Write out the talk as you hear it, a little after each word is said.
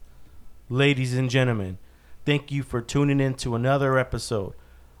Ladies and gentlemen, thank you for tuning in to another episode.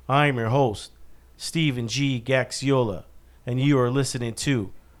 I'm your host, Stephen G. Gaxiola, and you are listening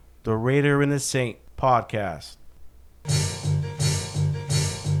to the Raider and the Saint podcast.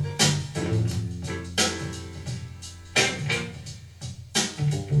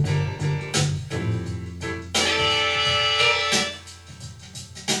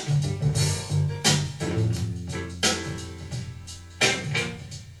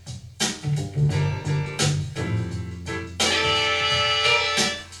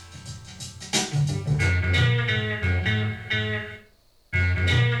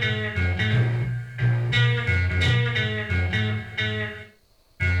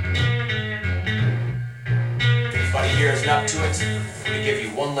 Here is not to it. I'm going to give you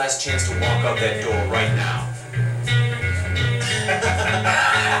one last chance to walk out that door right now.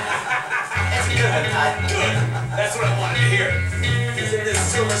 That's good, Todd. Good. That's what I wanted to hear. Because in this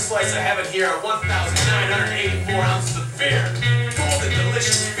silver slice I have it here are 1,984 ounces of beer. Golden,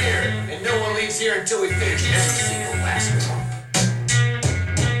 delicious beer. And no one leaves here until we finish every single last one.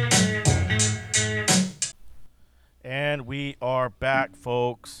 And we are back,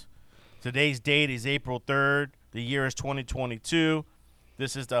 folks. Today's date is April 3rd. The year is 2022.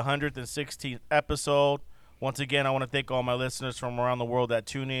 This is the 116th episode. Once again, I want to thank all my listeners from around the world that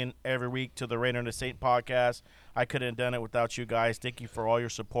tune in every week to the Raider and the Saint podcast. I couldn't have done it without you guys. Thank you for all your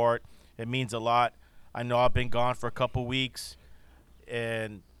support. It means a lot. I know I've been gone for a couple weeks,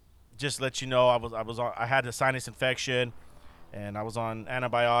 and just to let you know, I had a sinus infection, and I was on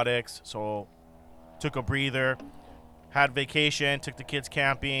antibiotics, so took a breather, had vacation, took the kids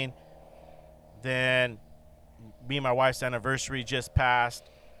camping, then me and my wife's anniversary just passed,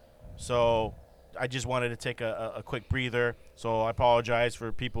 so I just wanted to take a quick breather. So I apologize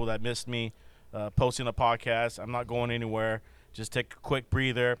for people that missed me posting a podcast. I'm not going anywhere. Just take a quick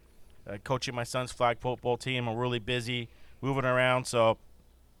breather. Coaching my son's flag football team. I'm really busy moving around, so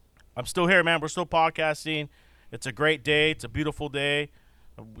I'm still here, man. We're still podcasting. It's a great day. It's a beautiful day.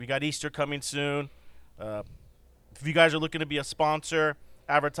 We got Easter coming soon. If you guys are looking to be a sponsor,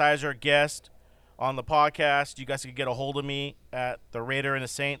 advertiser, guest on the podcast, you guys can get a hold of me at the Raider and the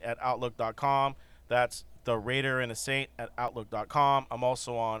Saint at Outlook.com. That's the Raider and the Saint at Outlook.com. I'm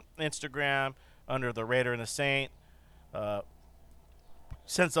also on Instagram under the Raider and the Saint.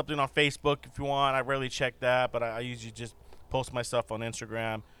 Send something on Facebook if you want. I rarely check that, but I usually just post my stuff on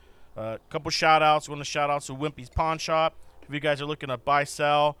Instagram. A couple shout-outs. I want to shout out to Wimpy's Pawn Shop. If you guys are looking to buy,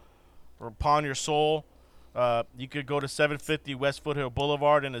 sell, or pawn your soul, you could go to 750 West Foothill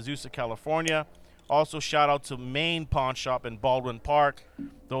Boulevard in Azusa, California. Also, shout out to Main Pawn Shop in Baldwin Park.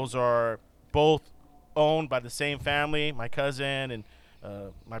 Those are both owned by the same family, my cousin and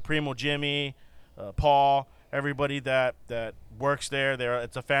my primo Jimmy, Paul, everybody that works there.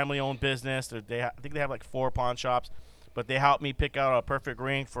 It's a family-owned business. I think they have like 4 pawn shops, but they helped me pick out a perfect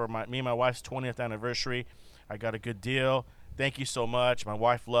ring for me and my wife's 20th anniversary. I got a good deal. Thank you so much. My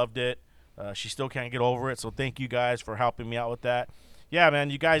wife loved it. She still can't get over it, so thank you guys for helping me out with that. Yeah, man,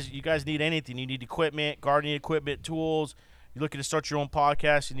 you guys need anything. You need equipment, gardening equipment, tools. You're looking to start your own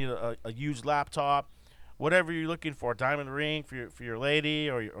podcast. You need a used laptop, whatever you're looking for. A diamond ring for your lady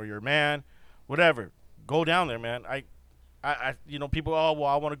or your man, whatever. Go down there, man. I people. Oh, well,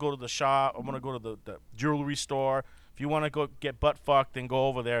 I want to go to the shop. I want to go to the jewelry store. If you want to go get butt fucked, then go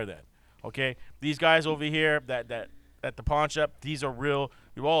over there. Then, okay. These guys over here that at the pawn shop, these are real.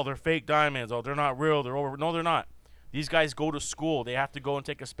 Oh, they're fake diamonds. Oh, they're not real. They're over. No, they're not. These guys go to school. They have to go and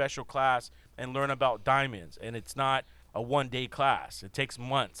take a special class and learn about diamonds. And it's not a one-day class. It takes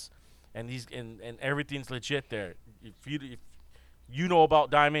months. And everything's legit there. If you know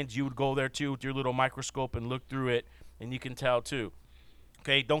about diamonds, you would go there too with your little microscope and look through it, and you can tell too.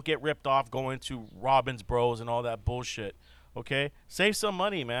 Okay, don't get ripped off going to Robbins Bros and all that bullshit. Okay, save some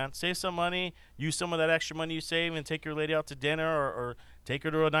money, man. Save some money. Use some of that extra money you save and take your lady out to dinner or take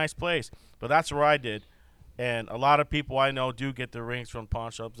her to a nice place. But that's where I did. And a lot of people I know do get their rings from pawn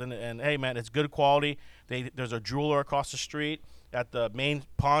shops. And hey, man, it's good quality. There's a jeweler across the street at the main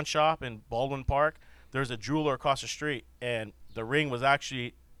pawn shop in Baldwin Park. There's a jeweler across the street, and the ring was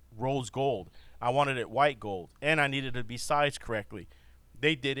actually rose gold. I wanted it white gold, and I needed it to be sized correctly.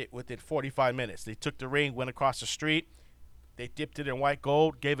 They did it within 45 minutes. They took the ring, went across the street. They dipped it in white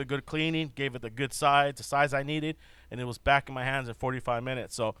gold, gave it good cleaning, gave it the good size, the size I needed, and it was back in my hands in 45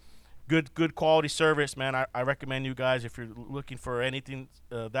 minutes. So good quality service, man. I recommend you guys if you're looking for anything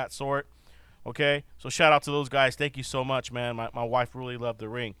that sort. Okay, so shout out to those guys. Thank you so much, man. My wife really loved the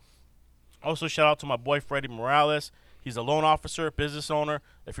ring. Also, shout out to my boy Freddie Morales. He's a loan officer, business owner.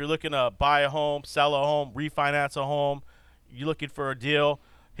 If you're looking to buy a home, sell a home, refinance a home, you're looking for a deal,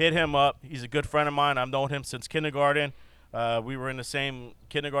 hit him up. He's a good friend of mine. I've known him since kindergarten. We were in the same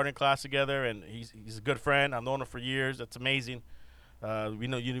kindergarten class together, and he's a good friend. I've known him for years. That's amazing. We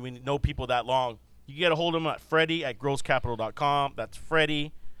know people that long. You can get a hold of him at Freddie at grosscapital.com. That's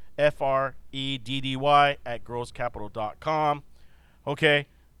Freddie, FREDDY at grosscapital.com. Okay,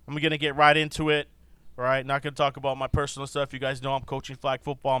 I'm going to get right into it. All right, not going to talk about my personal stuff. You guys know I'm coaching flag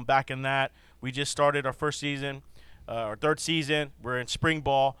football. I'm back in that. We just started our first season, our third season. We're in spring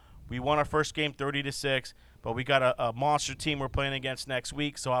ball. We won our first game 30-6, but we got a monster team we're playing against next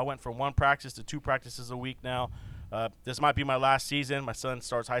week. So I went from one practice to two practices a week now. This might be my last season. My son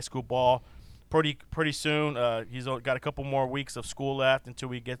starts high school ball pretty soon. He's got a couple more weeks of school left until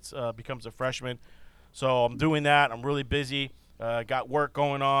he becomes a freshman. So I'm doing that. I'm really busy. Got work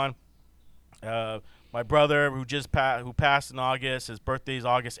going on. My brother, who passed in August, his birthday is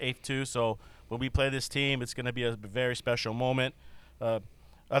August 8th too. So when we play this team, it's going to be a very special moment.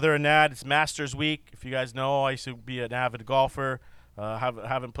 Other than that, it's Masters Week. If you guys know, I used to be an avid golfer.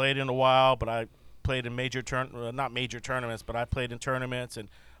 Haven't played in a while, but I played in not major tournaments, but I played in tournaments, and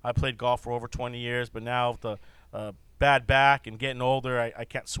I played golf for over 20 years. But now with the bad back and getting older, I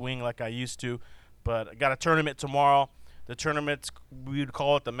can't swing like I used to. But I got a tournament tomorrow. The tournament, we would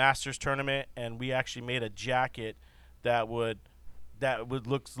call it the Masters Tournament, and we actually made a jacket that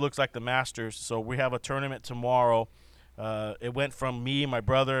looks like the Masters. So we have a tournament tomorrow. It went from me, my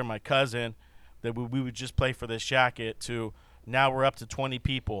brother, and my cousin that we would just play for this jacket to now we're up to 20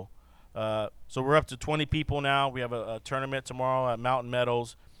 people. So we're up to 20 people now. We have a tournament tomorrow at Mountain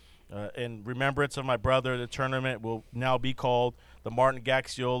Meadows. In remembrance of my brother, the tournament will now be called the Martin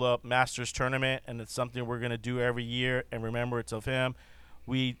Gaxiola Masters Tournament, and it's something we're going to do every year in remembrance of him.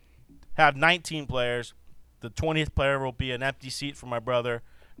 We have 19 players. The 20th player will be an empty seat for my brother.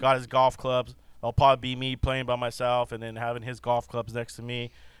 Got his golf clubs. It'll probably be me playing by myself and then having his golf clubs next to me,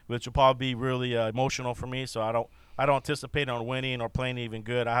 which will probably be really emotional for me. So I don't anticipate on winning or playing even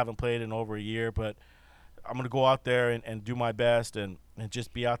good. I haven't played in over a year, but I'm going to go out there and do my best and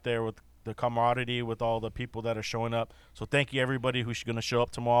just be out there with the camaraderie with all the people that are showing up. So thank you, everybody who's going to show up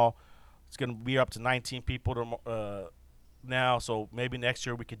tomorrow. It's going to be up to 19 people now, so maybe next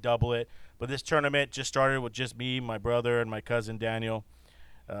year we could double it. But this tournament just started with just me, my brother, and my cousin Daniel,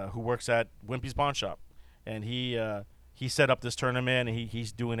 who works at Wimpy's Pawn Shop. And he set up this tournament, and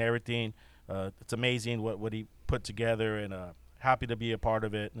he's doing everything. It's amazing what he put together, and happy to be a part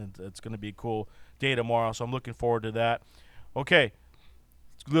of it. And it's going to be a cool day tomorrow, so I'm looking forward to that. Okay,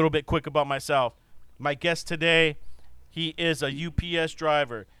 a little bit quick about myself. My guest today, he is a UPS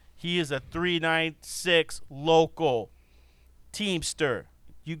driver. He is a 396 local Teamster.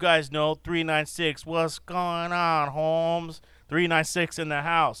 You guys know 396. What's going on, Holmes? 396 in the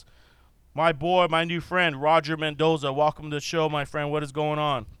house. My boy, my new friend, Roger Mendoza. Welcome to the show, my friend. What is going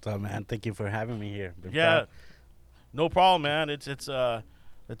on? What's up, man? Thank you for having me here. Yeah, no problem, man. It's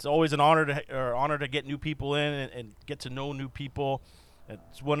always an honor to get new people in and get to know new people.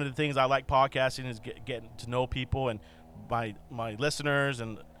 It's one of the things I like podcasting is getting to know people, and my listeners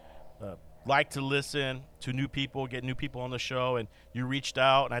and like to listen to new people, get new people on the show. And you reached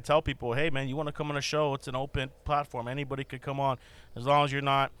out, and I tell people, hey, man, you want to come on the show? It's an open platform. Anybody could come on, as long as you're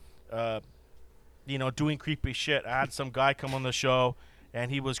not, doing creepy shit. I had some guy come on the show,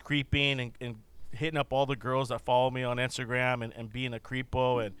 and he was creeping and hitting up all the girls that follow me on Instagram and being a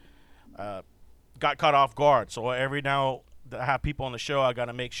creepo, and got caught off guard. So every now that I have people on the show, I got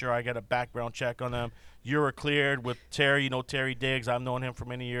to make sure I get a background check on them. You were cleared with Terry. You know Terry Diggs. I've known him for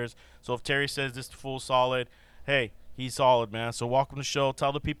many years. So if Terry says this is full solid, hey, he's solid, man. So welcome to the show.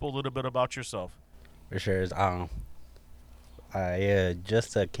 Tell the people a little bit about yourself. For sure. I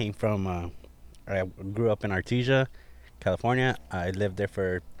just came from, I grew up in Artesia, California. I lived there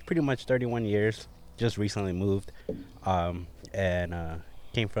for pretty much 31 years. Just recently moved. I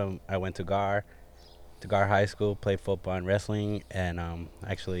went to Gar High School, played football and wrestling, and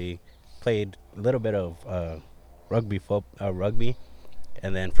actually played a little bit of rugby.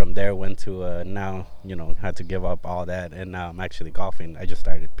 And then from there went to now, had to give up all that, and now I'm actually golfing. I just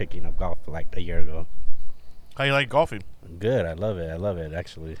started picking up golf like a year ago. How you like golfing? Good. I love it,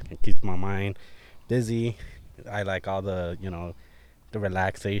 actually. It keeps my mind busy. I like all the, the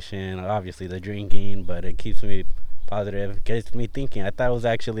relaxation, obviously the drinking, but it keeps me positive, gets me thinking. I thought it was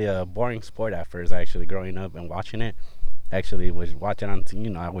actually a boring sport at first, actually, growing up and watching it. Actually was watching on,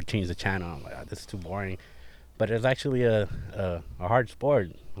 I would change the channel. I'm like, oh, this is too boring. But it's actually a hard sport.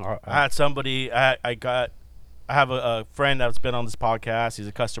 I had somebody, I have a friend that's been on this podcast. He's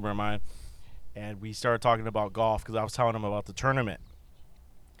a customer of mine. And we started talking about golf because I was telling him about the tournament.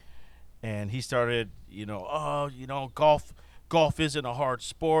 And he started, golf, golf isn't a hard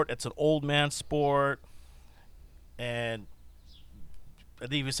sport. It's an old man sport. And I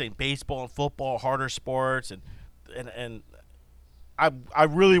think even saying baseball and football are harder sports. And I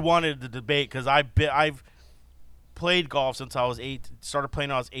really wanted the debate because I've played golf since I was 8. Started playing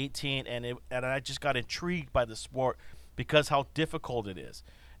when I was 18, and I just got intrigued by the sport because how difficult it is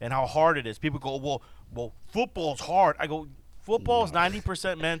and how hard it is. People go, well, football's hard. I go, football is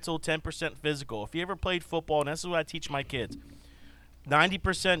 90% mental, 10% physical. If you ever played football, and this is what I teach my kids,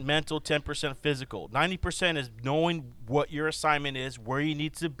 90% mental, 10% physical. 90% is knowing what your assignment is, where you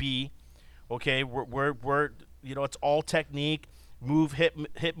need to be. Okay, where it's all technique,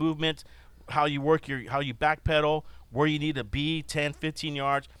 hip movements, how you how you backpedal, where you need to be 10, 15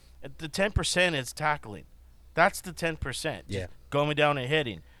 yards. The 10% is tackling. That's the 10%. Yeah. Going down and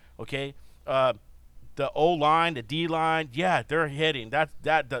hitting. Okay, the O line, the D line, yeah, they're hitting.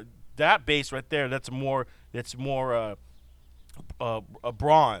 That base right there. That's more. A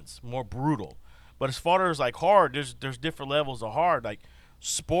bronze, more brutal. But as far as like hard, there's different levels of hard. Like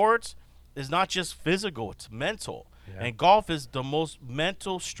sports is not just physical; it's mental. Yeah. And golf is the most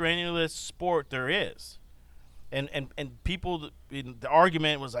mental, strenuous sport there is. And people, the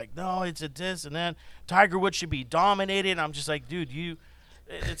argument was like, no, it's a this and that. Tiger Woods should be dominated. I'm just like, dude,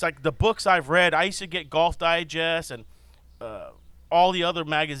 it's like the books I've read. I used to get Golf Digest and all the other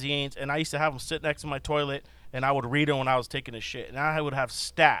magazines, and I used to have them sit next to my toilet, and I would read them when I was taking a shit. And I would have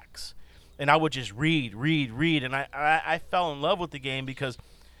stacks, and I would just read. And I fell in love with the game because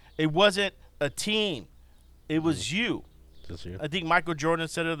it wasn't a team. It was you. Just you. I think Michael Jordan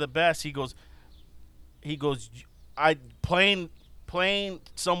said it the best. He goes, playing against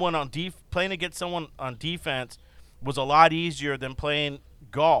someone on defense was a lot easier than playing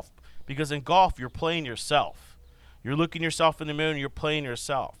golf, because in golf you're playing yourself. You're looking yourself in the mirror and you're playing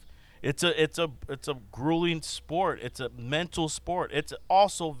yourself. It's a grueling sport. It's a mental sport. It's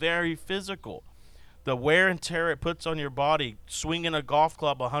also very physical. The wear and tear it puts on your body swinging a golf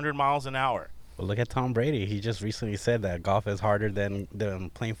club 100 miles an hour. Well, look at Tom Brady. He just recently said that golf is harder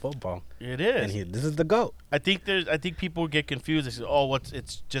than playing football. It is. And this is the GOAT. I think people get confused. They say, "Oh,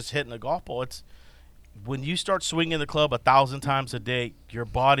 it's just hitting a golf ball." It's when you start swinging the club 1,000 times a day, your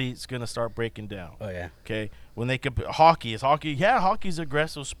body's gonna start breaking down. Oh yeah. Okay. When they hockey, yeah, hockey's an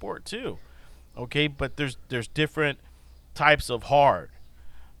aggressive sport too. Okay, but there's different types of hard.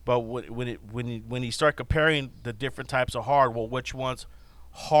 But when you start comparing the different types of hard, well, which one's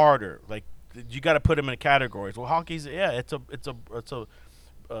harder? Like, you got to put them in categories. Well, hockey's it's a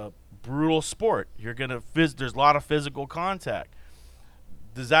brutal sport. You're gonna there's a lot of physical contact.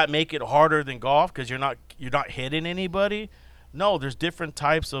 Does that make it harder than golf because you're not hitting anybody? No, there's different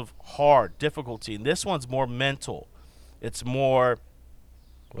types of hard difficulty, and this one's more mental. It's more.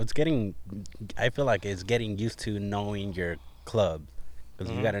 Well, I feel like it's getting used to knowing your club, because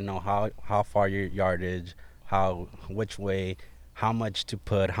you got to know how far your yardage, which way, how much to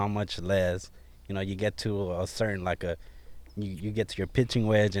put, how much less. You get to a certain you get to your pitching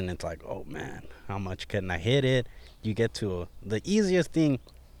wedge, and it's like, oh man, how much can I hit it? You get to the easiest thing,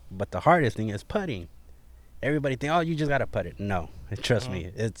 but the hardest thing is putting. Everybody think, oh, you just gotta put it. No, trust me,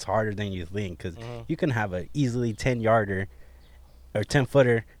 it's harder than you think, because you can have a easily 10-yarder or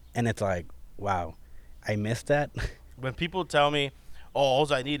 10-footer, and it's like, wow, I missed that. When people tell me, oh,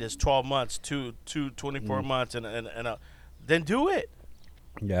 all I need is 12 months, 24 months, and then do it.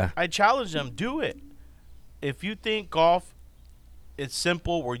 Yeah. I challenge them, do it. If you think golf is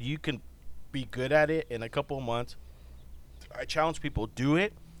simple where you can be good at it in a couple of months, I challenge people, do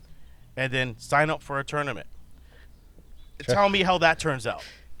it, and then sign up for a tournament. Tell me how that turns out.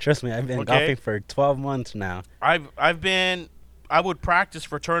 Trust me, I've been golfing for 12 months now. I would practice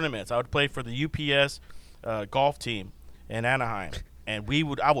for tournaments. I would play for the UPS golf team in Anaheim, and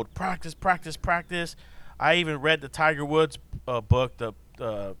I would practice. I even read the Tiger Woods book, the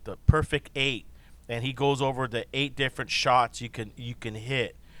Perfect 8, and he goes over the 8 different shots you can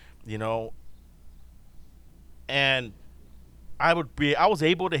hit, and I was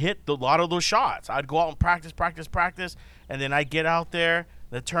able to hit a lot of those shots. I'd go out and practice, and then I'd get out there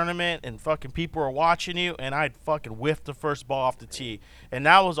the tournament, and fucking people are watching you, and I'd fucking whiff the first ball off the tee. And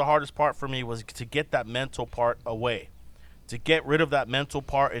that was the hardest part for me, was to get that mental part away, to get rid of that mental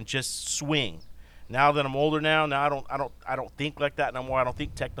part and just swing. Now that I'm older now I don't think like that no more. I don't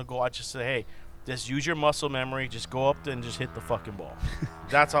think technical. I just say, hey, just use your muscle memory. Just go up there and just hit the fucking ball.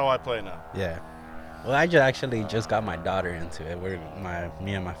 That's how I play now. Yeah. Well, I just got my daughter into it.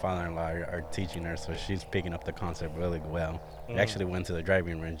 Me and my father-in-law are teaching her, so she's picking up the concept really well. We actually went to the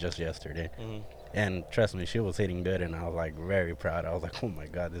driving range just yesterday, and trust me, she was hitting good, and I was like very proud. I was like, oh my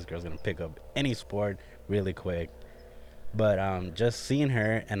god, this girl's gonna pick up any sport really quick. But just seeing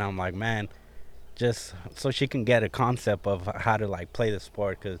her, and I'm like, man, just so she can get a concept of how to like play the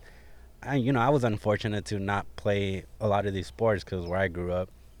sport. Because I was unfortunate to not play a lot of these sports because where I grew up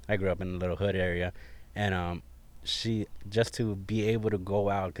in a little hood area, and she just to be able to go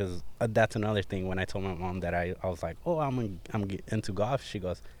out because that's another thing. When I told my mom that I was like, oh, into golf, she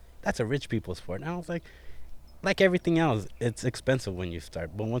goes, that's a rich people sport. And I was like everything else, it's expensive when you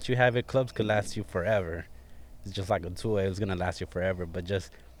start, but once you have it, clubs could last you forever. It's just like a tool; it's gonna last you forever. But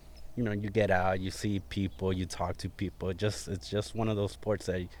just you get out, you see people, you talk to people. It's just one of those sports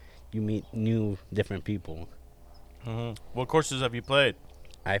that you meet new different people. What courses have you played?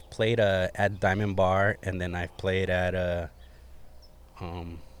 I've played at Diamond Bar, and then I've played at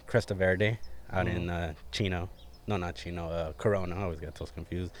Cresta Verde out Mm-hmm. in Chino. No, not Chino. Corona. I always get those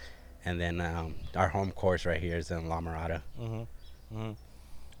confused. And then our home course right here is in La Mirada. Mm-hmm. Mm-hmm.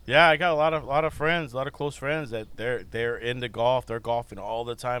 Yeah, I got a lot of friends, a lot of close friends that they're into golf. They're golfing all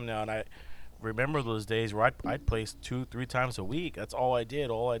the time now, and I remember those days where I'd play 2 3 times a week. That's all I did.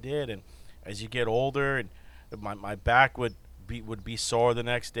 And as you get older, and my back would be sore the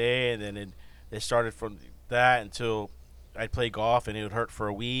next day, and then it started from that until I'd play golf, and it would hurt for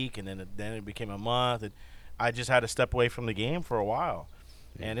a week, and then it became a month, and I just had to step away from the game for a while.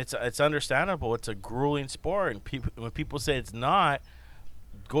 Yeah. And it's understandable. It's a grueling sport, and when people say it's not,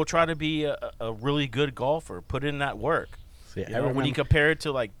 go try to be a really good golfer. Put in that work. See, You I know, when you remember. compare it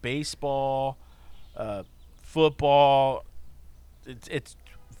to like baseball, uh, football, it's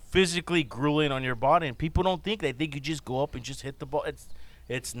physically grueling on your body, and people don't think they think you just go up and just hit the ball.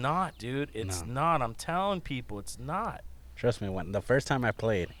 It's not, dude. It's No, not. I'm telling people, it's not. trust me. When the first time I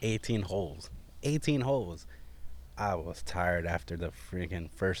played 18 holes, 18 holes, I was tired after the freaking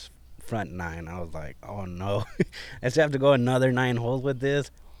first front nine. I was like, oh no, I still have to go another 9 holes with this,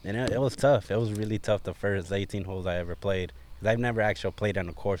 and it was tough. It was really tough the first 18 holes I ever played. 'Cause I've never actually played on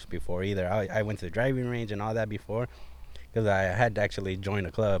a course before either. I went to the driving range and all that before, because I had to actually join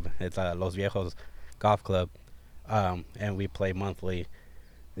a club. It's Los Viejos Golf Club, and we play monthly.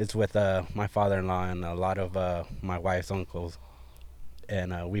 It's with my father-in-law and a lot of my wife's uncles,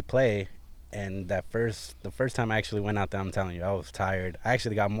 and we play. And the first time I actually went out there, I'm telling you, I was tired. I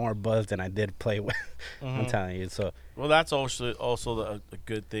actually got more buzzed than I did play with. I'm Hmm. telling you. So Well, that's also a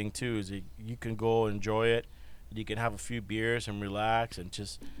good thing too. Is you can go enjoy it. You can have a few beers and relax and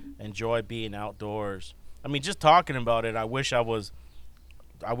just enjoy being outdoors. I mean, just talking about it, I wish I was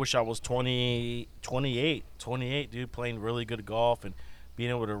 20, 28, 28, dude, playing really good golf and being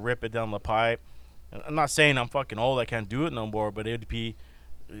able to rip it down the pipe. And I'm not saying I'm fucking old, I can't do it no more, but it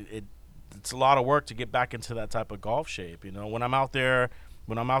it's a lot of work to get back into that type of golf shape. You know, when I'm out there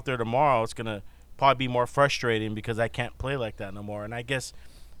tomorrow, it's gonna probably be more frustrating because I can't play like that no more. And I guess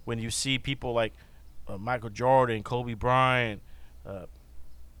when you see people like Michael Jordan, Kobe Bryant, uh,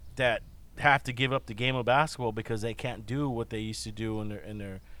 that have to give up the game of basketball because they can't do what they used to do in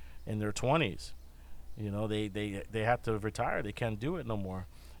their 20s. You know, they have to retire. They can't do it no more.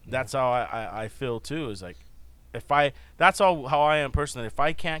 yeah, That's how I feel too. Is like if I that's all how I am personally. If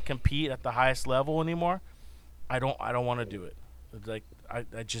I can't compete at the highest level anymore, I don't want to do it. It's like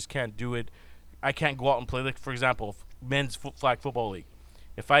I just can't do it. I can't go out and play like for example men's flag football league.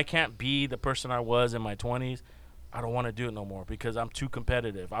 If I can't be the person I was in my 20s, I don't want to do it no more because I'm too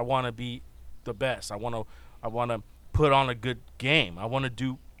competitive. I want to be the best. I want to put on a good game. I want to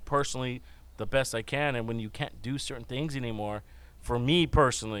do personally the best I can. And when you can't do certain things anymore, for me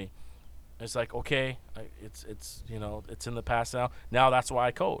personally, it's like okay, it's in the past now. Now that's why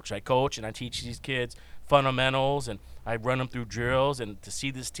I coach. I coach and I teach these kids fundamentals and I run them through drills and to see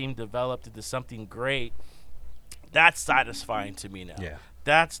this team develop into something great, that's satisfying to me now. yeah,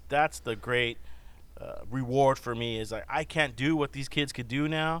 That's the great reward for me is like I can't do what these kids could do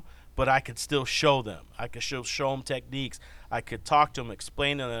now, but I could still show them. I could show them techniques. I could talk to them,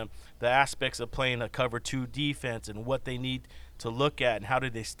 explain to them the aspects of playing a cover two defense and what they need to look at and how do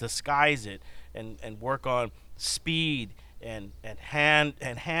they disguise it and work on speed and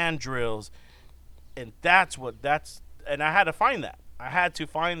hand drills. And and I had to find that. I had to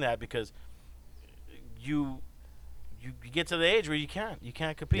find that because you you get to the age where you can't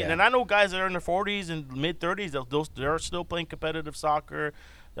compete. yeah. And I know guys that are in their 40s and mid 30s, they're still playing competitive soccer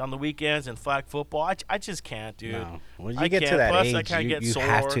on the weekends and flag football. I just can't, dude. No, when I you get to can't. that Plus, I age, can't get you sore.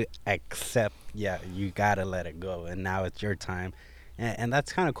 have to accept. Yeah, you gotta let it go, and now it's your time, and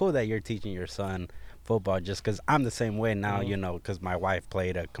that's kind of cool that you're teaching your son football. Just because I'm the same way now, Mhm. because my wife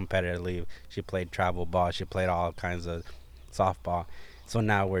played a competitively. She played travel ball. She played all kinds of softball. So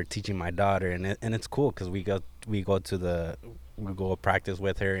now we're teaching my daughter, and it's cool because we go practice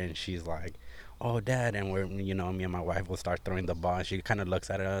with her, and she's like, "Oh, Dad," and me and my wife will start throwing the ball, and she kind of looks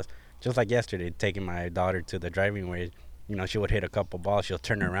at us, just like yesterday, taking my daughter to the driving range. She would hit a couple balls, she'll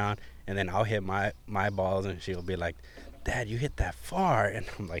turn around, and then I'll hit my balls, and she'll be like, "Dad, you hit that far," and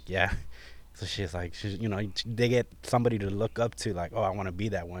I'm like, "Yeah." So she's like, they get somebody to look up to, like, "Oh, I want to be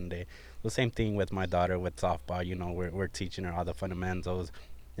that one day." The same thing with my daughter with softball. We're teaching her all the fundamentals,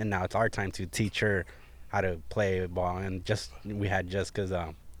 and now it's our time to teach her how to play ball. And we had just because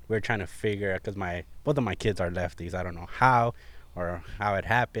we are trying to figure, because my both of my kids are lefties. I don't know how or how it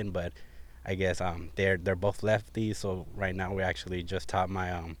happened, but I guess they're both lefties. So right now we actually just taught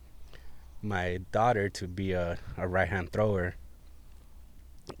my daughter to be a right hand thrower.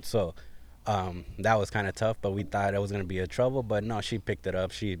 So that was kind of tough, but we thought it was gonna be a trouble. But no, she picked it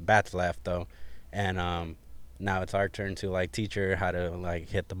up. She bats left though, and now it's our turn to like teach her how to like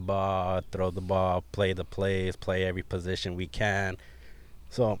hit the ball, throw the ball, play the plays, play every position we can.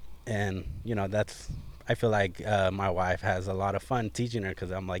 So, and that's, I feel like my wife has a lot of fun teaching her, because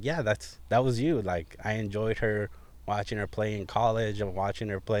I'm like, yeah, that was you. Like, I enjoyed her watching her play in college and watching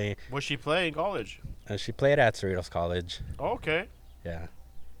her play. What's she play in college? She played at Cerritos College. Okay. Yeah.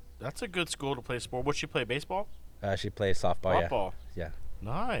 That's a good school to play sport. What she play? Baseball? She plays softball. Softball. Yeah.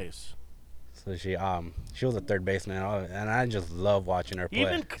 Nice. So she was a third baseman, and I just love watching her play.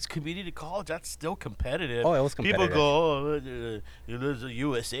 Even community college, that's still competitive. Oh, it was competitive. People go, oh, there's a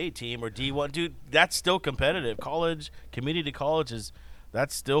USA team or D1. Dude, that's still competitive. College, community college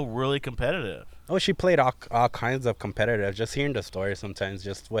that's still really competitive. Oh, she played all kinds of competitive. Just hearing the story sometimes,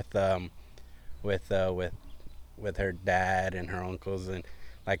 just with her dad and her uncles, and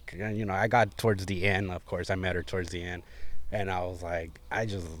like I got towards the end. Of course, I met her towards the end, and I was like, I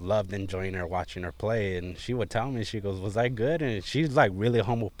just loved enjoying her, watching her play. And she would tell me, she goes, "Was I good?" And she's like really a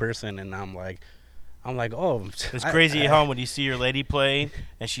humble person, and I'm like, oh, it's crazy how when you see your lady playing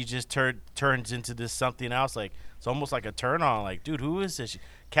and she just turns into this something else. Like, it's almost like a turn on. Like, dude, who is this? She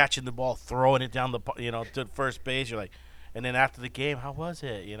catching the ball, throwing it down to first base. You're like, and then after the game, how was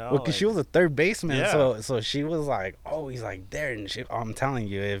it? Well, because she was a third baseman, yeah. so she was like, oh, he's like there, and I'm telling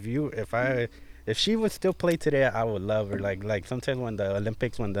you, if she would still play today, I would love her. Like sometimes when the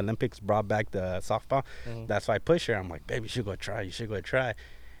Olympics brought back the softball, that's why I push her. I'm like, baby, you should go try. You should go try.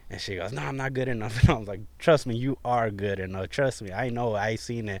 And she goes, no, I'm not good enough. And I was like, trust me, you are good enough. Trust me, I know. I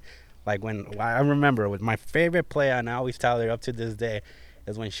seen it. Like when I remember with my favorite play, and I always tell her up to this day,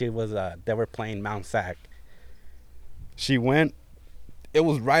 is when she was they were playing Mount Sac. She went. It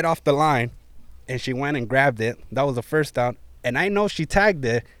was right off the line, and she went and grabbed it. That was the first out, and I know she tagged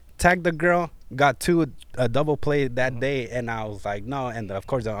the girl, got a double play that day, and I was like, no. And of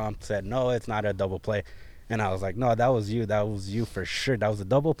course the ump said, no, it's not a double play. And I was like, no, that was you for sure. That was a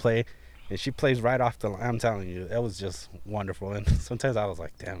double play. And she plays right off the line. I'm telling you, it was just wonderful. And sometimes I was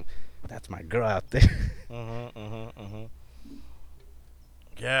like, damn, that's my girl out there.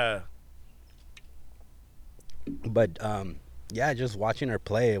 Yeah. But yeah, just watching her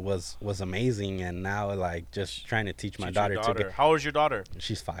play was amazing. And now, like, just trying to teach my daughter to get. How old is your daughter?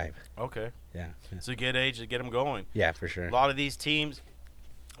 She's 5. Okay. Yeah. It's a good age to get them going. Yeah, for sure. A lot of these teams,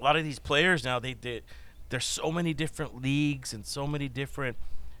 a lot of these players now, there's so many different leagues and so many different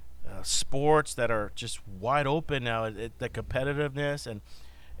sports that are just wide open now. The competitiveness and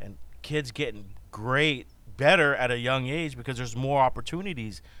kids getting better at a young age because there's more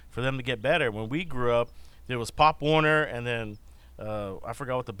opportunities for them to get better. When we grew up, there was Pop Warner, and then I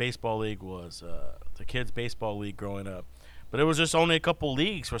forgot what the baseball league was, the kids baseball league growing up. But it was just only a couple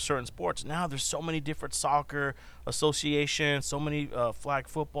leagues for certain sports. Now there's so many different soccer associations, so many flag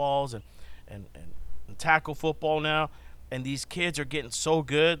footballs and tackle football now. And these kids are getting so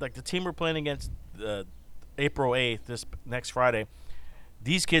good. Like the team we're playing against April 8th, this next Friday,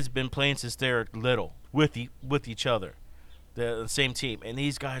 these kids have been playing since they're little with each other, the same team. And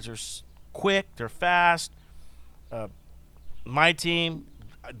these guys are quick, they're fast. My team,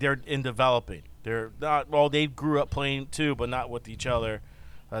 they're in developing. They're not, well, they grew up playing too, but not with each other.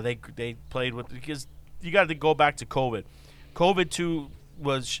 They played with, because you got to go back to COVID. COVID too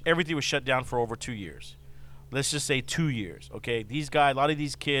everything was shut down for over 2 years. Let's just say 2 years. Okay, these guys, a lot of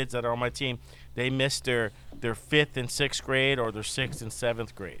these kids that are on my team, they missed their 5th and 6th grade or their 6th and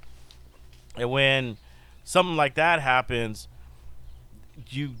 7th grade. And when something like that happens,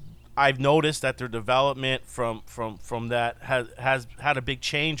 I've noticed that their development from that has had a big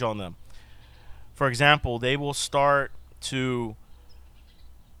change on them. For example, they will start to,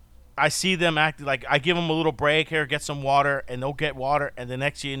 I see them acting like, I give them a little break here, get some water, and they'll get water, and the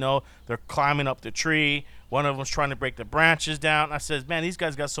next thing you know, they're climbing up the tree. One of them's trying to break the branches down. I says, man, these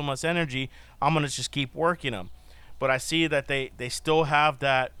guys got so much energy, I'm going to just keep working them. But I see that they still have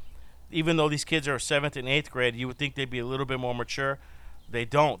that even though these kids are 7th and 8th grade, you would think they'd be a little bit more mature. They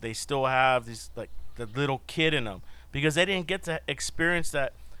don't. They still have these like the little kid in them because they didn't get to experience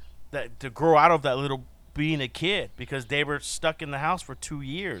that to grow out of that little being a kid because they were stuck in the house for 2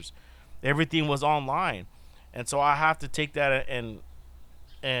 years. Everything was online, and so I have to take that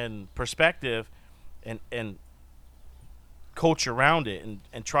in perspective, and coach around it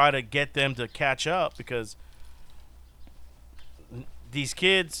and try to get them to catch up because these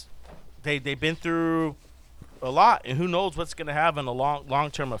kids they've been through a lot, and who knows what's going to have a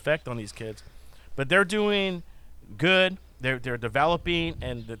long-term effect on these kids. But they're doing good. They're developing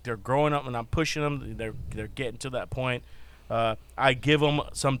and they're growing up, and I'm pushing them. They're getting to that point. I give them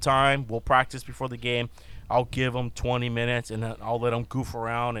some time. We'll practice before the game. I'll give them 20 minutes, and then I'll let them goof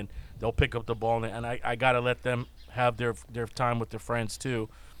around, and they'll pick up the ball. And I got to let them have their time with their friends too.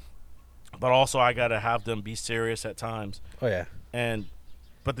 But also I got to have them be serious at times. Oh yeah.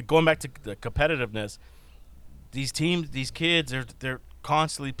 But going back to the competitiveness, these teams, these kids, they're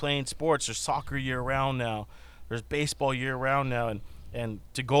constantly playing sports. There's soccer year round now. There's baseball year round now, and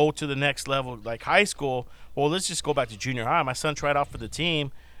to go to the next level like high school. Well, let's just go back to junior high. My son tried out for the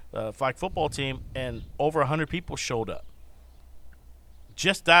team, flag football team, and over 100 people showed up.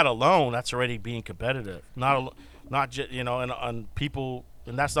 Just that alone, that's already being competitive. Not just and on people,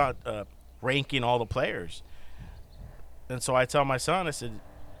 and that's not ranking all the players. And so I tell my son, I said,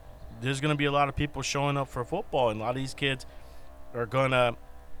 there's going to be a lot of people showing up for football, and a lot of these kids are going to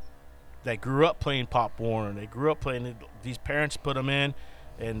they grew up playing Pop Warner. They grew up playing. These parents put them in,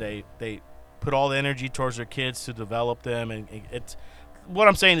 and they put all the energy towards their kids to develop them. And it's what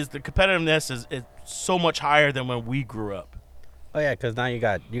I'm saying is the competitiveness is so much higher than when we grew up. Oh yeah, because now you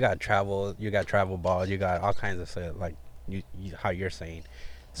got travel ball, you got all kinds of stuff like how you're saying.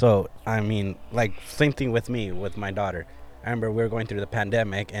 So I mean, like same thing with me with my daughter. I remember we were going through the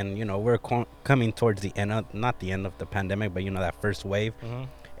pandemic, and we're coming towards the end of, not the end of the pandemic, but that first wave. Mm-hmm.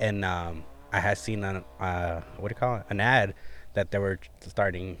 And I had seen an an ad that they were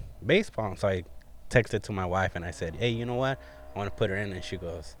starting baseball. So I texted to my wife and I said, hey, you know what? I want to put her in. And she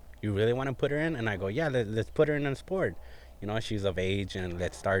goes, you really want to put her in? And I go, yeah, let's put her in a sport. She's of age, and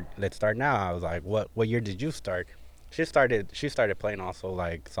let's start now. I was like, what year did you start? She started playing also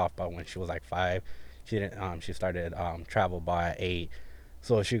like softball when she was like 5. She started travel ball at 8.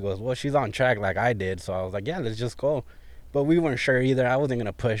 So she goes, well, she's on track like I did. So I was like, yeah, let's just go. But we weren't sure either. I wasn't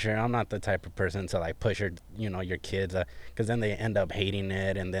gonna push her. I'm not the type of person to like push her, your kids, because then they end up hating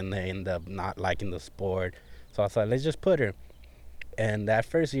it, and then they end up not liking the sport. So I thought, let's just put her. And that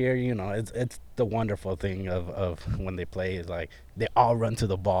first year, it's the wonderful thing of when they play is like they all run to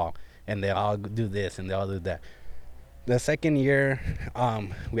the ball and they all do this and they all do that. The second year,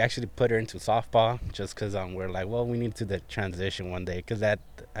 we actually put her into softball just because we're like, well, we need to the transition one day, because that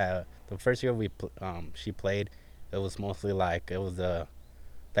the first year she played, it was mostly like it was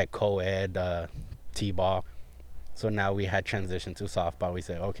like co-ed t-ball. So now we had transitioned to softball. We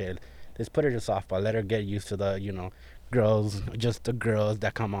said, okay, let's put her to softball. Let her get used to the girls, just the girls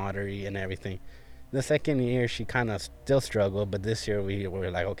that camaraderie and everything. The second year she kind of still struggled, but this year we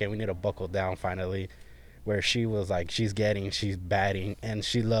were like, okay, we need to buckle down finally. Where she was like, she's batting, and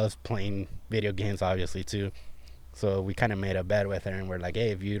she loves playing video games obviously too. So we kind of made a bet with her, and we're like, hey,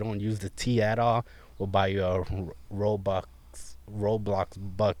 if you don't use the T at all, we'll buy you a Roblox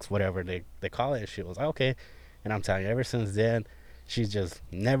bucks, whatever they call it. She was like, okay. And I'm telling you, ever since then, she's just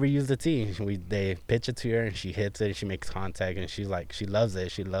never used the T. They pitch it to her, and she hits it, she makes contact, and she's like, she loves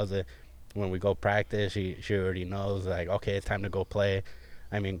it. When we go practice, she already knows, like, okay, it's time to go play.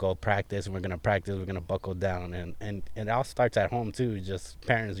 Go practice, and we're going to buckle down. And it all starts at home too. Just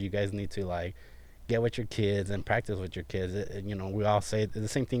parents, you guys need to like get with your kids and practice with your kids. We all say the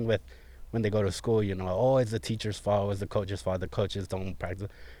same thing with when they go to school, oh, it's the teacher's fault, it's the coach's fault, the coaches don't practice.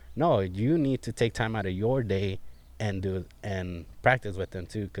 No, you need to take time out of your day and practice with them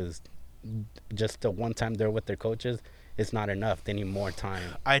too, because just the one time they're with their coaches, it's not enough. They need more time.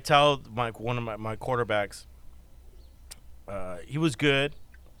 I tell one of my quarterbacks, he was good.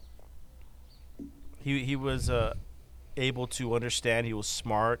 He was able to understand. He was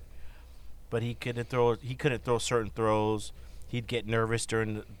smart, but he couldn't throw certain throws. He'd get nervous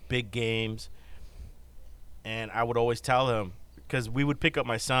during the big games, and I would always tell him, because we would pick up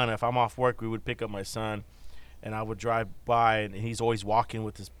my son. If I'm off work, we would pick up my son, and I would drive by, and he's always walking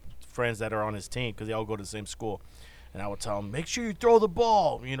with his friends that are on his team because they all go to the same school. And I would tell him, make sure you throw the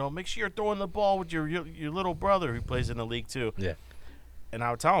ball. Make sure you're throwing the ball with your little brother who plays in the league too. Yeah. And I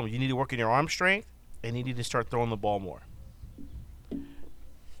would tell him, you need to work on your arm strength, and you need to start throwing the ball more.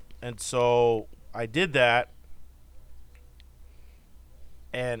 And so I did that.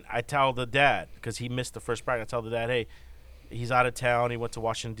 And I tell the dad, because he missed the first practice, I tell the dad, hey, he's out of town. He went to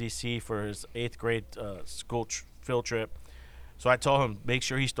Washington, D.C. for his 8th grade school field trip. So I told him, make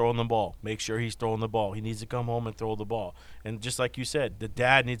sure he's throwing the ball. Make sure he's throwing the ball. He needs to come home and throw the ball. And just like you said, the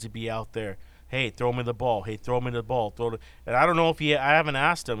dad needs to be out there. Hey, throw me the ball. Hey, throw me the ball. And I don't know if I haven't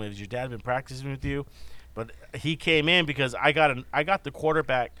asked him, has your dad been practicing with you? But he came in because I got the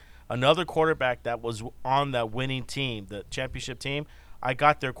quarterback, another quarterback that was on that winning team, the championship team. I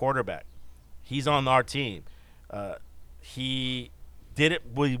got their quarterback. He's on our team. He did it.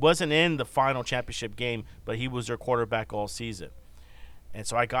 Well, he wasn't in the final championship game, but he was their quarterback all season. And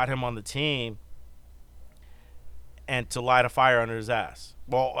so I got him on the team and to light a fire under his ass.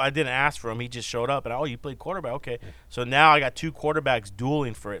 Well, I didn't ask for him. He just showed up. And, you played quarterback? Okay. So now I got 2 quarterbacks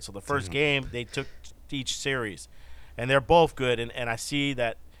dueling for it. So the first game, they took each series. And they're both good. And I see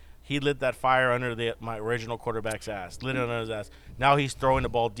that he lit that fire under my original quarterback's ass. Lit it under his ass. Now he's throwing the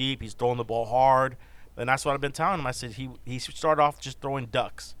ball deep. He's throwing the ball hard. And that's what I've been telling him. I said he started off just throwing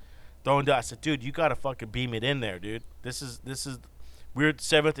ducks. I said, dude, you got to fucking beam it in there, dude. This is we're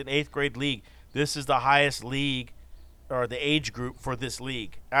 7th and 8th grade league. This is the highest league or the age group for this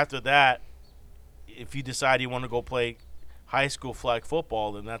league. After that, if you decide you want to go play high school flag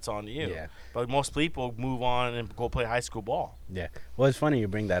football, then that's on you. Yeah. But most people move on and go play high school ball. Yeah. Well, it's funny you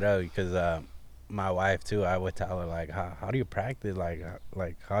bring that up because my wife too, I would tell her like, how do you practice? Like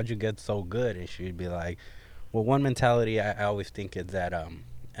how'd you get so good? And she'd be like, well, one mentality I always think is that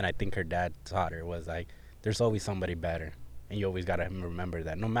and I think her dad taught her was like, there's always somebody better, and you always gotta remember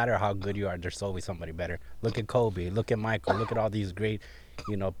that. No matter how good you are, there's always somebody better. Look at Kobe. Look at Michael. Look at all these great,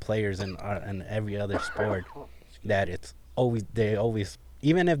 players in every other sport. That it's always they always.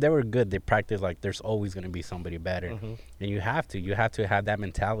 Even if they were good, they practice like there's always going to be somebody better. Mm-hmm. And you have to have that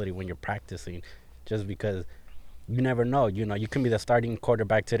mentality when you're practicing, just because you never know. You can be the starting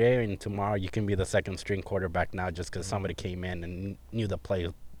quarterback today, and tomorrow you can be the second string quarterback now just because somebody came in and knew the plays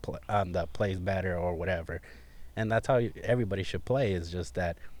better or whatever. And that's how everybody should play, is just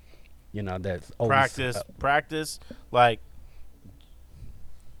that, there's always practice, like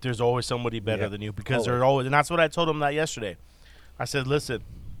there's always somebody better than you, because there's always, and that's what I told him that yesterday. I said, listen,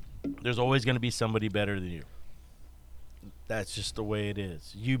 there's always going to be somebody better than you. That's just the way it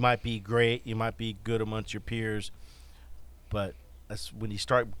is. You might be great. You might be good amongst your peers. But that's when you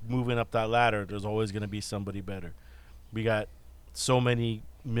start moving up that ladder, there's always going to be somebody better. We got so many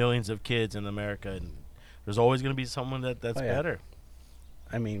millions of kids in America, and there's always going to be someone that's better.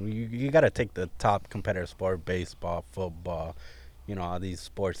 I mean, you got to take the top competitive sport, baseball, football, all these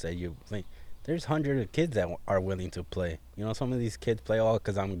sports that you think. There's hundreds of kids that are willing to play. Some of these kids play all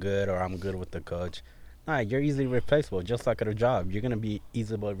because I'm good or I'm good with the coach. Nah, you're easily replaceable, just like at a job. You're going to be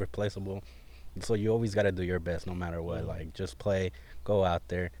easily replaceable. So you always got to do your best no matter what. Like, just play, go out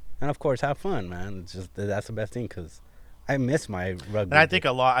there. And, of course, have fun, man. It's just that's the best thing, because I miss my rugby. And I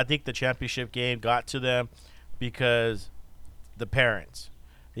think the championship game got to them because the parents.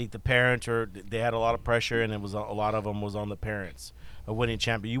 I think the parents they had a lot of pressure, and it was a lot of them was on the parents. A winning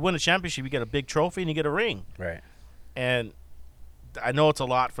champion. You win a championship, you get a big trophy and you get a ring. Right. And I know it's a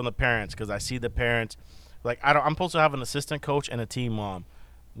lot from the parents, because I see the parents. Like, I'm supposed to have an assistant coach and a team mom.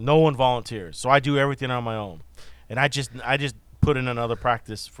 No one volunteers, so I do everything on my own. And I just put in another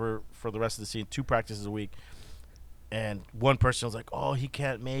practice for the rest of the season, 2 practices a week. And one person was like, "Oh, he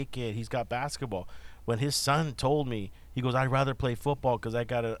can't make it. He's got basketball." When his son told me, he goes, "I'd rather play football because I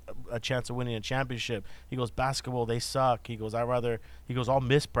got a chance of winning a championship." He goes, "Basketball, they suck." He goes, I'll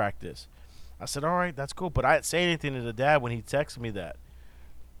miss practice. I said, all right, that's cool. But I didn't say anything to the dad when he texted me that,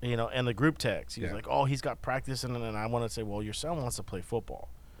 and the group text. He was like, "Oh, he's got practice." And I want to say, well, your son wants to play football.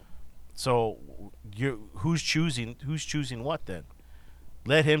 So who's choosing what then?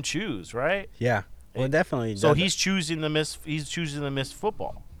 Let him choose, right? Yeah. Well, definitely. So he's choosing to miss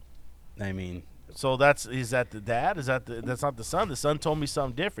football. I mean, so is that the dad? That's not the son? The son told me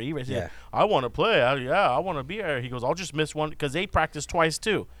something different. He said, Yeah. "I want to play. I want to be here." He goes, "I'll just miss one," because they practice twice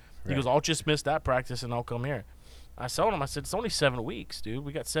too. He goes, "I'll just miss that practice and I'll come here." I told him, it's only 7 weeks, dude.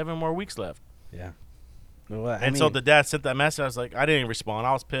 We got 7 more weeks left. Yeah. Well, So the dad sent that message. I was like, I didn't even respond.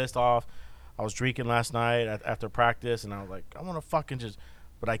 I was pissed off. I was drinking last night after practice, and I was like, I want to fucking just,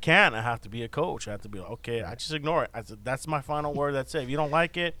 but I can't. I have to be a coach. I have to be like, okay. I just ignore it. I said, that's my final word. That's it. If you don't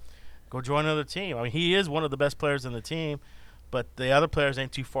like it, go join another team. I mean, he is one of the best players in the team, but the other players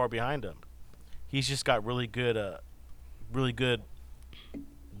ain't too far behind him. He's just got really good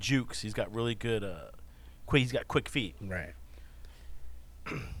jukes. He's got really good he's got quick feet. Right.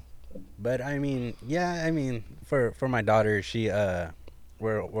 But I mean, for my daughter, she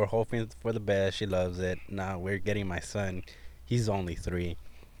we're hoping for the best. She loves it. Now we're getting my son. He's only 3.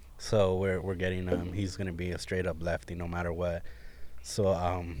 So we're getting he's gonna be a straight up lefty no matter what.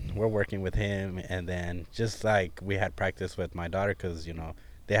 So we're working with him, and then just like we had practice with my daughter, cause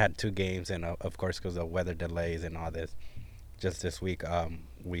they had 2 games, and of course because of weather delays and all this. Just this week,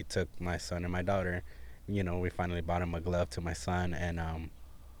 we took my son and my daughter. We finally bought him a glove to my son, and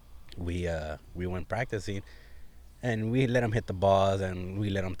we went practicing, and we let him hit the balls, and we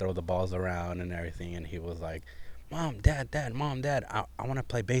let him throw the balls around and everything. And he was like, "Mom, Dad, Mom, Dad, I want to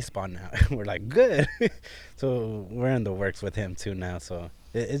play baseball now." We're like, "Good." So we're in the works with him too now. So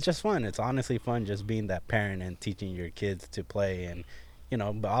it's just fun. It's honestly fun just being that parent and teaching your kids to play, and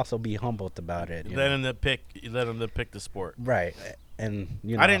but also be humbled about it. Let him to pick the sport. Right. And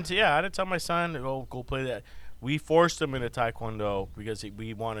I didn't tell my son to go play that. We forced him into taekwondo because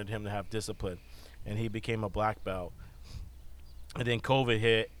we wanted him to have discipline, and he became a black belt. And then COVID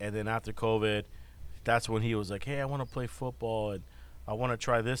hit, and then after COVID, that's when he was like, "Hey, I want to play football, and I want to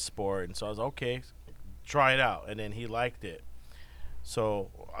try this sport." And so I was like, "Okay, try it out." And then he liked it. So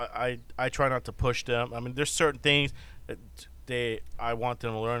I try not to push them. I mean, there's certain things that I want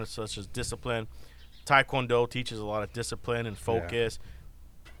them to learn, such as discipline. Taekwondo teaches a lot of discipline and focus.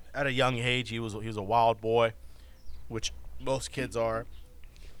 Yeah. At a young age, he was a wild boy, which most kids are.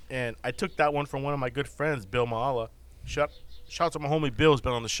 And I took that one from one of my good friends, Bill Maala. Shout out to my homie Bill, who's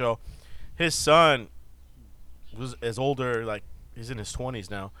been on the show. His son is older, like he's in his 20s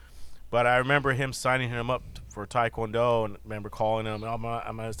now. But I remember him signing him up for Taekwondo, and I remember calling him.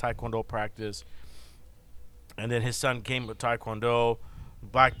 I'm at his Taekwondo practice. And then his son came with Taekwondo,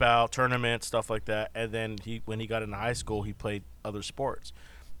 black belt, tournament, stuff like that. And then when he got into high school, he played other sports.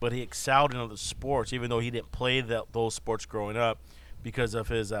 But he excelled in other sports, even though he didn't play those sports growing up, because of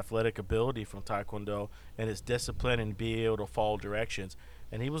his athletic ability from Taekwondo and his discipline and being able to follow directions.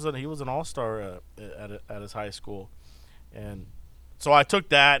 And he was an all-star at his high school. And so I took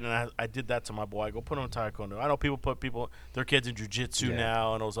that and I did that to my boy. I go put him in Taekwondo. I know people put their kids in jiu-jitsu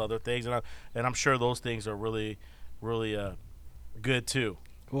now and those other things, and I'm sure those things are really, really good too.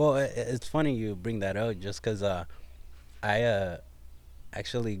 Well, it's funny you bring that up just because I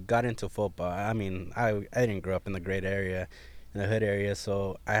actually got into football. I mean, I didn't grow up in the great area, in the hood area,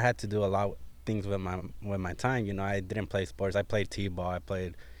 so I had to do a lot of things with my time. I didn't play sports. I played t-ball. I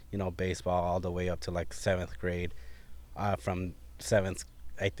played baseball all the way up to like 7th grade. From seventh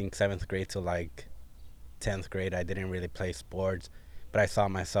grade to like 10th grade, I didn't really play sports, but I saw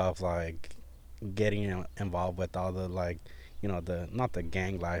myself like getting involved with all the like the not the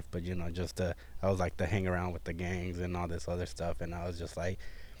gang life, but just I was like to hang around with the gangs and all this other stuff, and I was just like,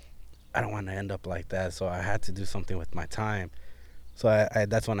 I don't want to end up like that, so I had to do something with my time. So I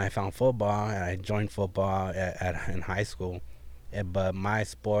that's when I found football, and I joined football in high school. But my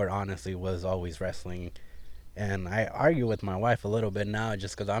sport honestly was always wrestling. And I argue with my wife a little bit now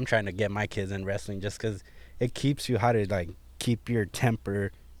just because I'm trying to get my kids in wrestling, just because it keeps you how to like keep your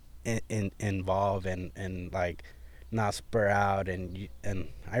temper involved, and like not spur out. And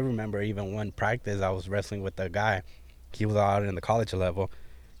I remember even one practice I was wrestling with a guy. He was out in the college level,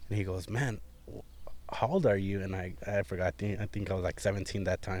 and he goes, "Man, how old are you?" And I forgot. I think I was like 17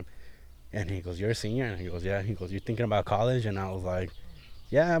 that time. And he goes, "You're a senior?" And he goes, "Yeah." He goes, "You're thinking about college?" And I was like,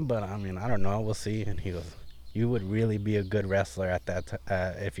 "Yeah, but I mean, I don't know. We'll see." And he goes, "You would really be a good wrestler at that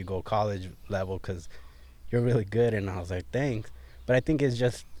if you go college level, because you're really good." And I was like, "Thanks." But I think it's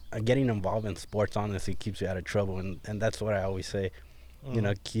just getting involved in sports honestly keeps you out of trouble, and that's what I always say.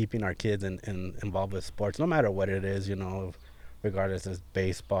 Keeping our kids involved with sports, no matter what it is, regardless if it's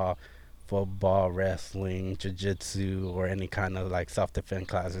baseball, football, wrestling, jiu-jitsu, or any kind of like self-defense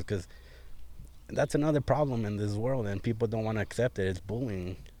classes, because that's another problem in this world, and people don't want to accept it. It's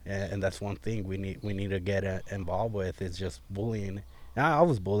bullying, and that's one thing we need to get involved with. It's just bullying. And I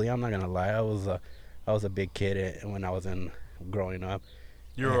was bullied. I'm not gonna lie. I was a big kid when I was growing up.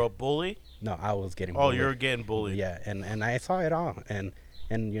 You're a bully? No, I was getting Oh, bullied. you're getting bullied. Yeah, and I saw it all, and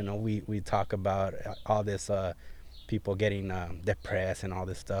we talk about all this people getting depressed and all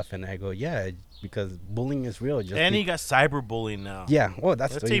this stuff, and I go, yeah, because bullying is real. And you got cyberbullying now. Yeah, well,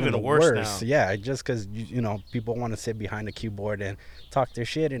 that's even worse now. Yeah, just because people want to sit behind a keyboard and talk their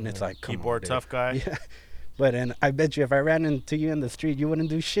shit, and it's like, come keyboard on, tough guy. Yeah, but and I bet you if I ran into you in the street, you wouldn't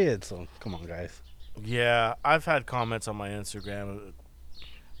do shit. So come on, guys. Yeah, I've had comments on my Instagram.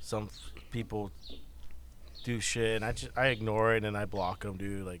 Some people do shit, and I ignore it and I block them,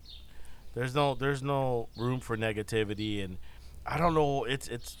 dude. Like, there's no room for negativity, and I don't know.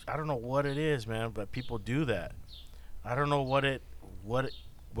 I don't know what it is, man. But people do that. I don't know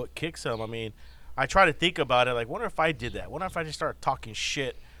what kicks them. I mean, I try to think about it. Like, wonder if I did that. What if I just started talking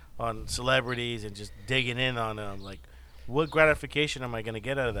shit on celebrities and just digging in on them? Like, What gratification am I going to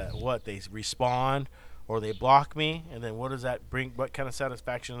get out of that? What, they respond or they block me, and then what does that bring? What kind of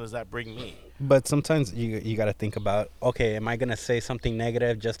satisfaction does that bring me? But sometimes you got to think about, okay, am I going to say something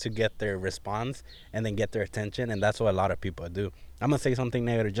negative just to get their response and then get their attention? And that's what a lot of people do. I'm going to say something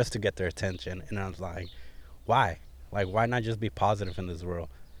negative just to get their attention. And I was like, why? Like, why not just be positive in this world?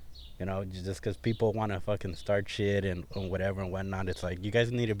 You know, just because people want to fucking start shit and whatever and whatnot. It's like, you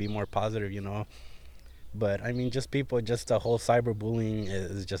guys need to be more positive, you know? But I mean, just people, just the whole cyberbullying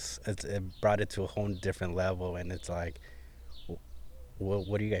is just, it brought it to a whole different level. And it's like,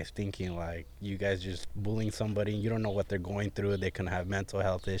 what are you guys thinking? Like, you guys just bullying somebody, you don't know what they're going through. They can have mental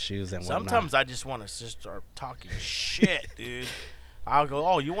health issues and whatnot. Sometimes I just want to just start talking shit, dude. I'll go,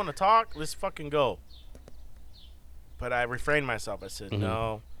 oh, you want to talk? Let's fucking go. But I refrained myself. I said,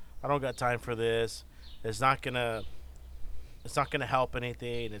 no, I don't got time for this. It's not gonna help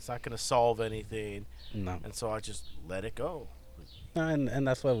anything. It's not gonna solve anything. No. And so I just let it go. No, and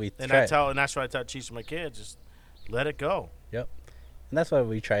that's what we And try. that's what I tell teach my kids. Just let it go. Yep. And that's what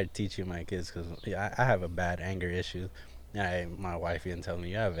we try to teach you, my kids, because I have a bad anger issue. My wife even tells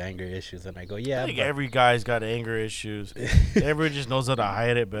me, you have anger issues. And I go, yeah. I think but every guy's got anger issues. Everyone just knows how to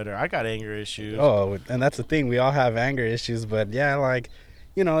hide it better. I got anger issues. Oh, and that's the thing. We all have anger issues. But, yeah, like,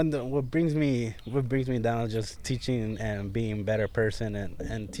 you know, and what brings me down is just teaching and being a better person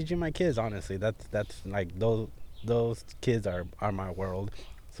and teaching my kids, honestly. That's like, those kids are my world.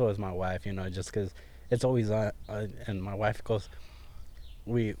 So is my wife, you know, just because it's always and my wife goes,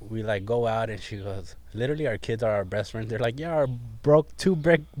 we like go out and she goes, literally our kids are our best friends. They're like, yeah, our broke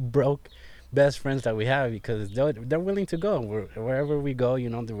best friends that we have, because they're willing to go wherever we go, you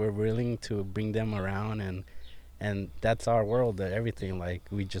know. We're willing to bring them around, and that's our world, everything. Like,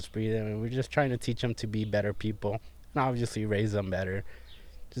 we just breathe them, and we're just trying to teach them to be better people and obviously raise them better,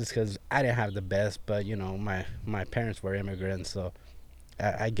 just because I didn't have the best, but you know, my parents were immigrants, so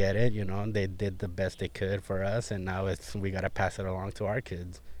I get it, you know. They did the best they could for us, and now we got to pass it along to our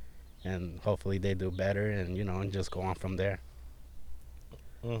kids, and hopefully they do better, and you know, and just go on from there.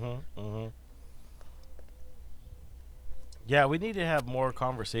 Yeah, we need to have more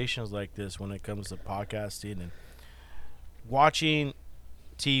conversations like this when it comes to podcasting and watching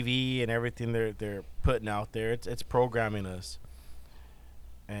TV and everything they're putting out there. It's programming us.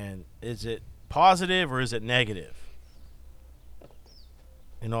 And is it positive or is it negative?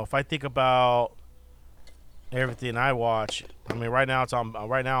 You know, if I think about everything I watch, I mean, right now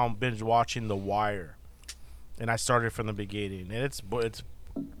I'm binge watching The Wire, and I started from the beginning, and it's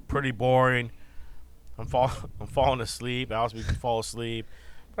pretty boring. I'm falling asleep. I also fall asleep,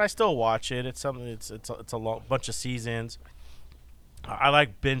 but I still watch it. It's something. It's a long bunch of seasons. I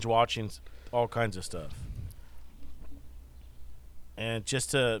like binge watching all kinds of stuff, and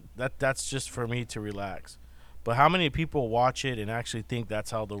that's just for me to relax. But how many people watch it and actually think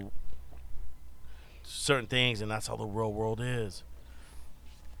that's how the certain things and that's how the real world is?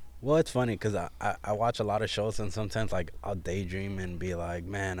 Well, it's funny because I watch a lot of shows, and sometimes like I'll daydream and be like,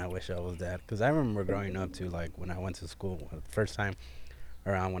 man, I wish I was that. Because I remember growing up too, like when I went to school, the first time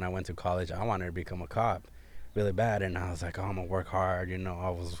around when I went to college, I wanted to become a cop really bad, and I was like, oh, I'm gonna work hard, you know.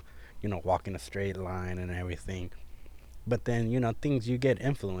 I was, you know, walking a straight line and everything. But then, you know, things, you get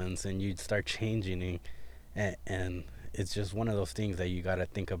influence and you start changing, and it's just one of those things that you gotta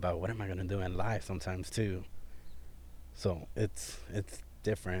think about. What am I gonna do in life sometimes too? So it's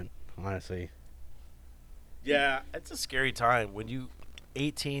different, honestly. Yeah, it's a scary time when you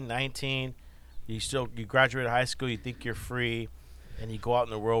 18, 19, you graduate high school, you think you're free, and you go out in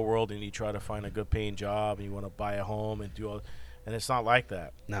the real world and you try to find a good paying job and you want to buy a home and do all, and it's not like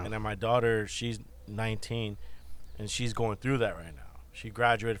that. No. And then my daughter, she's 19 and she's going through that right now. She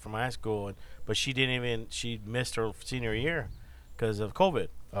graduated from high school, but she missed her senior year because of COVID.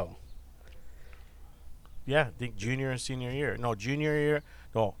 Oh, Yeah, I think junior and senior year. No, junior year.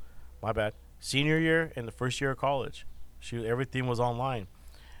 No, my bad. Senior year and the first year of college. Everything was online,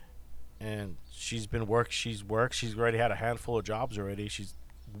 and she's been work. She's worked. She's already had a handful of jobs already. She's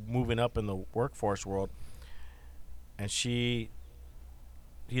moving up in the workforce world, and she,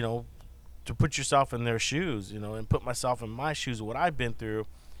 you know, to put yourself in their shoes, you know, and put myself in my shoes, what I've been through.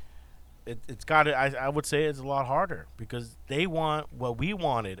 It's got it. I would say it's a lot harder because they want what we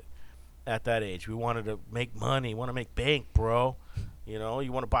wanted at that age. We wanted to make money, want to make bank, bro. You know,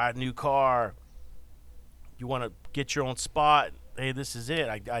 you want to buy a new car. You want to get your own spot. Hey, this is it.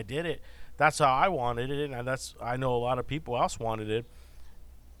 I did it. That's how I wanted it, and I know a lot of people else wanted it,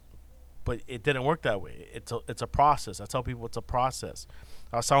 but it didn't work that way. It's a process. I tell people it's a process.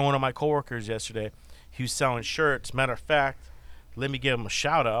 I saw one of my coworkers yesterday. He was selling shirts. Matter of fact, let me give him a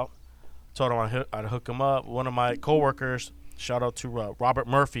shout out. Told him I'd hook him up. One of my coworkers, shout out to Robert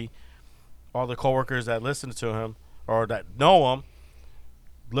Murphy, all the coworkers that listen to him or that know him,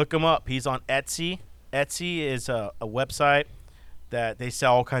 look him up. He's on Etsy. Etsy is a website that they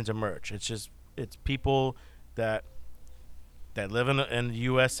sell all kinds of merch. It's people that live in the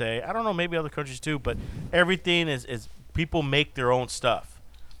USA. I don't know, maybe other countries too, but everything is people make their own stuff.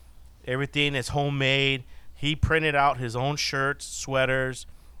 Everything is homemade. He printed out his own shirts, sweaters,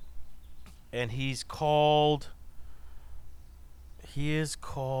 and he is called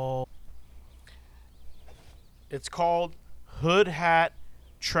it's called Hood Hat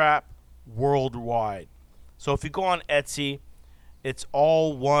Trap Worldwide. So if you go on Etsy, it's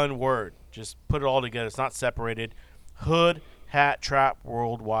all one word. Just put it all together. It's not separated. Hood Hat Trap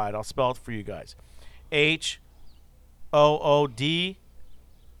Worldwide. I'll spell it for you guys.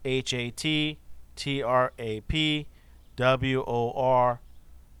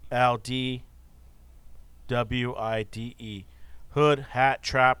 Hood Hat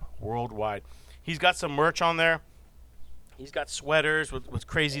Trap Worldwide. He's got some merch on there. He's got sweaters with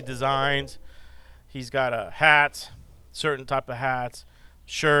crazy designs. He's got hats, certain type of hats,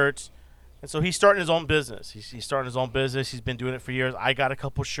 shirts. And so he's starting his own business. He's starting his own business. He's been doing it for years. I got a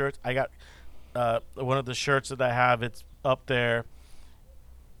couple shirts. I got one of the shirts that I have. It's up there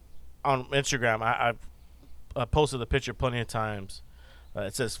on Instagram. I've posted the picture plenty of times.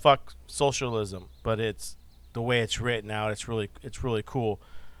 It says "fuck socialism," but it's the way it's written out. It's really cool.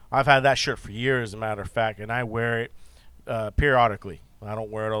 I've had that shirt for years, as a matter of fact, and I wear it periodically. I don't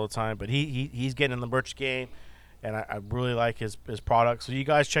wear it all the time, but he's getting in the merch game, and I really like his product. So you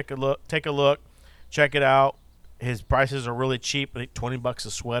guys take a look, check it out. His prices are really cheap. I think $20 a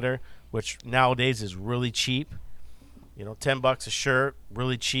sweater, which nowadays is really cheap. $10 a shirt,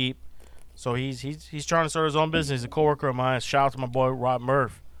 really cheap. So he's trying to start his own business. He's a coworker of mine. Shout out to my boy Rob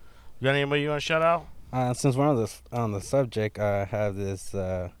Murph. You got anybody you want to shout out? Since we're on the subject, I have this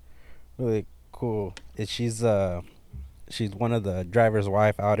really cool. She's one of the driver's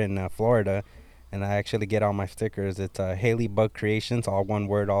wife out in Florida, and I actually get all my stickers. It's Haley Bug Creations, all one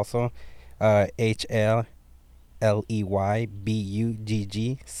word also.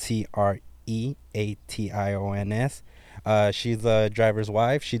 HLLEYBUGGCREATIONS. She's a driver's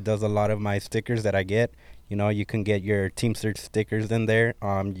wife. She does a lot of my stickers that I get. You can get your Teamsters stickers in there.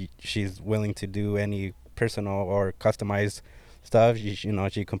 She's willing to do any personal or customized stuff.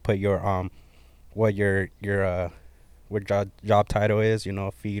 She can put your what your what job title is.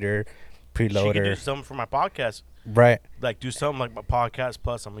 Feeder, preloader. She could do something for my podcast, right? Like do something like my podcast.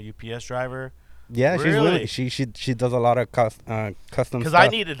 Plus, I'm a UPS driver. Yeah, really? She's really she does a lot of custom. Because I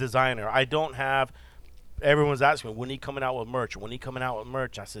need a designer. I don't have. Everyone's asking me, when he coming out with merch? When he coming out with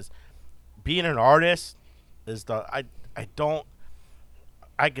merch? I says, being an artist is I don't.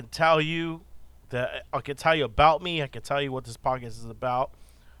 I can tell you that I can tell you about me. I can tell you what this podcast is about.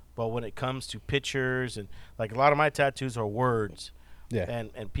 But when it comes to pictures and like a lot of my tattoos are words, yeah,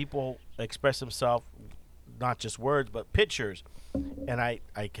 and people express themselves not just words but pictures, and I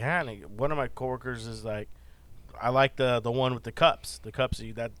can. One of my coworkers is like, I like the one with the cups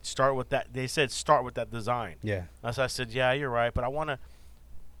that start with that. They said start with that design. Yeah. So I said, yeah, you're right, but I want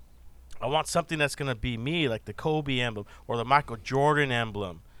something that's gonna be me, like the Kobe emblem or the Michael Jordan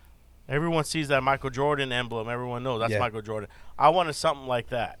emblem. Everyone sees that Michael Jordan emblem. Everyone knows that's Michael Jordan. I wanted something like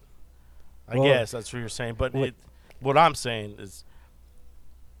that. I guess that's what you're saying. But what I'm saying is,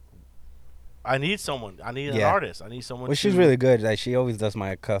 I need someone. I need an artist. I need someone. Well, she's really good. Like she always does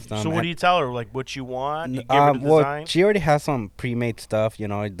my custom. So what do you tell her? Like what you want? You give her the design? She already has some pre-made stuff.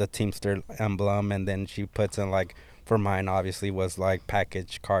 The Teamster emblem, and then she puts in like for mine. Obviously, was like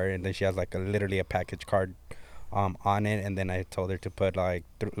package card, and then she has like literally a package card on it. And then I told her to put like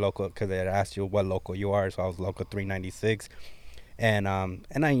local, because they asked you what local you are. So I was local 396, and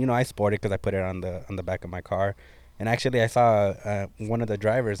I sport it because I put it on the back of my car. And actually, I saw one of the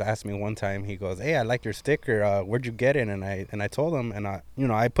drivers ask me one time. He goes, "Hey, I like your sticker. Where'd you get it?" And I told him, and I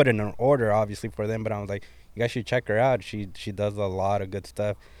put in an order obviously for them. But I was like, "You guys should check her out. She does a lot of good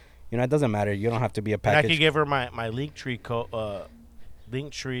stuff. It doesn't matter. You don't have to be a package." And I could give her my Linktree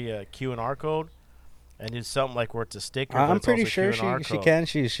Q&R code, and do something like where it's a sticker. I'm pretty sure she can.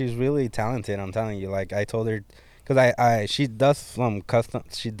 She's really talented. I'm telling you. Like I told her, because she does some custom.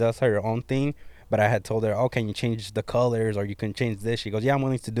 She does her own thing. But I had told her, "Oh, can you change the colors, or you can change this?" She goes, "Yeah, I'm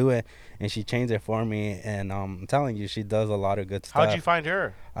willing to do it," and she changed it for me. And I'm telling you, she does a lot of good stuff. How'd you find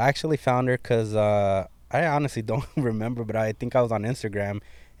her? I actually found her because I honestly don't remember, but I think I was on Instagram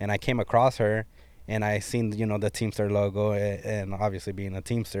and I came across her, and I seen the Teamster logo, and obviously being a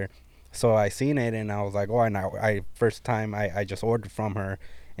Teamster, so I seen it and I was like, "Oh!" And I first time I just ordered from her.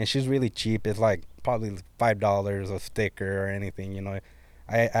 and she's really cheap. It's like probably $5 a sticker or anything.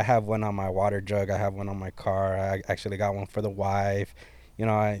 I have one on my water jug. I have one on my car. I actually got one for the wife.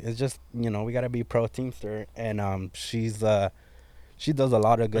 It's just we gotta be pro Teamster, and she does a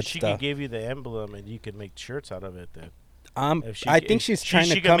lot of But good she could stuff. give you the emblem, and you could make shirts out of it. Then if I think she's trying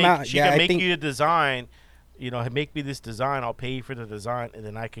to come out. she Yeah, can I make think you a design. Make me this design. I'll pay you for the design, and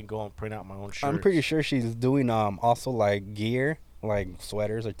then I can go and print out my own shirts. I'm pretty sure she's doing also like gear, like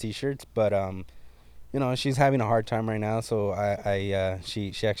sweaters or t-shirts, but she's having a hard time right now. So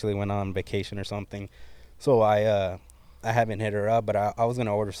she actually went on vacation or something. So I haven't hit her up, but I was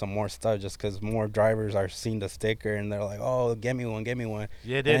gonna order some more stuff just because more drivers are seeing the sticker and they're like, oh, get me one, get me one.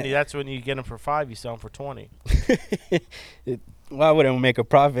 Yeah, then that's when you get them for $5. You sell them for $20. Well, I wouldn't make a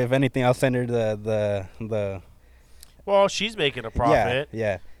profit. If anything, I'll send her the Well, she's making a yeah, profit.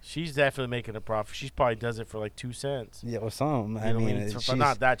 yeah, She's definitely making a profit. She probably does it for like 2 cents. yeah, or something. You I know what mean, for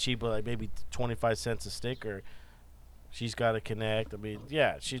not that cheap, but like maybe 25 cents a sticker. She's got to connect. I mean,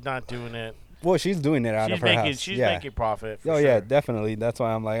 yeah, she's not doing it. well, she's doing it out of her house. She's Yeah. making profit. For Oh sure. yeah, definitely. That's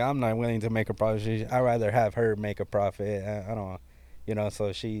why I'm like, I'm not willing to make a profit. I'd rather have her make a profit. I don't,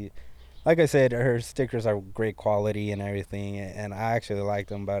 So she, like I said, her stickers are great quality and everything, and I actually like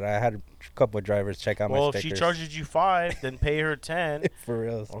them. But I had a couple of drivers check out my Well, if stickers. she charges you $5, then pay her 10. For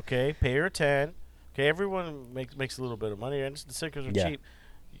real. Okay, pay her 10. Okay, everyone makes a little bit of money, and the stickers are Yeah. cheap.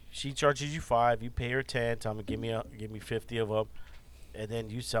 She charges you $5. You pay her 10. Tell me, give me 50 of them, and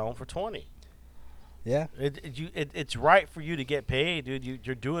then you sell them for 20. Yeah. It's right for you to get paid, dude.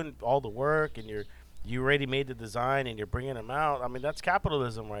 You're doing all the work, and you already made the design, and you're bringing them out. I mean, that's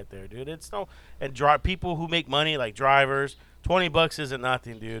capitalism right there, dude. It's no and people who make money like drivers. $20 isn't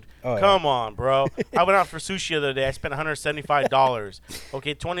nothing, dude. Oh, yeah. Come on, bro. I went out for sushi the other day. I spent $175.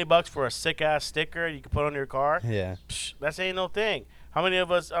 Okay, $20 for a sick ass sticker you can put on your car. Yeah. Psh, that's ain't no thing. How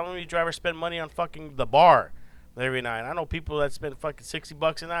many drivers spend money on fucking the bar every night? I know people that spend fucking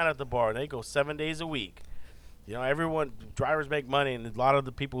 $60 a night at the bar, and they go 7 days a week. Drivers make money, and a lot of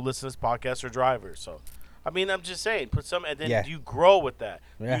the people who listen to this podcast are drivers. So, I mean, I'm just saying, put some, and then Yeah. you grow with that.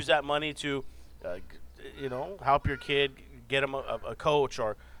 Yeah. Use that money to, help your kid, get him a coach,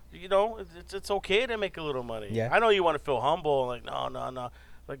 or, it's okay to make a little money. Yeah. I know you want to feel humble, like, no.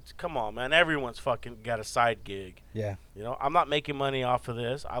 Like, come on, man. Everyone's fucking got a side gig. Yeah. I'm not making money off of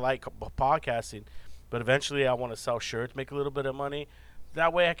this. I like podcasting, but eventually I want to sell shirts, make a little bit of money.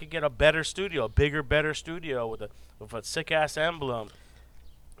 That way I could get a better studio, a bigger, better studio with a sick ass emblem,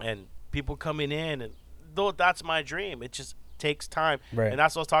 and people coming in. And though that's my dream, it just takes time. Right. And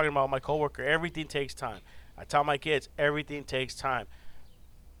that's what I was talking about with my coworker. Everything takes time. I tell my kids everything takes time.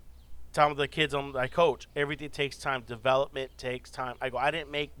 Tell the kids I coach, everything takes time. Development takes time. I go, I didn't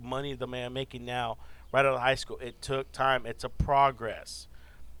make money the way I'm making now right out of high school. It took time. It's a progress.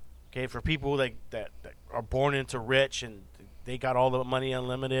 Okay, for people that are born into rich and they got all the money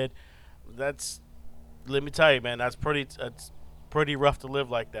unlimited, let me tell you, man, it's pretty rough to live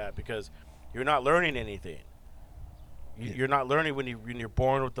like that because you're not learning anything. You're not learning when you're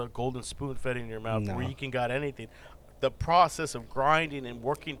born with the golden spoon fed in your mouth No. where you can got anything. The process of grinding and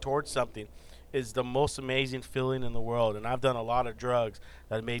working towards something is the most amazing feeling in the world. And I've done a lot of drugs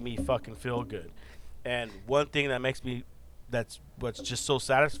that made me fucking feel good. And one thing that's what's just so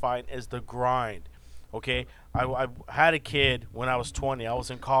satisfying is the grind. Okay, I had a kid when I was 20. I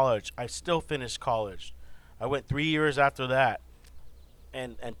was in college. I still finished college. I went 3 years after that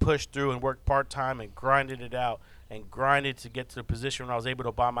and pushed through and worked part-time and grinded it out and grinded to get to the position when I was able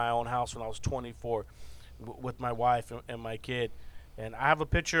to buy my own house when I was 24 with my wife and my kid. And I have a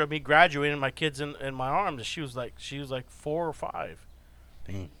picture of me graduating, my kids in my arms. She was like 4 or 5.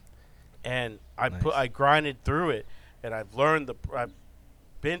 Dang. And Nice. I grinded through it, and I've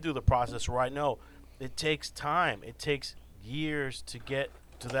been through the process where I know it takes time. It takes years to get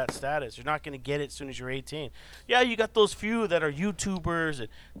to that status. You're not going to get it as soon as you're 18. Yeah, you got those few that are YouTubers and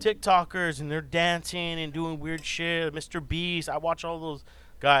TikTokers, and they're dancing and doing weird shit. Mr. Beast. I watch all those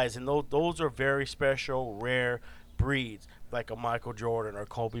guys, and those are very special, rare breeds, like a Michael Jordan or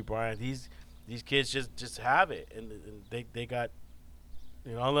Kobe Bryant. These kids just have it, and they got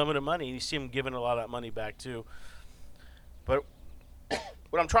unlimited money. And you see them giving a lot of that money back too. But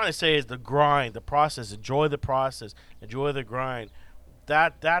what I'm trying to say is the grind, the process. Enjoy the process. Enjoy the grind.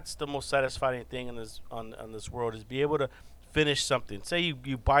 That's the most satisfying thing in this on this world is be able to finish something. Say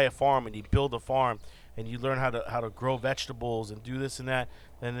you buy a farm and you build a farm and you learn how to grow vegetables and do this and that,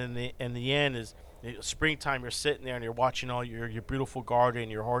 and then in the end is springtime. You're sitting there and you're watching all your beautiful garden,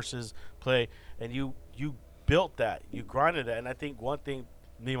 your horses play, and you built that, you grinded that. And I think one thing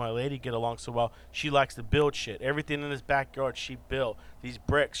me and my lady get along so well. She likes to build shit. Everything in this backyard she built. These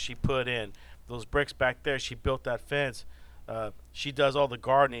bricks she put in. Those bricks back there, she built that fence. She does all the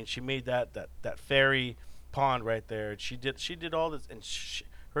gardening. She made that fairy pond right there. She did all this, and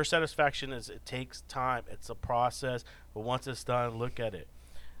her satisfaction is it takes time. It's a process, but once it's done, look at it.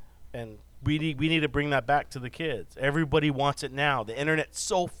 And we need to bring that back to the kids. Everybody wants it now. The internet's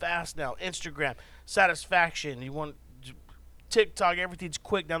so fast now. Instagram, satisfaction. You want TikTok, everything's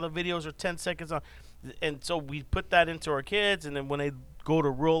quick. Now the videos are 10 seconds on. And so we put that into our kids, and then when they go to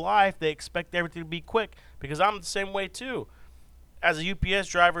real life, they expect everything to be quick because I'm the same way too. As a UPS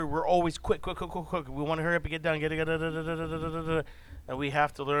driver, we're always quick, quick, quick, quick, quick. We want to hurry up and get down, get it, and we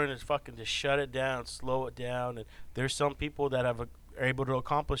have to learn to fucking just shut it down, slow it down. And there's some people that are able to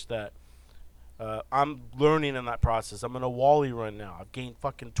accomplish that. I'm learning in that process. I'm in a Wally run now. I've gained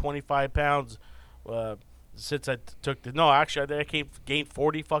fucking 25 pounds uh, since I took the. No, actually, I gained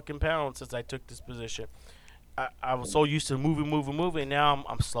 40 fucking pounds since I took this position. I was so used to moving. Now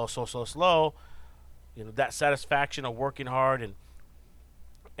I'm slow, slow. You know, that satisfaction of working hard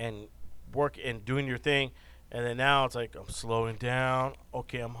and work and doing your thing, and then now it's like I'm slowing down.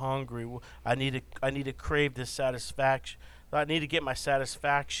 Okay, I'm hungry. I need to crave this satisfaction. I need to get my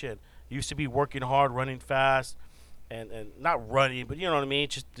satisfaction. Used to be working hard, running fast, and not running, but you know what I mean.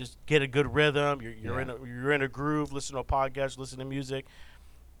 Just get a good rhythm. You're in a groove. Listen to a podcast, listen to music,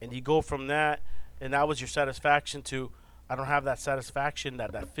 and you go from that, and that was your satisfaction to. I don't have that satisfaction,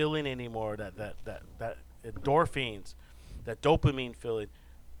 that feeling anymore. That endorphins, that dopamine feeling.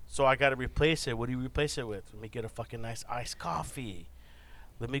 So I got to replace it. What do you replace it with? Let me get a fucking nice iced coffee.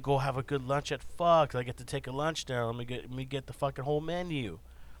 Let me go have a good lunch at Fuck. I get to take a lunch there. Let me get the fucking whole menu.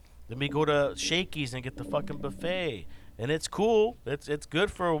 Let me go to Shakey's and get the fucking buffet. And it's cool. It's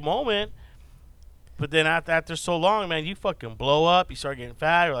good for a moment. But then after so long, man, you fucking blow up. You start getting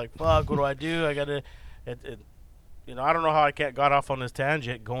fat. You're like, fuck, what do I do? I got to... I don't know how I got off on this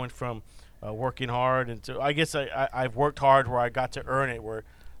tangent going from working hard into... I guess I've worked hard where I got to earn it, where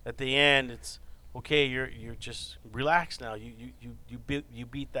at the end it's... Okay, you're just relaxed now. You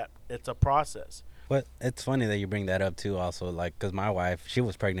beat that. It's a process. But it's funny that you bring that up too. Also, like, cause my wife, she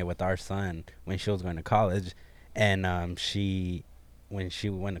was pregnant with our son when she was going to college, and when she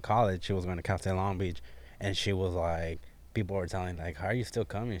went to college, she was going to Cal State Long Beach, and she was like, people were telling like, how are you still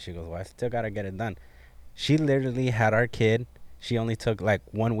coming? She goes, well, I still gotta get it done. She literally had our kid. She only took like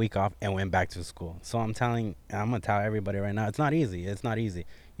 1 week off and went back to school. So I'm gonna tell everybody right now, it's not easy. It's not easy.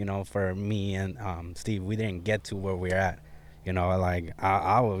 You know, for me and Steve, we didn't get to where we're at. You know, like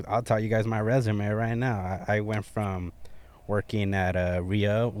I'll tell you guys my resume right now. I went from working at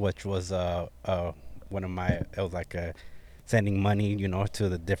RIA, which was one of my, it was like sending money, you know, to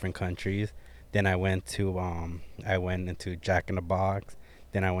the different countries. Then I went into Jack in the Box.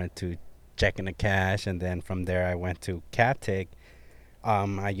 Then I went to checking the cash, and then from there I went to Captic.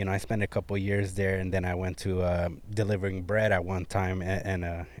 I spent a couple years there, and then I went to delivering bread at one time,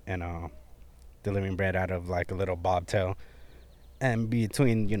 and delivering bread out of like a little bobtail. And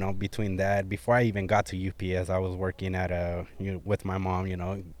between that, before I even got to UPS, I was working at with my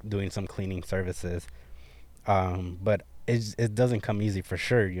mom, doing some cleaning services. But it doesn't come easy for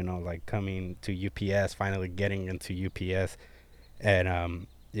sure, like coming to UPS, finally getting into UPS, and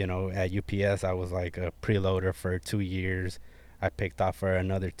at UPS I was like a preloader for 2 years. I picked off for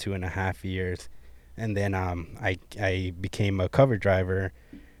another 2.5 years, and then I became a cover driver,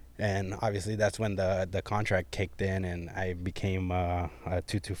 and obviously that's when the contract kicked in, and I became a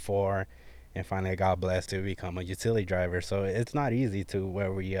 224, and finally I got blessed to become a utility driver. So it's not easy to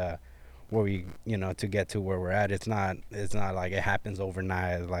where we to get to where we're at. It's not like it happens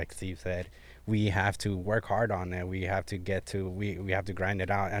overnight, like Steve said. We have to work hard on it. We have to we have to grind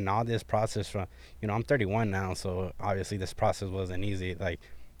it out, and all this process from I'm 31 now, so obviously this process wasn't easy. Like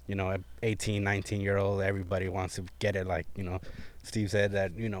 18, 19-year old, everybody wants to get it. Like Steve said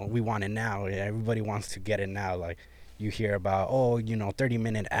that we want it now. Everybody wants to get it now. Like you hear about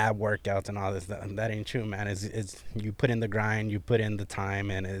 30-minute ab workouts and all this. That ain't true, man. It's you put in the grind, you put in the time,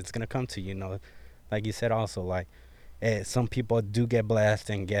 and it's gonna come to you. Like you said also, like some people do get blessed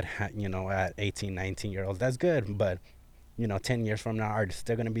and get at 18, 19-year olds. That's good, but 10 years from now, are they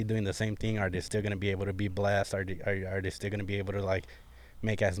still gonna be doing the same thing? Are they still gonna be able to be blessed? Are they still gonna be able to like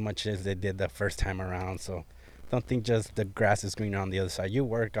make as much as they did the first time around? So don't think just the grass is greener on the other side. You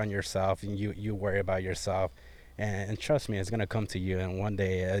work on yourself, and you worry about yourself, and trust me, it's gonna come to you. And one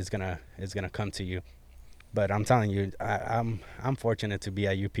day it's gonna come to you. But I'm telling you, I'm fortunate to be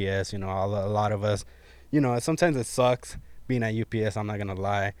at UPS. A lot of us, sometimes it sucks being at UPS. I'm not gonna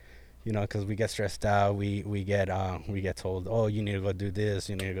lie. you know, because we get stressed out. We get told, oh, you need to go do this,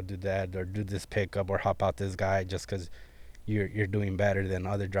 you need to go do that, or do this pickup, or help out this guy just because you're doing better than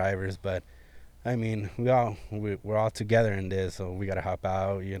other drivers. But I mean, we're all together in this, so we gotta help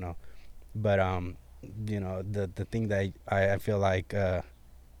out, you know. But you know, the thing that I feel like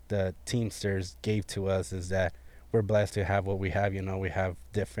the Teamsters gave to us is that we're blessed to have what we have. You know, we have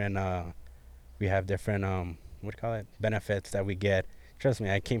different what do you call it, benefits that we get. Trust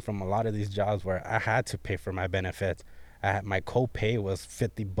me, I came from a lot of these jobs where I had to pay for my benefits. My co-pay was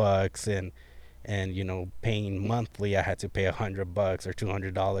 $50, and you know, paying monthly, I had to pay $100 or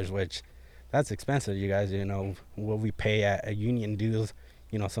 $200, which that's expensive, you guys. You know what we pay at a union dues.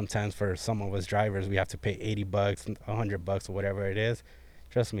 You know, sometimes for some of us drivers, we have to pay $80, $100, or whatever it is.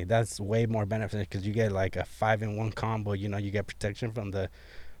 Trust me, that's way more benefits because you get like a 5-in-1 combo. You know, you get protection from the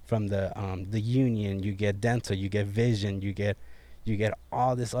union. You get dental, you get vision, you get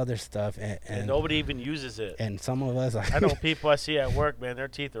all this other stuff, And nobody even uses it. and some of us, I know people I see at work, man. Their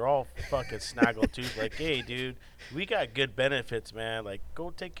teeth are all fucking snaggle tooth. Like, hey, dude, we got good benefits, man. Like, go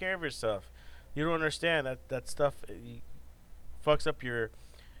take care of yourself. You don't understand that stuff fucks up your.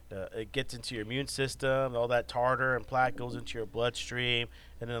 It gets into your immune system. All that tartar and plaque goes into your bloodstream,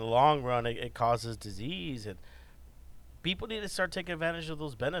 and in the long run, it causes disease. And people need to start taking advantage of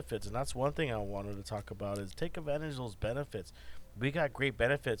those benefits. And that's one thing I wanted to talk about is take advantage of those benefits. We got great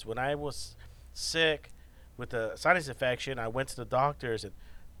benefits. When I was sick with a sinus infection, I went to the doctors, and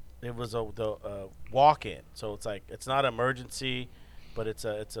it was the walk-in. So it's like it's not emergency, but it's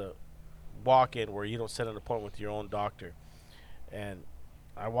a walk-in where you don't set an appointment with your own doctor. And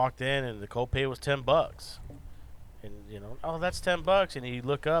I walked in, and the copay was $10. And you know, oh, that's $10. And you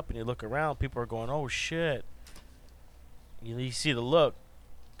look up and you look around, people are going, oh shit. You see the look,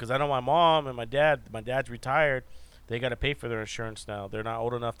 because I know my mom and my dad. My dad's retired. They got to pay for their insurance now. They're not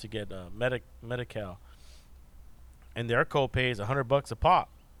old enough to get Medi-Cal, and their copay is $100 a pop.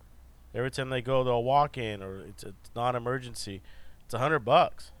 Every time they go, they'll walk in, or it's non-emergency. It's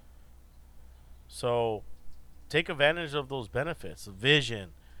 $100. So take advantage of those benefits. Vision,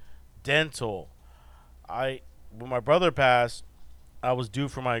 dental. When my brother passed, I was due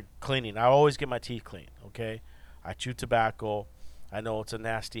for my cleaning. I always get my teeth cleaned. Okay, I chew tobacco. I know it's a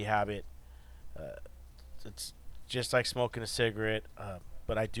nasty habit. Uh, it's just like smoking a cigarette.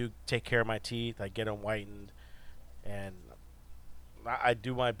 But I do take care of my teeth. I get them whitened, and I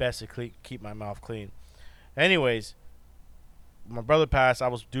do my best to keep my mouth clean. Anyways, my brother passed. I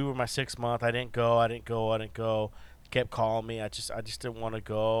was due for my 6 month. I didn't go. I didn't go. I didn't go. He kept calling me. I just didn't want to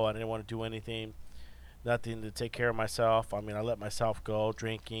go. I didn't want to do anything. Nothing to take care of myself. I mean, I let myself go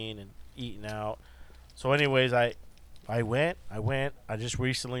drinking and eating out. So, anyways, I went. I just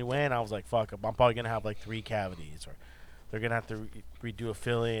recently went. I was like, fuck, I'm probably gonna have like 3 cavities, or they're gonna have to redo a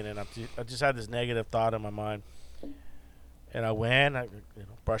filling. And I just had this negative thought in my mind. And I went.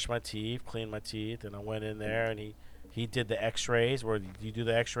 Brushed my teeth, cleaned my teeth, and I went in there, and he did the X-rays, where you do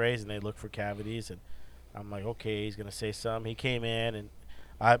the X-rays and they look for cavities. And I'm like, okay, he's gonna say something. He came in, and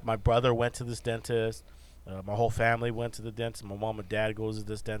my brother went to this dentist. My whole family went to the dentist. My mom and dad goes to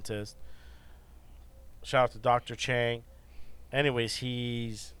this dentist. Shout out to Dr. Chang. Anyways,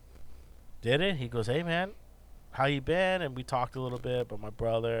 he's did it. He goes, hey man, how you been? And we talked a little bit about my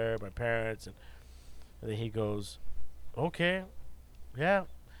brother, my parents, and then he goes, okay, yeah,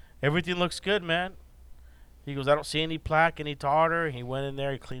 everything looks good, man. He goes, I don't see any plaque, any tartar. He went in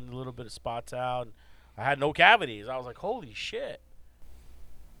there, he cleaned a little bit of spots out. And I had no cavities. I was like, holy shit.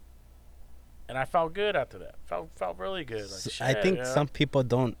 And I felt good after that. Felt really good. Like, shit, I think yeah. some people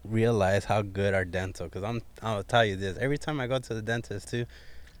don't realize how good our dental. Because I'll tell you this. Every time I go to the dentist too,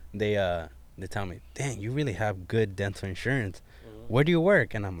 they tell me, "Dang, you really have good dental insurance. Where do you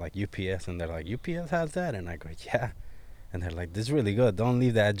work?" And I'm like, "UPS," and they're like, "UPS has that?" And I go, "Yeah." And they're like, "This is really good. Don't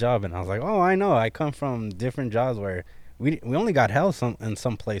leave that job." And I was like, "Oh, I know. I come from different jobs where we only got health in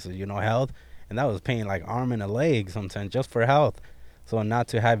some places, you know, health, and that was paying like arm and a leg sometimes just for health. So not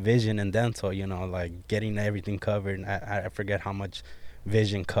to have vision and dental, you know, like getting everything covered. I forget how much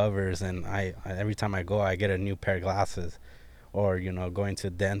vision covers, and I every time I go, I get a new pair of glasses. Or you know, going to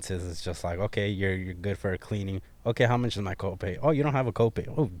dentist, it's just like, okay, you're good for a cleaning. Okay, how much is my copay? Oh, you don't have a copay.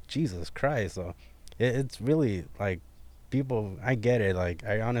 Oh, Jesus Christ! So it's really like people. I get it. Like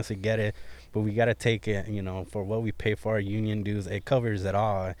I honestly get it, but we gotta take it. You know, for what we pay for our union dues, it covers it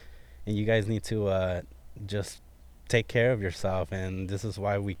all, and you guys need to just take care of yourself. And this is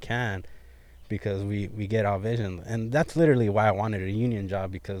why we can, because we get our vision, and that's literally why I wanted a union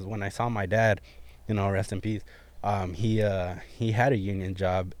job. Because when I saw my dad, you know, rest in peace, he had a union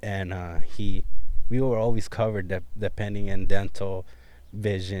job, and we were always covered depending in dental,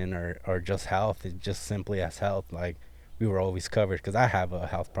 vision or just health. It's just simply as health. Like we were always covered because I have a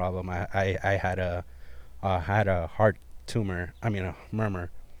health problem. I had a heart tumor. I mean a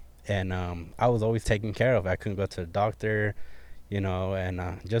murmur, and I was always taken care of. I couldn't go to the doctor,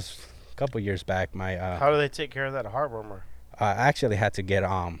 and just a couple years back, my How do they take care of that heart murmur? I actually had to get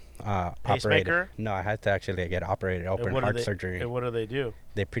operated. Pacemaker? No, I had to actually get operated, And open what do heart they, surgery. And what do they do?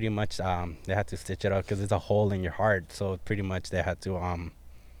 They pretty much they had to stitch it up because it's a hole in your heart. So pretty much they had to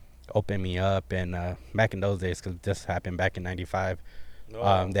open me up, and back in those days, because this happened back in '95,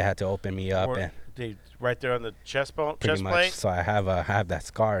 they had to open me up Or and they right there on the chest bone, pretty chest much. plate. So I have that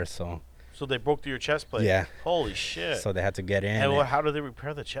scar. So So they broke through your chest plate. yeah. Holy shit. So they had to get in. and and how do they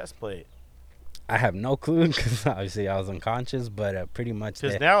repair the chest plate? I have no clue because obviously I was unconscious, but pretty much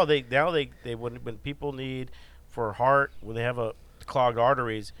Because now they when people need for heart, when they have a clogged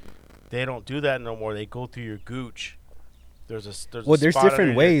arteries, they don't do that no more. They go through your gooch. There's Well, a there's spot under different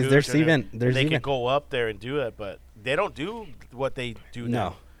your ways. gooch, There's and even they even can go up there and do it, but they don't do what they do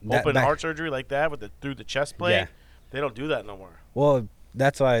no now. Open heart surgery like that through the chest plate. Yeah. They don't do that no more. Well,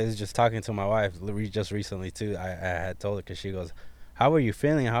 that's why I was just talking to my wife just recently too. I had told her because she goes, "How were you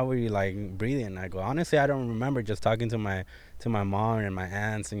feeling? How were you like breathing?" And I go, "Honestly, I don't remember just talking to my mom and my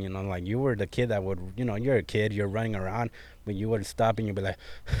aunts, and like you were the kid that would, you're a kid, you're running around, but you would stop and you'd be like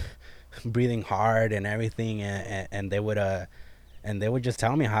breathing hard and everything, and they would just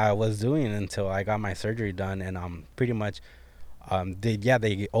tell me how I was doing until I got my surgery done, and pretty much."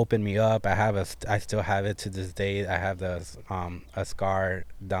 They opened me up. I still have it to this day. I have a scar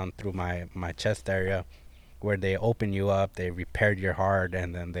down through my chest area where they open you up, they repaired your heart,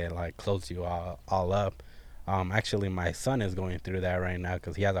 and then they like close you all up. Actually, my son is going through that right now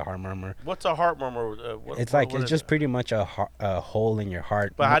because he has a heart murmur. What's a heart murmur? It's just pretty much a hole in your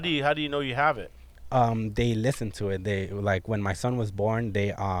heart. But how do you know you have it? They listen to it. They like when my son was born,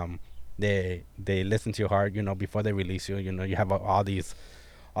 they listen to your heart, before they release you. You have all these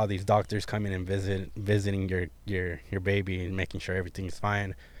doctors coming and visiting your baby and making sure everything's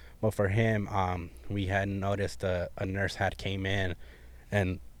fine. But for him, we had noticed a nurse had came in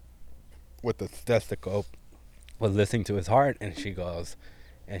and with the stethoscope was listening to his heart, and she goes,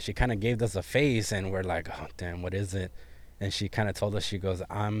 and she kind of gave us a face, and we're like, oh damn, what is it? And she kind of told us, she goes,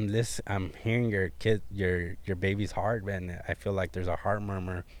 I'm hearing your baby's heart, and I feel like there's a heart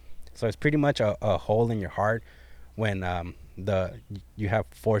murmur. So it's pretty much a hole in your heart when you have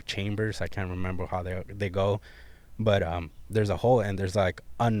 4 chambers. I can't remember how they go, but there's a hole, and there's like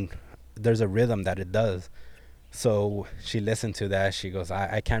there's a rhythm that it does. So she listened to that. She goes,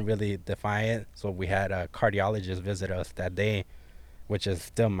 I can't really define it. So we had a cardiologist visit us that day, which is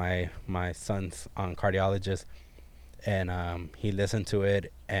still my son's cardiologist, and he listened to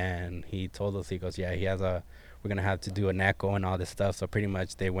it, and he told us, he goes, yeah, we're gonna have to do an echo and all this stuff. So pretty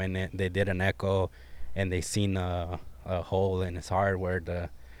much they went in, they did an echo, and they seen a hole in his heart where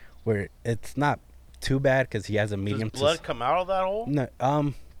it's not too bad because he has a medium. Does blood come out of that hole?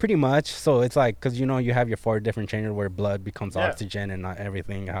 No, pretty much. So it's like, because you have your 4 different chambers where blood becomes oxygen and not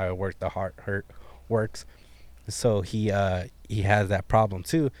everything, how it works, the heart works. So he has that problem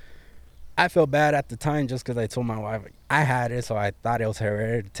too. I felt bad at the time just because I told my wife I had it, so I thought it was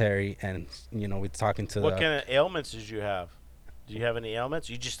hereditary. And we're talking to what kind of ailments did you have? Do you have any ailments?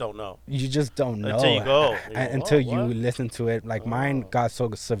 You just don't know. You just don't know Until you go. until you what? listen to it. Like mine got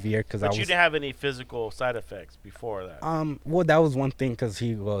so severe because But you didn't have any physical side effects before that. Well, that was one thing because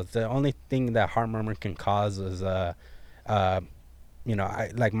he goes, the only thing that heart murmur can cause is I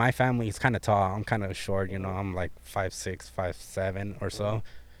like my family is kind of tall. I'm kind of short. I'm like 5'6", 5'7" or so.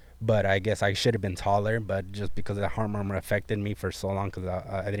 But I guess I should have been taller. But just because the heart murmur affected me for so long,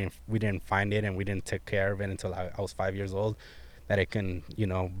 because we didn't find it and we didn't take care of it until I was 5 years old, that it can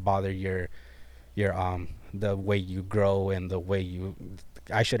bother your the way you grow and the way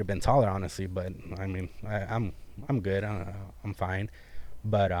I should have been taller, honestly. But I mean, I'm good. I'm fine.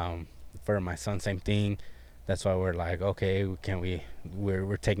 But for my son, same thing. That's why we're like, okay,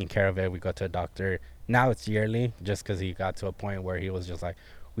 we're taking care of it. We go to a doctor. Now it's yearly, just because he got to a point where he was just like,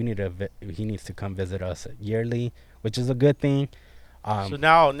 he needs to come visit us yearly, which is a good thing. So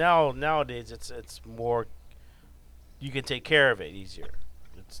nowadays it's more, you can take care of it easier.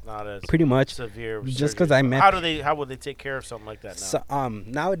 It's not as pretty much severe. Just because I met. How would they take care of something like that now? So,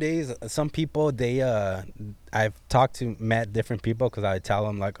 nowadays, some people I've met different people because I tell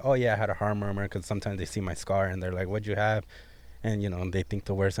them like, oh yeah, I had a heart murmur, because sometimes they see my scar and they're like, what'd you have? And they think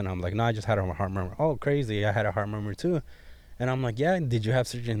the worst, and I'm like, no, I just had a heart murmur. Oh, crazy, I had a heart murmur too. And I'm like, yeah, did you have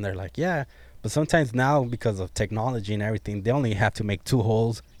surgery? And they're like, yeah. But sometimes now, because of technology and everything, they only have to make 2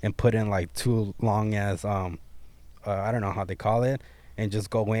 holes and put in like 2 long as I don't know how they call it, and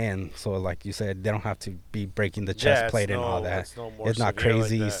just go in. So like you said, they don't have to be breaking the chest Yeah, plate and all that. it's no more It's not severe like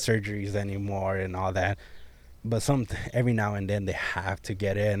crazy that. surgeries anymore and all that. But every now and then they have to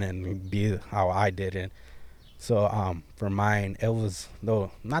get in and be how I did it. So for mine, it was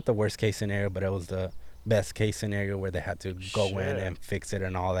though not the worst case scenario, but it was the best case scenario where they had to go in Shit. and fix it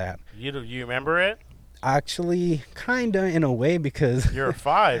and all that. You remember it? Actually, kinda in a way because You're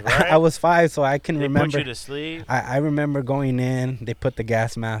 5, I right? was 5, so I can They remember. put you to sleep. I remember going in. They put the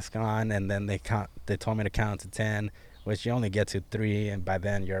gas mask on, and then they count. They told me to count to 10, which you only get to 3, and by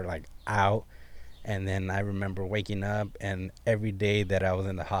then you're like out. And then I remember waking up, and every day that I was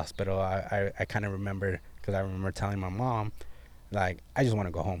in the hospital, I kind of remember because I remember telling my mom, like, I just want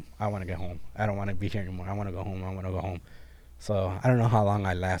to go home. I want to get home. I don't want to be here anymore. I want to go home. I want to go home. So I don't know how long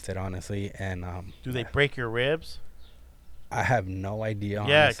I lasted, honestly, and Do they break your ribs? I have no idea.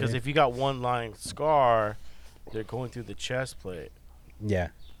 Yeah, Honestly. because if you got one line scar, they're going through the chest plate. Yeah,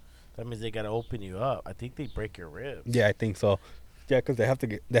 That means they gotta open you up. I think they break your ribs. yeah, I think so. Yeah, because they had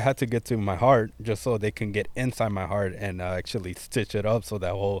to get to my heart just so they can get inside my heart and actually stitch it up so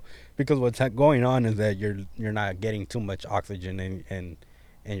that whole, because what's going on is that you're not getting too much oxygen in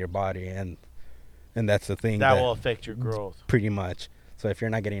your body, and that's the thing That will affect your growth. pretty much. So if you're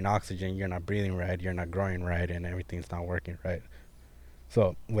not getting oxygen, you're not breathing right, you're not growing right, and everything's not working right.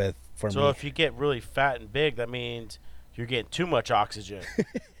 So So me, if you get really fat and big, that means you're getting too much oxygen.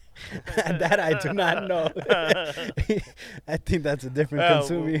 that I do not know. I think that's a different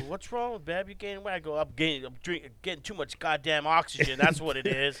consuming. What's wrong with Bab? You gaining weight? I go, getting too much goddamn oxygen. That's what it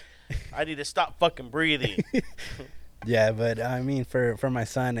is. I need to stop fucking breathing. Yeah, but I mean, for my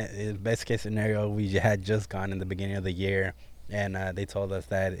son, best case scenario, we had just gone in the beginning of the year, and they told us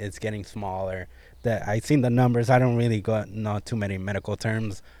that it's getting smaller. That I seen the numbers. I don't really know too many medical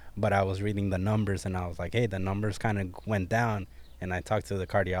terms, but I was reading the numbers, and I was like, hey, the numbers kind of went down. And I talked to the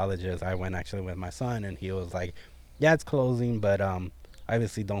cardiologist. I went actually with my son, and he was like, yeah, it's closing, but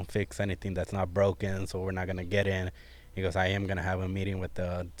obviously don't fix anything that's not broken, so we're not gonna get in. He goes, I am gonna have a meeting with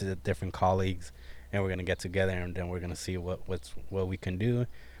the different colleagues, and we're gonna get together, and then we're gonna see what we can do.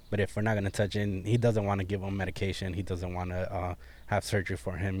 But if we're not gonna touch in, he doesn't want to give him medication. He doesn't want to have surgery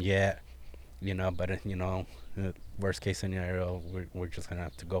for him yet, But worst case scenario, we're just gonna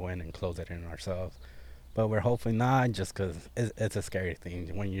have to go in and close it in ourselves. But we're hoping not, just because it's a scary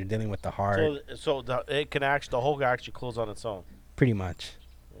thing when you're dealing with the heart. It can actually, the hole can actually close on its own. Pretty much.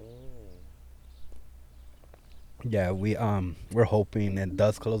 Yeah, we're hoping it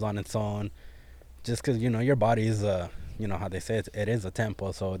does close on its own, just because your body is how they say it is a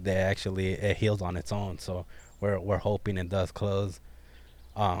temple, so it heals on its own. So we're hoping it does close.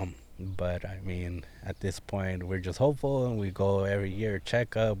 But I mean, at this point, we're just hopeful, and we go every year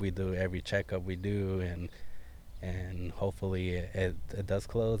checkup. We do every checkup we do, and hopefully it does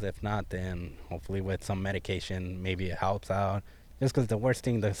close. If not, then hopefully with some medication, maybe it helps out. Just because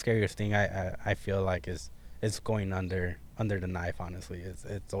the scariest thing I feel like is going under the knife. Honestly,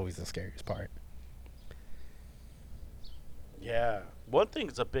 it's always the scariest part. Yeah. One thing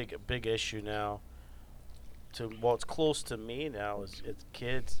is a big issue now. It's close to me now is it's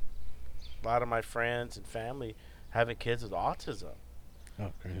kids. A lot of my friends and family having kids with autism.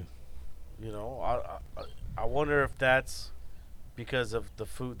 Okay. I wonder if that's because of the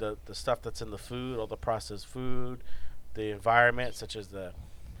food, the stuff that's in the food, all the processed food, the environment, such as the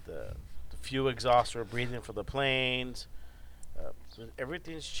fuel exhaust we're breathing for the planes.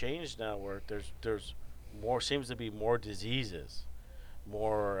 Everything's changed now. Where there's more, seems to be more diseases,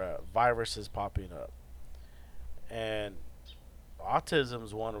 more viruses popping up, and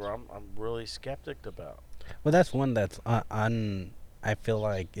autism's one where I'm really skeptic about. Well, that's one that's I feel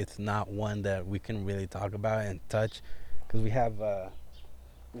like it's not one that we can really talk about and touch, because we have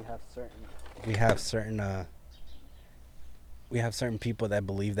certain people that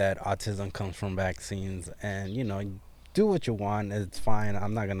believe that autism comes from vaccines, and do what you want. It's fine.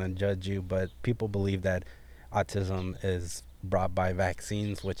 I'm not gonna judge you, but people believe that autism is brought by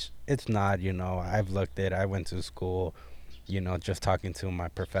vaccines, which it's not. I've looked at. I went to school. Just talking to my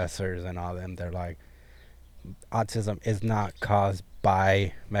professors and all them, they're like, autism is not caused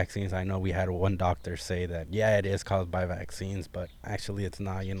by vaccines. I know we had one doctor say that, yeah, it is caused by vaccines, but actually it's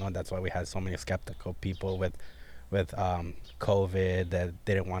not. That's why we had so many skeptical people with COVID that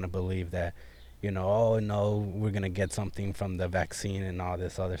didn't want to believe that, oh no, we're gonna get something from the vaccine and all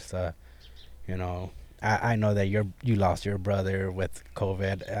this other stuff. I know that you lost your brother with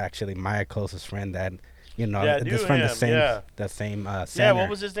COVID. Actually, my closest friend that Yeah, I knew this from him. the same Yeah, center, what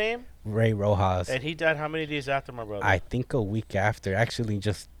was his name? Ray Rojas. And he died how many days after my brother? I think a week after. Actually,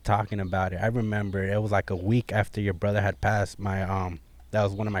 just talking about it, I remember it was like a week after your brother had passed. that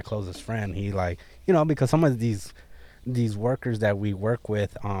was one of my closest friend. He like, because some of these workers that we work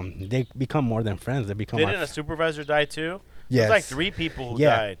with, they become more than friends. They become Didn't a supervisor die too? There's like yes, 3 people who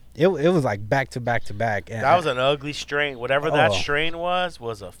yeah. died. It was like back to back to back, and That was an ugly strain. Whatever that oh, strain was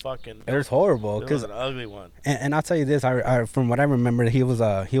a fucking. it was horrible. It was Cause an ugly one. and I'll tell you this, I from what I remember, he was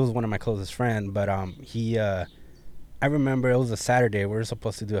one of my closest friend, but I remember it was a Saturday. We were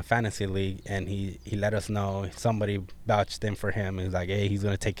supposed to do a fantasy league, and he let us know somebody vouched in for him. He was like, "Hey, he's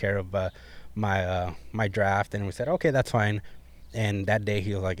gonna take care of my draft," and we said, "Okay, that's fine." And that day,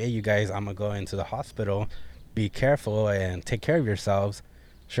 he was like, "Hey, you guys, I'm gonna go into the hospital. Be careful and take care of yourselves."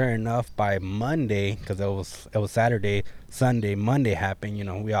 Sure enough, by Monday, because it was Saturday, Sunday, Monday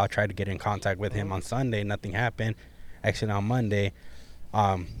happened. We all tried to get in contact with him on Sunday. Nothing happened. Actually, on Monday,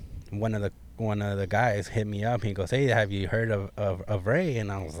 um, one of the guys hit me up. He goes, "Hey, have you heard of Ray?"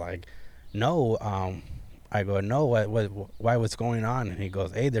 And I was like, "No." I go, "No, why, what's going on?" And he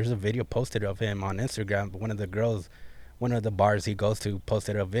goes, "Hey, there's a video posted of him on Instagram. One of the girls, one of the bars he goes to,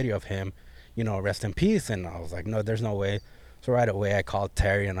 posted a video of him, rest in peace." And I was like, "No, there's no way." So right away I called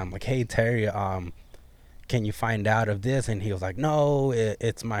Terry and I'm like, "Hey Terry, can you find out of this?" And he was like, "No,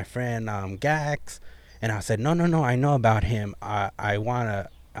 it's my friend Gax." And I said, "No, no, no, I know about him.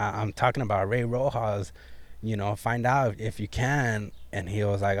 I'm talking about Ray Rojas. Find out if you can." And he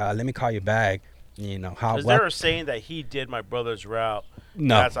was like, "Let me call you back." How Because they what? were saying that he did my brother's route.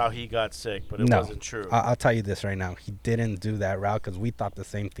 No, That's how he got sick, but it no. wasn't true. I'll tell you this right now. He didn't do that route because we thought the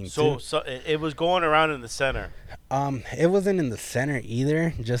same thing So, too. it was going around in the center. It wasn't in the center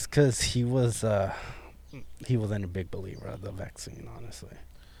either, just because he wasn't a big believer of the vaccine. Honestly,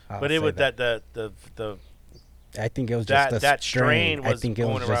 I'll But it say was that. the I think it was just that a strain. strain I was think it was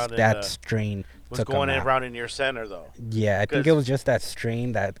going just around in that the strain was took going him out. around in your center though. Yeah, I think it 'Cause was just that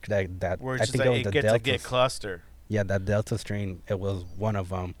strain where I it's just think like it was it the gets a Delta. get cluster. Yeah, that Delta strain. It was one of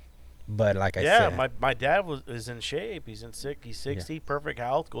them. But like I Yeah, said, my dad is in shape. He's 60, perfect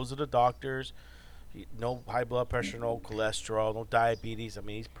health. Goes to the doctors. No high blood pressure, no cholesterol, no diabetes. I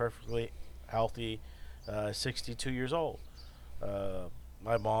mean, he's perfectly healthy. 62 years old. Uh,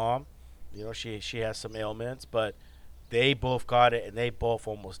 my mom, she has some ailments, but they both got it and they both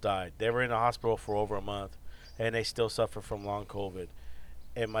almost died. They were in the hospital for over a month, and they still suffer from long COVID.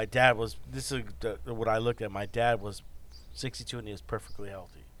 And my dad was. This is what I looked at. My dad was 62 and he was perfectly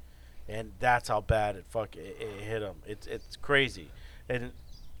healthy, and that's how bad it hit him. It's crazy, and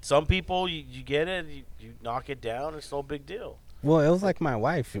some people you get it, you knock it down, it's no big deal. well, it was like my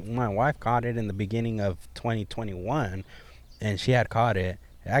wife. My wife caught it in the beginning of 2021, and she had caught it.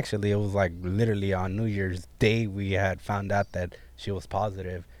 Actually, it was like literally on New Year's Day we had found out that she was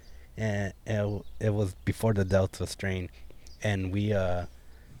positive, and it was before the Delta strain, and we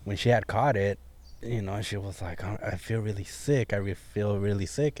when she had caught it, she was like, I feel really sick. Feel really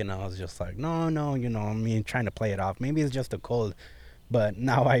sick," and I was just like, "No, no, I mean, trying to play it off. Maybe it's just a cold." But when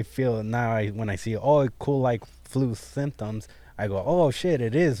I see cool like flu symptoms, I go, "Oh shit,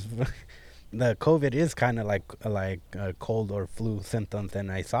 it is." The COVID is kind of like cold or flu symptoms, and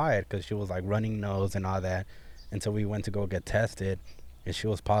I saw it because she was like running nose and all that, and so we went to go get tested, and she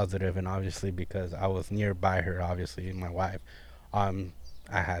was positive, and obviously because I was nearby her, obviously my wife, um,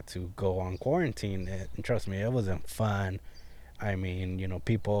 I had to go on quarantine, and trust me, it wasn't fun. I mean,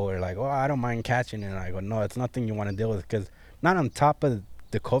 people were like, "Oh, I don't mind catching it," and I go, "No, it's nothing you want to deal with because not on top of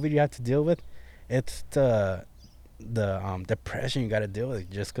the COVID you have to deal with, it's the depression you got to deal with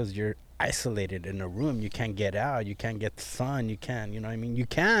just because you're isolated in a room. You can't get out. You can't get sun. You can't, what I mean? You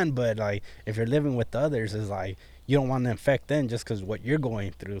can, but like if you're living with others, it's like you don't want to infect them just because what you're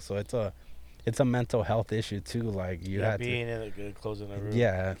going through. So it's a mental health issue too. Like you Yeah, had being in a good closing a room.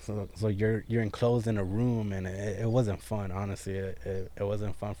 yeah. So you're enclosed in a room, and it wasn't fun. Honestly, it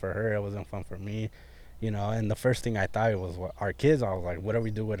wasn't fun for her. It wasn't fun for me. And the first thing I thought was our kids. I was like, what do we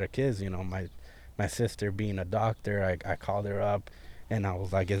do with our kids? My sister being a doctor, I called her up, and I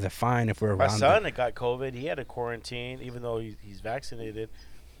was like, is it fine if we're My around son that got COVID, he had a quarantine even though he's vaccinated,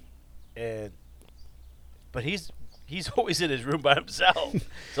 and but he's always in his room by himself,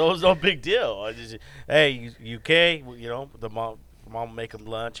 so it was no big deal. Hey, you okay? The mom would make him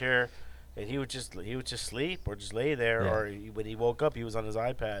lunch here, and he would just sleep or just lay there, Yeah. or when he woke up, he was on his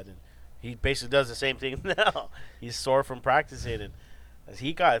iPad, and he basically does the same thing now. He's sore from practicing, and as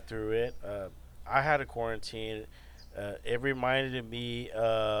he got through it, I had a quarantine. It reminded me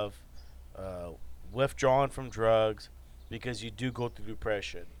of uh, withdrawing from drugs because you do go through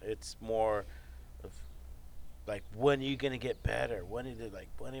depression. It's more of like, when are you gonna get better? When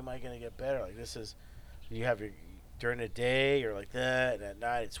am I gonna get better? Like, this is, you have your, during the day you're like that, and at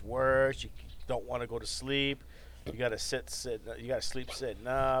night it's worse. You don't want to go to sleep. You gotta sit. You gotta sleep sitting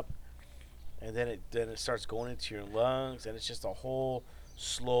up, and then it starts going into your lungs, and it's just a whole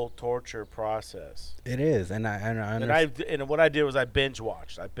slow torture process. It is, and I And I understand. and what I did was I binge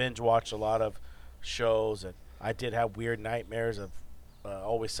watched. I binge watched a lot of shows, and I did have weird nightmares of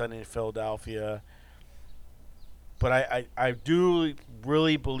Always Sunny in Philadelphia. But I do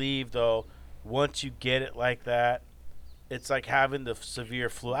really believe though, once you get it like that, it's like having the severe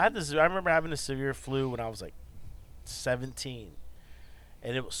flu. I remember having the severe flu when I was like 17,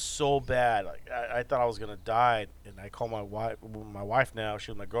 and it was so bad. Like I thought I was gonna die. And I called my wife. My wife now, she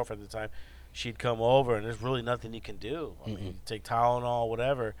was my girlfriend at the time. She'd come over, and there's really nothing you can do. I mean, Mm-mm. you take Tylenol,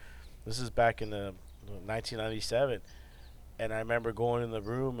 whatever. This is back in the 1997, and I remember going in the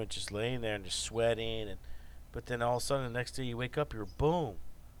room and just laying there and just sweating. And but then all of a sudden, the next day you wake up, you're boom.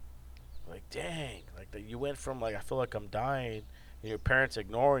 Like dang, like that you went from like I feel like I'm dying, and your parents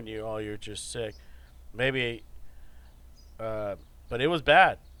ignoring you. Oh, you're just sick. Maybe, uh, but it was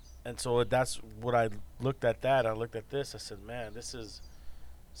bad, and so that's what I looked at. That I looked at this. I said, man, this is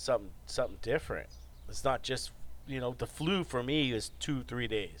something different. It's not just the flu for me is 2 3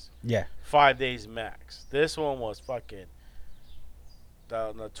 days, Yeah. 5 days max. This one was fucking.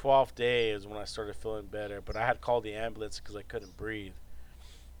 The 12th day is when I started feeling better, but I had called the ambulance because I couldn't breathe,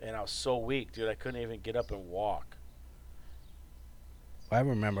 and I was so weak, dude. I couldn't even get up and walk. I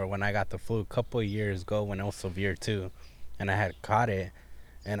remember when I got the flu a couple of years ago when it was severe too, and I had caught it,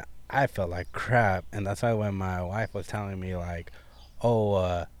 and I felt like crap. And that's why when my wife was telling me like,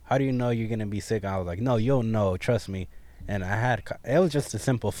 "Oh, how do you know you're gonna be sick?" I was like, "No, you'll know, trust me." And it was just a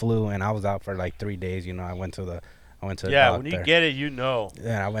simple flu, and I was out for like 3 days. I went to the Yeah, when you doctor. get it, you know.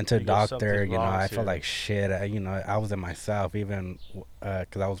 Yeah, I went to the You go, doctor. something's wrong I felt here. like shit. I was in myself, even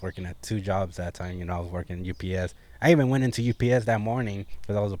because I was working at two jobs that time. I was working UPS. I even went into UPS that morning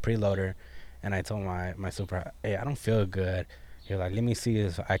because I was a preloader, and I told my super, hey, I don't feel good. He was like, let me see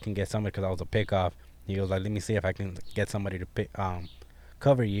if I can get somebody because I was a pickoff. He was like, let me see if I can get somebody to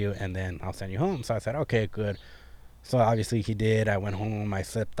cover you, and then I'll send you home. So I said, okay, good. So obviously he did. I went home. I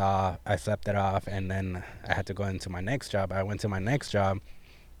slept off. I slept it off, and then I had to go into my next job. I went to my next job.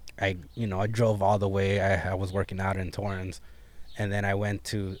 I drove all the way. I was working out in Torrance, and then I went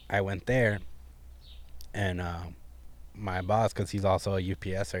there, and my boss, because he's also a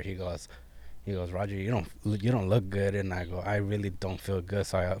UPSer, he goes, Roger, you don't look good, and I go, I really don't feel good.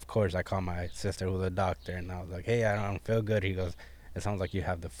 So of course I called my sister who's a doctor, and I was like, hey, I don't feel good. He goes, it sounds like you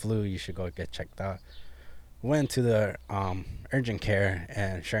have the flu. You should go get checked out. Went to the urgent care,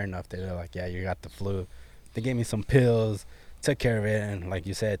 and sure enough, they were like, yeah, you got the flu. They gave me some pills, took care of it, and like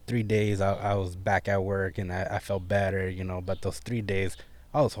you said, 3 days I was back at work, and I felt better, but those 3 days,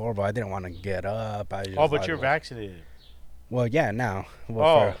 I was horrible. I didn't want to get up. I Oh, just but I you're was vaccinated. well, yeah, now, well,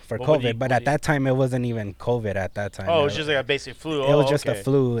 for Oh, for but what do you? COVID, but What do at you? that time it wasn't even COVID. At that time, Oh, it's just like a basic flu. it was Oh, just a okay.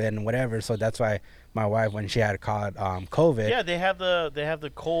 flu and whatever. So that's why my wife, when she had caught COVID, Yeah, they have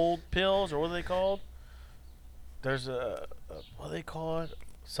the cold pills, or what are they called? There's a what do they call it?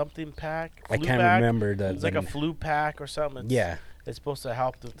 Something pack, I flu can't pack. remember It's like a flu pack or something. yeah. It's supposed to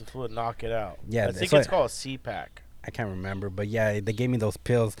help the flu and knock it out. Yeah, I think so it's called a C pack. I can't remember, but yeah, they gave me those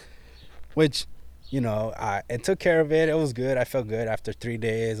pills, which, it took care of it. It was good. I felt good after 3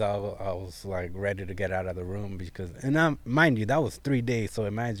 days. I was like ready to get out of the room and mind you, that was 3 days. So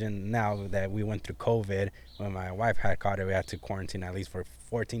imagine now that we went through COVID. When my wife had caught it, we had to quarantine at least for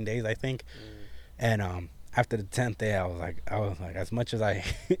 14 days, I think. Mm. And after the 10th day, I was like, as much as I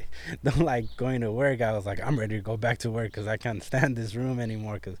don't like going to work, I was like, I'm ready to go back to work because I can't stand this room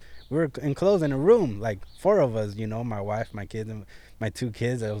anymore. Because we were enclosed in a room, like four of us, my wife, my kids, and my two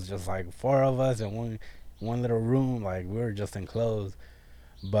kids. It was just like four of us in one little room, like we were just enclosed.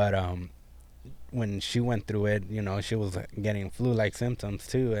 But when she went through it, she was getting flu-like symptoms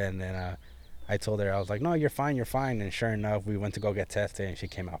too, and then I told her, I was like, no, you're fine, you're fine. And sure enough, we went to go get tested, and she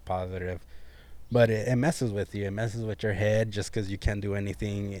came out positive. But it messes with you. It messes with your head just because you can't do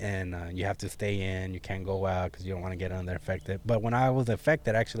anything, and you have to stay in. You can't go out because you don't want to get under affected. But when I was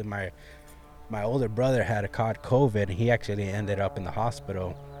affected, actually, my older brother had caught COVID, and he actually ended up in the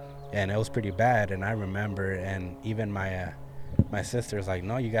hospital, and it was pretty bad. And I remember, and even my sister's like,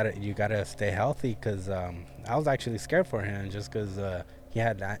 no, you gotta stay healthy, because I was actually scared for him just because he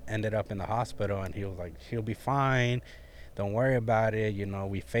had ended up in the hospital, and he was like, he'll be fine, don't worry about it.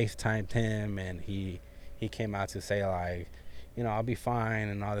 We FaceTimed him, and he came out to say like, I'll be fine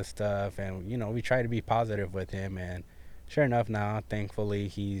and all this stuff, and we try to be positive with him, and sure enough, now thankfully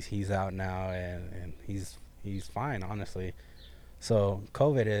he's out now, and he's fine, honestly. So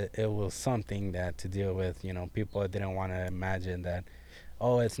COVID, it was something that to deal with. People didn't want to imagine that,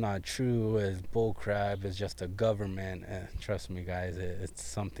 oh, it's not true, it's bullcrap, it's just a government. Trust me, guys, it's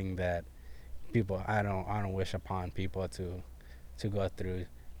something that people I don't wish upon people to go through.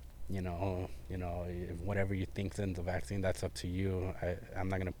 Whatever you think's in the vaccine, that's up to you. I'm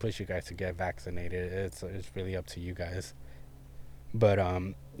not gonna push you guys to get vaccinated. It's really up to you guys. But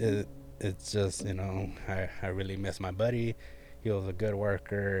it's just I really miss my buddy. He was a good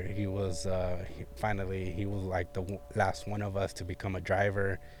worker. Finally he was like the last one of us to become a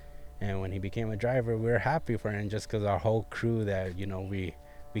driver. And when he became a driver, we were happy for him just because our whole crew that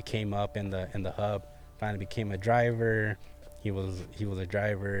we came up in the hub finally became a driver. He was a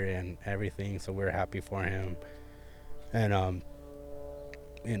driver and everything, so we are happy for him. And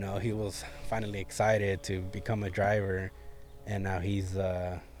he was finally excited to become a driver, and now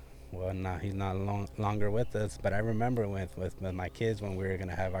now he's not longer with us. But I remember with my kids, when we were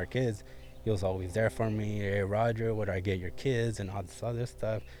gonna have our kids, he was always there for me. Hey Roger, where do I get your kids and all this other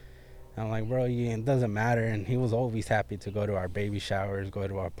stuff? And I'm like, bro, it doesn't matter. And he was always happy to go to our baby showers, go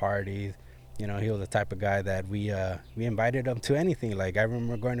to our parties. He was the type of guy that we invited him to anything. Like I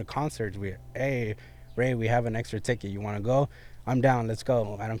remember going to concerts. Hey, Ray, we have an extra ticket. You want to go? I'm down. Let's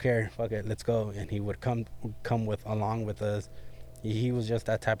go. I don't care. Fuck it. Let's go. And he would come with along with us. He was just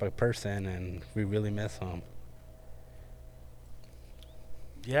that type of person, and we really miss him.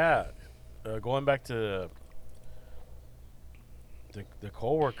 Yeah. Going back to the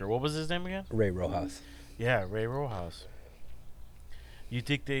coworker, what was his name again? Ray Rojas. Yeah, Ray Rojas. You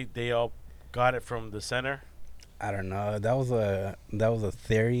think they all got it from the center? I don't know. That was a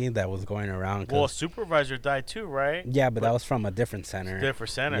theory that was going around. Well, a supervisor died too, right? Yeah, but that was from a different center. Different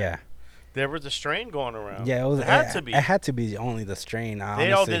center. Yeah. There was a strain going around. Yeah, it had to be. It had to be only the strain. They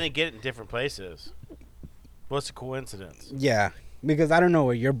honestly. all didn't get it in different places. What's the coincidence? Yeah, because I don't know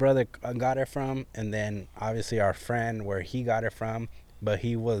where your brother got it from, and then obviously our friend where he got it from. But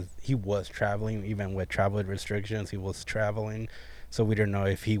he was traveling, even with travel restrictions. He was traveling, so we don't know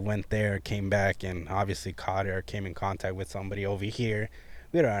if he went there, came back, and obviously caught it or came in contact with somebody over here.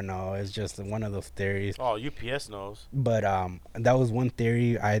 We don't know. It's just one of those theories. Oh, UPS knows. But that was one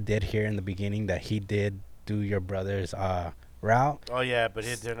theory I did hear in the beginning, that he did do your brother's route. Oh yeah, but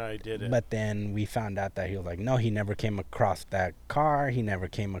he did it. But then we found out that he was like, no, he never came across that car. He never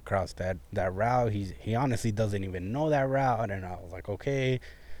came across that route. He honestly doesn't even know that route. And I was like, okay.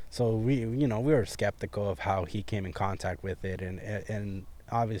 So we were skeptical of how he came in contact with it, and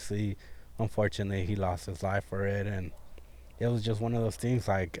obviously, unfortunately, he lost his life for it. And it was just one of those things.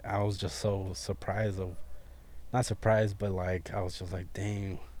 Like, I was just so surprised not surprised, but like I was just like,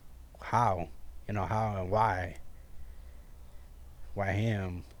 dang, how, how and why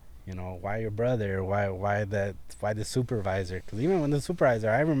him, why your brother, why the supervisor? Because even when the supervisor,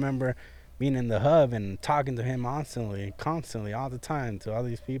 I remember being in the hub and talking to him constantly, all the time, to all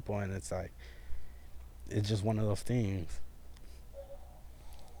these people, and it's like, it's just one of those things.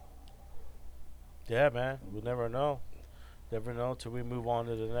 Yeah, man. We'll never know. Never know till we move on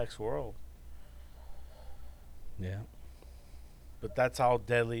to the next world. Yeah. But that's how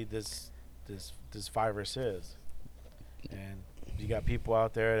deadly this virus is. And you got people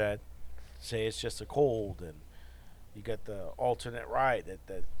out there that say it's just a cold, and you got the alternate right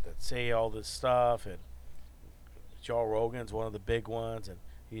that say all this stuff. And Joe Rogan's one of the big ones, and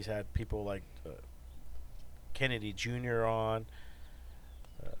he's had people like Kennedy Jr. on,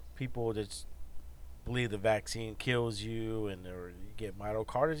 people that believe the vaccine kills you or you get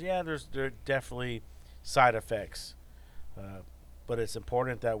myocarditis. Yeah, there are definitely side effects, but it's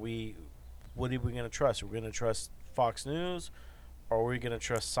important that what are we going to trust? We're going to trust Fox News, or are we going to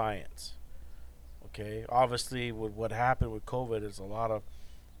trust science? Okay, obviously, with what happened with COVID, there's a lot of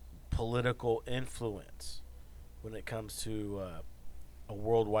political influence when it comes to a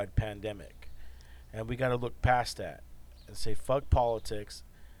worldwide pandemic, and we got to look past that and say, fuck politics,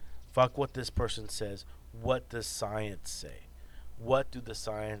 fuck what this person says. What does science say? What do the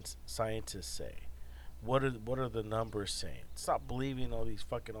scientists say? What are the numbers saying? Stop believing all these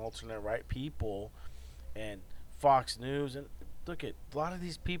fucking alternate right people and Fox News. And look at a lot of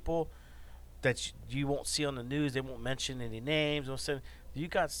these people that you won't see on the news. They won't mention any names. You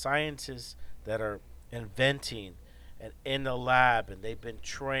got scientists that are inventing and in the lab, and they've been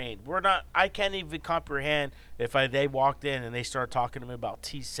trained. I can't even comprehend if they walked in and they started talking to me about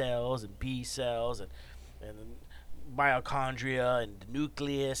T cells and B cells and mitochondria and the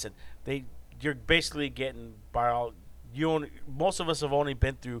nucleus, and you're basically getting most of us have only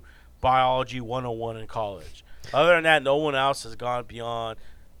been through biology 101 in college. Other than that, no one else has gone beyond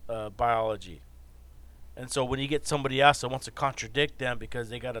biology. And so when you get somebody else that wants to contradict them because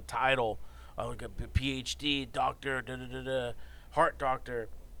they got a title, like a PhD, doctor, heart doctor,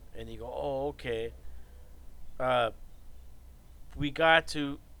 and you go, oh, okay. Uh, we got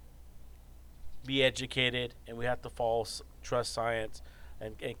to be educated, and we have to follow trust science,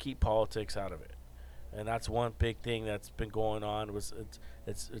 and keep politics out of it. And that's one big thing that's been going on. Was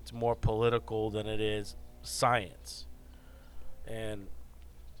it's more political than it is science, and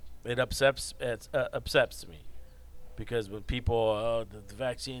it upsets me because when people the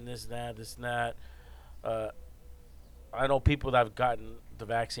vaccine this and that, uh, I know people that have gotten the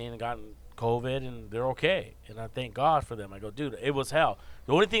vaccine and gotten COVID and they're okay, and I thank God for them. I go, dude, it was hell.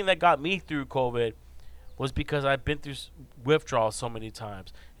 The only thing that got me through COVID was because I've been through withdrawals so many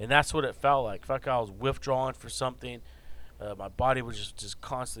times, and that's what it felt like. It felt like I was withdrawing for something. My body was just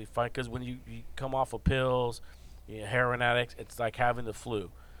constantly fighting because when you come off of pills, heroin addicts, it's like having the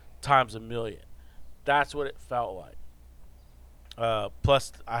flu times a million. That's what it felt like.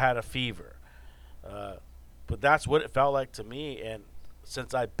 Plus, I had a fever. Uh, but that's what it felt like to me. And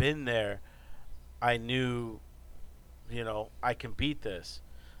since I've been there, I knew, I can beat this.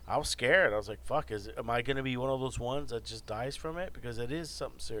 I was scared. I was like, "Fuck! Am I gonna be one of those ones that just dies from it? Because it is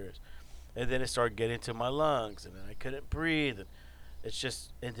something serious." And then it started getting to my lungs, and then I couldn't breathe. And it's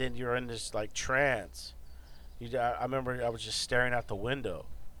just, and then you're in this like trance. I remember I was just staring out the window,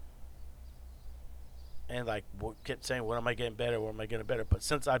 and like kept saying, "When am I getting better? When am I getting better?" But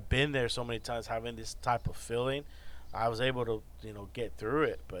since I've been there so many times, having this type of feeling, I was able to get through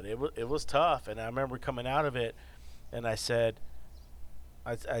it. But it was tough, and I remember coming out of it, and I said,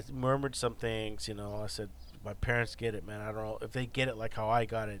 I murmured some things. I said, "My parents get it, man. I don't know if they get it like how I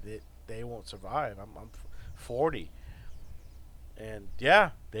got it. They won't survive. I'm 40." And yeah,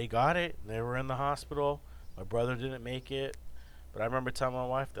 they got it. They were in the hospital. My brother didn't make it, but I remember telling my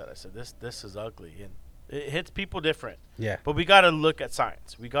wife that I said, "This is ugly," and it hits people different. Yeah. But we got to look at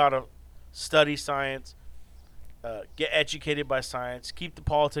science. We got to study science, get educated by science, keep the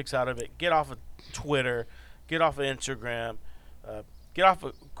politics out of it, get off of Twitter, get off of Instagram, uh, get off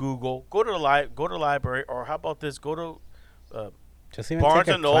of Google, go to the library, or how about this? Go to Just even Barnes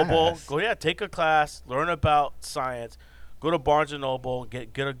take a and Noble. class. Take a class, learn about science. Go to Barnes and Noble,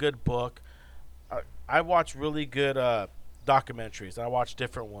 get a good book. I watch really good documentaries. I watch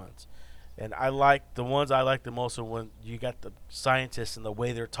different ones, and the ones I like the most are when you got the scientists and the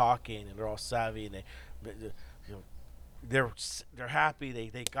way they're talking, and they're all savvy, and you know, they're happy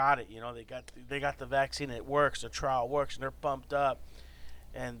they got it. They got the vaccine. It works. The trial works, and they're pumped up,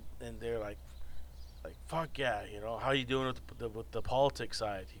 and they're like fuck yeah. How you doing with the politics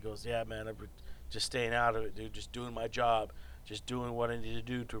side? He goes, yeah, man. I'm just staying out of it, dude. Just doing my job. Just doing what I need to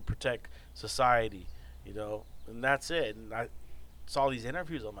do to protect society. And that's it. And I saw these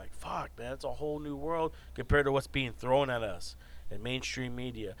interviews. I'm like, fuck, man, it's a whole new world compared to what's being thrown at us in mainstream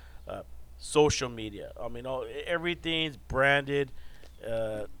media, social media. I mean, everything's branded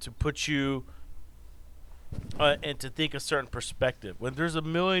to put you and to think a certain perspective. When there's a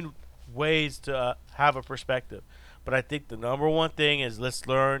million ways to have a perspective, but I think the number one thing is let's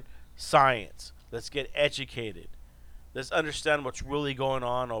learn science. Let's get educated. Let's understand what's really going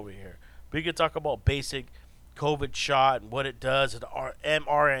on over here. We could talk about basic COVID shot and what it does and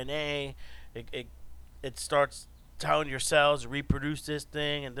mRNA. It starts telling your cells to reproduce this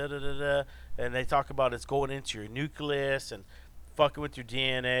thing and da da da da. And they talk about it's going into your nucleus and fucking with your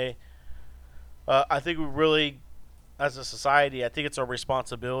DNA. I think we really, as a society, I think it's our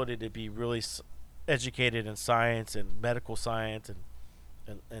responsibility to be really educated in science and medical science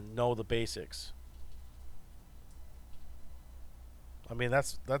and know the basics. I mean,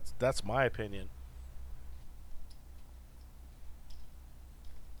 that's my opinion.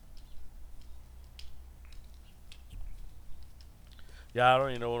 Yeah, I don't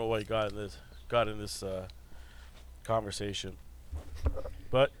even know what I got in this conversation.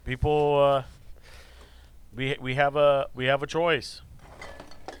 But people, we have a choice.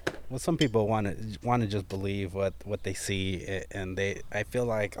 Well, some people want to just believe what they see, and I feel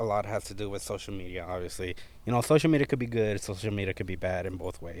like a lot has to do with social media. Obviously, social media could be good, social media could be bad in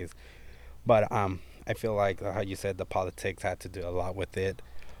both ways. But I feel like how you said the politics had to do a lot with it.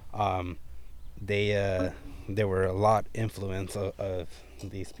 Um, they there were a lot influence of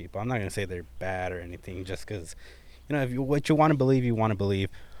these people. I'm not gonna say they're bad or anything, just because if what you want to believe, you want to believe.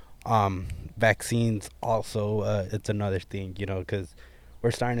 Vaccines also, it's another thing, because we're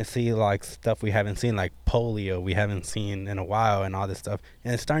starting to see like stuff we haven't seen, like polio we haven't seen in a while, and all this stuff,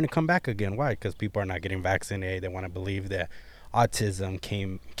 and it's starting to come back again. Why? Because people are not getting vaccinated. They want to believe that autism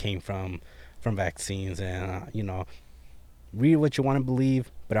came from vaccines, and read what you want to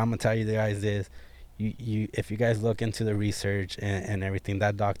believe. But I'm gonna tell you guys this: you if you guys look into the research and everything,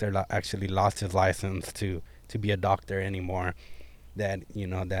 that doctor actually lost his license to be a doctor anymore. that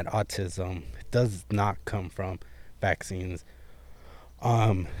that autism does not come from vaccines.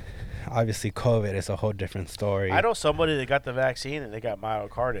 Um, Obviously, COVID is a whole different I story. know somebody that got the vaccine and they got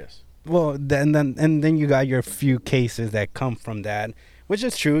myocarditis. Well, then you got your few cases that come from that, which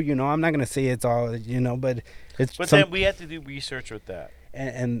is true. I'm not gonna say it's all, but it's But some. then we have to do research with that.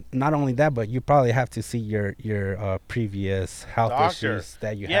 And not only that, but you probably have to see your previous health Doctor. issues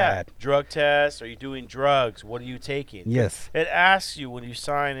that you Yeah. had. Drug tests. Are you doing drugs? What are you taking? Yes. It asks you when you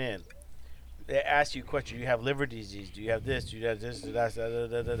sign in. It asks you a question. Do you have liver disease? Do you have this? Do you have this?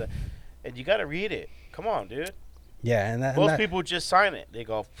 And you got to read it. Come on, dude. Yeah, and Most people just sign it. They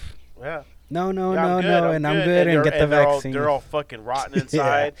go, yeah. no, no, Yeah, no, I'm good, no, I'm and I'm good. good, and they're- get the they're all, vaccine. they're all fucking rotten Yeah.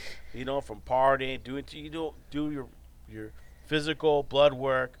 inside, from partying. You don't do your physical blood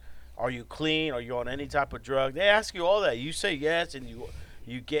work. Are you clean? Are you on any type of drug? They ask you all that. You say yes, and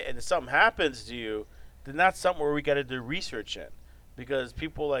you get, and if something happens to you, then that's something where we got to do research in, because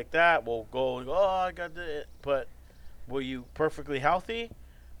people like that will go, oh, I got it, but were you perfectly healthy?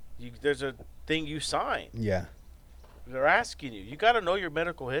 There's a thing you sign. Yeah. They're asking you. You got to know your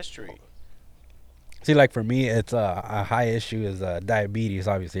medical history. See, like for me, it's a high issue is diabetes.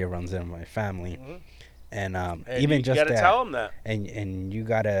 Obviously, it runs in my family, and And even you just got to that. tell them that. And you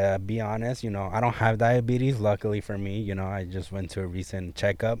gotta be honest. I don't have diabetes. Luckily for me, I just went to a recent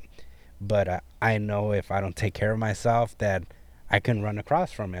checkup, but I know if I don't take care of myself, that I can run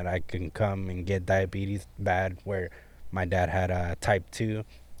across from it. I can come and get diabetes bad, where my dad had type 2,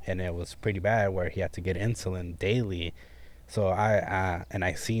 and it was pretty bad, where he had to get insulin daily. So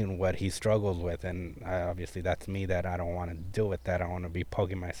I seen what he struggles with, and obviously that's me, that I don't want to deal with that. I want to be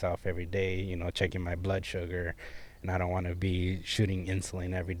poking myself every day, checking my blood sugar, and I don't want to be shooting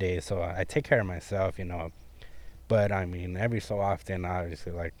insulin every day. So I take care of myself. But I mean, every so often,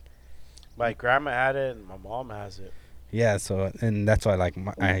 obviously, like, My grandma had it, and my mom has it. yeah. So, and that's why, like,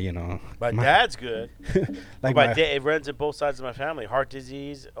 My dad's good. like my my, dad, it runs in both sides of my family: heart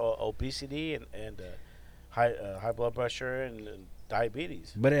disease, obesity, and high blood pressure and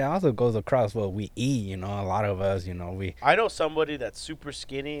diabetes. but it also goes across what we eat. A lot of us, we. I know somebody that's super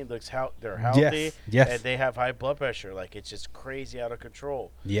skinny, they're healthy, Yes. Yes. and they have high blood pressure. Like, it's just crazy out of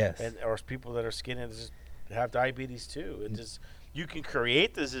control. Yes. And or people that are skinny that just have diabetes too. It just, you can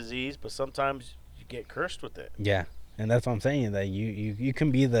create this disease, but sometimes you get cursed with it. Yeah, and that's what I'm saying. That you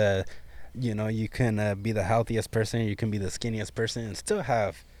can be the, you can be the healthiest person. You can be the skinniest person and still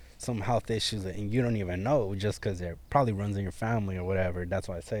have some health issues, and you don't even know, just because it probably runs in your family or whatever. That's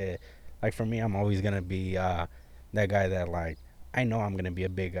why I say, like, for me, I'm always gonna be that guy that, like, I know I'm gonna be a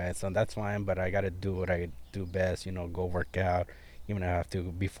big guy, so that's fine. But I gotta do what I do best. Go work out. Even if I have to,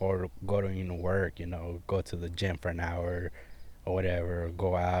 before going to work, go to the gym for an hour or whatever, or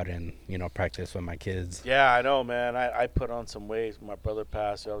go out and practice with my kids. Yeah, I know, man. I put on some weight. My brother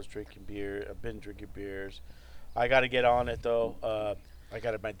passed. I was drinking beer. I've been drinking beers. I got to get on it though. I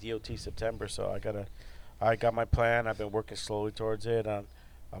got my DOT September, so I got my plan. I've been working slowly towards it. I'm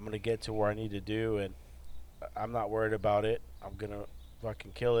gonna get to where I need to do, and I'm not worried about it. I'm gonna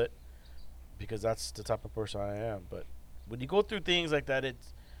fucking kill it, because that's the type of person I am. But when you go through things like that,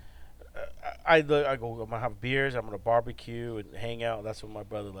 it's I go. I'm gonna have beers. I'm gonna barbecue and hang out. That's what my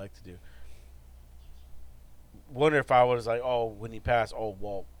brother liked to do. Wonder if I was like, oh, when he passed, oh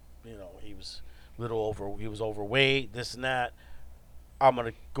well, he was he was overweight, this and that. I'm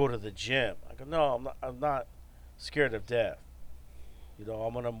gonna go to the gym. I go, no, I'm not. I'm not scared of death.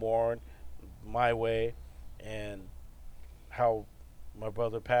 I'm gonna mourn my way, and how my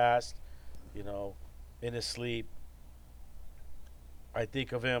brother passed. In his sleep. I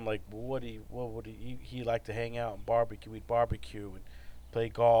think of him like, what would he like to hang out and barbecue? We'd barbecue and play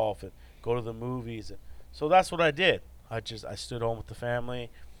golf and go to the movies. And so that's what I did. I stood home with the family.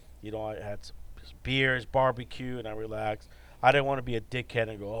 I had some beers, barbecue, and I relaxed. I didn't want to be a dickhead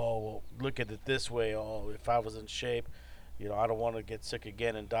and go, oh, well, look at it this way. Oh, if I was in shape, I don't want to get sick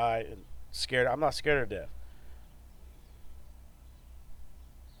again and die and scared. I'm not scared of death.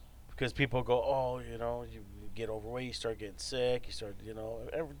 Because people go, oh, you get overweight, you start getting sick,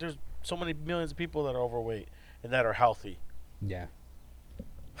 there's so many millions of people that are overweight and that are healthy. Yeah.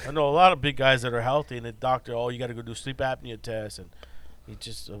 I know a lot of big guys that are healthy, and the doctor, oh, you got to go do sleep apnea test, and he's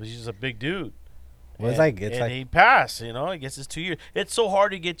just a big dude. Well, and it's like he passed. He gets his 2 years. It's so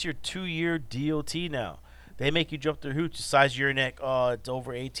hard to get your 2-year DOT now. They make you jump through hoops. The size of your neck, oh, it's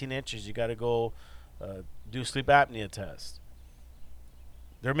over 18 inches. You got to go do sleep apnea test.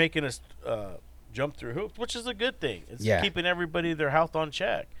 They're making us jump through hoops, which is a good thing. It's keeping everybody their health on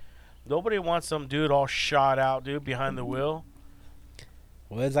check. Nobody wants some dude all shot out, dude, behind the wheel.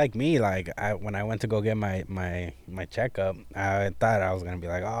 Well, it's like me. Like when I went to go get my checkup, I thought I was gonna be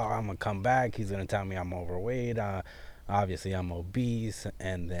like, oh, I'm gonna come back. He's gonna tell me I'm overweight. Obviously I'm obese,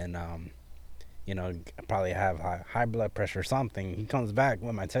 and then probably have high blood pressure or something. He comes back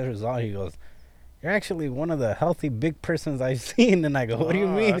with my test result. He goes, "You're actually one of the healthy big persons I've seen." And I go, "What do you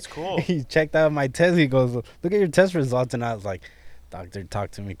mean?" That's cool. He checked out my test. He goes, "Look at your test results." And I was like, "Doctor,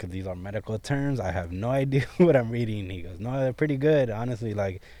 talk to me because these are medical terms. I have no idea what I'm reading." He goes, "No, they're pretty good, honestly.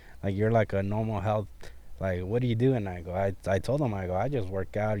 Like you're like a normal health. Like, what do you do?" And I go, I told him, I go, "I just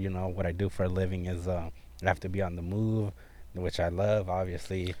work out. What I do for a living is I have to be on the move, which I love,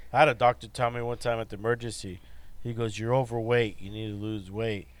 obviously." I had a doctor tell me one time at the emergency. He goes, "You're overweight. You need to lose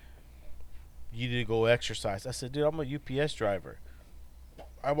weight. You need to go exercise." I said, "Dude, I'm a UPS driver.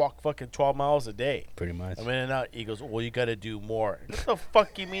 I walk fucking 12 miles a day. Pretty much. I'm in and out." He goes, "Well, you got to do more." What the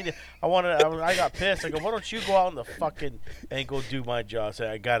fuck you mean? I got pissed. I go, "Why don't you go out in the fucking and go do my job?" I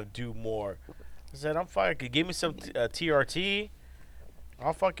said, "I got to do more." I said, "I'm fine. Give me some TRT.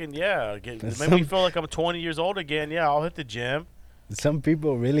 I'll fucking, yeah. Make me feel like I'm 20 years old again. Yeah, I'll hit the gym." Some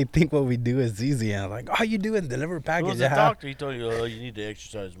people really think what we do is easy, and like, all you do is deliver Who's packages. the doctor? He told you, "Oh, you need to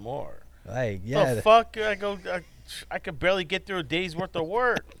exercise more." Like, yeah. The fuck? I could barely get through a day's worth of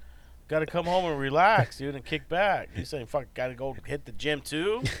work. Got to come home and relax, dude, and kick back. You saying, "Fuck, got to go hit the gym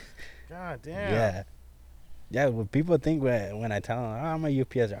too"? God damn. Yeah. Yeah, well, people think when I tell them, "Oh, I'm a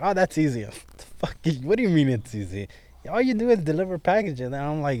UPS, oh, that's easy." Fuck, what do you mean it's easy? All you do is deliver packages. And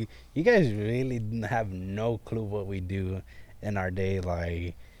I'm like, you guys really have no clue what we do in our day.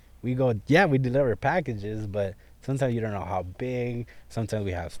 Like, we deliver packages, but sometimes you don't know how big. Sometimes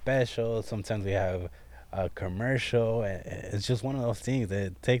we have specials. Sometimes we have a commercial. It's just one of those things that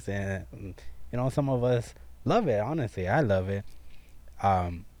it takes. And some of us love it. Honestly, I love it.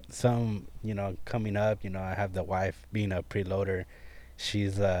 Some coming up. I have the wife being a preloader.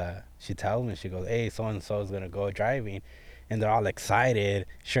 She tells me, she goes, "Hey, so and so is gonna go driving," and they're all excited.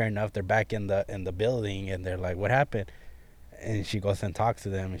 Sure enough, they're back in the building, and they're like, "What happened?" And she goes and talks to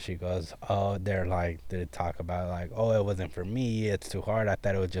them, and she goes, "Oh, they talk about like, oh, it wasn't for me. It's too hard. I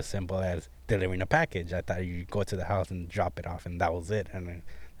thought it was just simple as delivering a package. I thought you go to the house and drop it off, and that was it." And then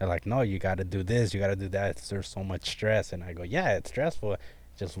they're like, "No, you got to do this. You got to do that. There's so much stress." And I go, "Yeah, it's stressful.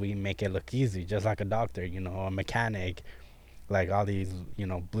 Just we make it look easy, just like a doctor, a mechanic, like all these,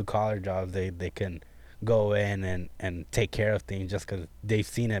 blue collar jobs. They can go in and take care of things just because they've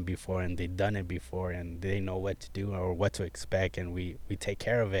seen it before and they've done it before and they know what to do or what to expect, and we take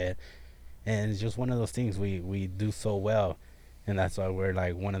care of it. And it's just one of those things we do so well, and that's why we're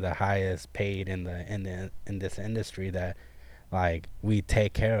like one of the highest paid in this industry, that like we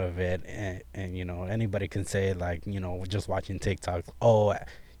take care of it. And anybody can say, like, just watching TikToks, oh,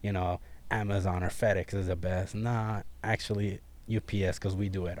 Amazon or FedEx is the best. Nah, actually UPS, because we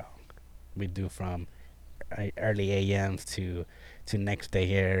do it all. We do from early AMs to next day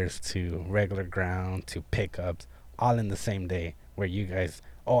airs to regular ground to pickups, all in the same day. Where you guys,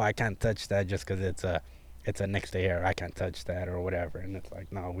 oh, I can't touch that just because it's a next day air. I can't touch that or whatever. And it's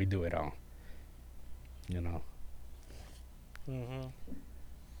like, no, we do it all. Mm-hmm.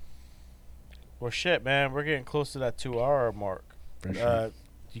 Well, shit, man, we're getting close to that 2-hour mark. For sure.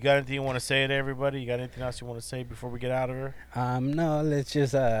 You got anything you want to say to everybody? You got anything else you want to say before we get out of here? No, let's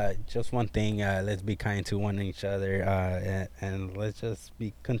just one thing. Let's be kind to one each other, and let's just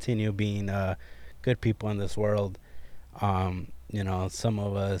continue being good people in this world. Some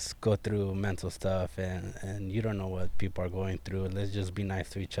of us go through mental stuff, and you don't know what people are going through. Let's just be nice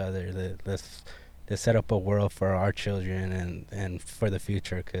to each other. Let's set up a world for our children and for the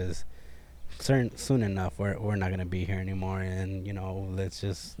future, because soon enough we're not gonna be here anymore. And let's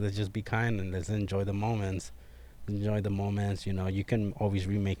just be kind, and let's enjoy the moments. You can always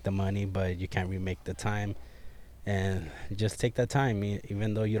remake the money, but you can't remake the time. And just take that time,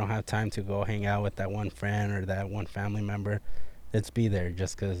 even though you don't have time to go hang out with that one friend or that one family member. Let's be there,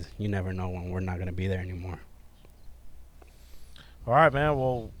 just because you never know when we're not gonna be there anymore. All right, man.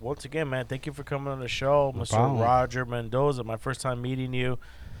 Well, once again, man, thank you for coming on the show, No Mr. problem. Roger Mendoza. My first time meeting you.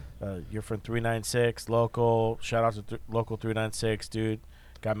 You're from 396 Local. Shout out to Local 396, dude.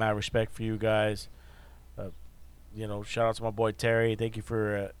 Got mad respect for you guys. Shout out to my boy Terry. Thank you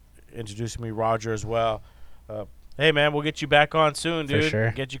for introducing me, Roger, as well. Hey, man, we'll get you back on soon, dude. For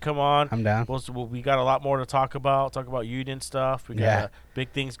sure. Get you come on. I'm down. We got a lot more to talk about. Talk about union stuff. We got Yeah.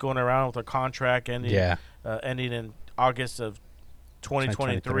 big things going around with our contract ending. Yeah. Ending in August of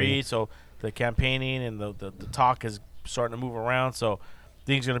 2023. 2023. So the campaigning and the talk is starting to move around. So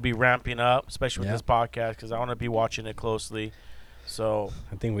things are going to be ramping up, especially with Yeah. this podcast, because I want to be watching it closely. So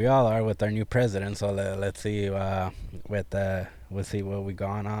I think we all are with our new president. So let's see. We'll see what we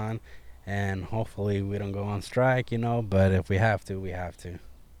going on, and hopefully we don't go on strike. But if we have to, we have to.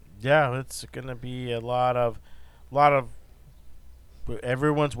 yeah, it's gonna be a lot of.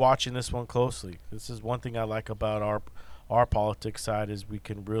 Everyone's watching this one closely. This is one thing I like about our politics side is we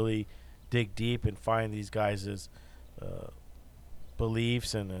can really dig deep and find these guys' uh,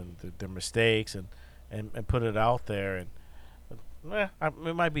 beliefs and their mistakes and put it out there. And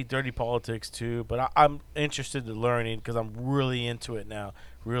it might be dirty politics too, but I'm interested in learning because I'm really into it now.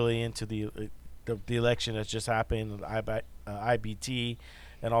 Really into the election that's just happened, IBT,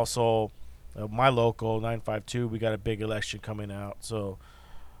 and also my local 952. We got a big election coming out, so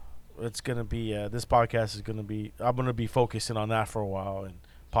it's gonna be this podcast is gonna be. I'm gonna be focusing on that for a while and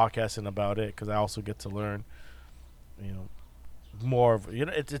podcasting about it because I also get to learn, you know, more of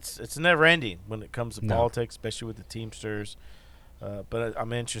it's never ending when it comes to No. politics, especially with the Teamsters. But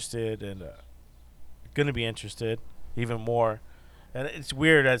I'm interested and going to be interested even more. And it's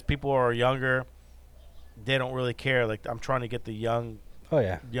weird as people are younger, they don't really care. Like I'm trying to get the Oh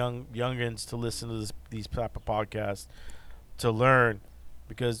yeah. youngins to listen to these type of podcasts to learn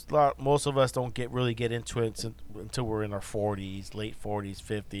because most of us don't really get into it until we're in our 40s, late 40s,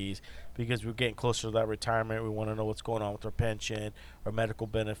 50s because we're getting closer to that retirement. We want to know what's going on with our pension, our medical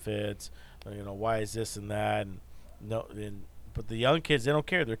benefits, why is this and that and no and but the young kids they don't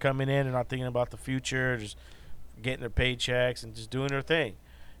care. They're coming in, they're not thinking about the future, just getting their paychecks and just doing their thing.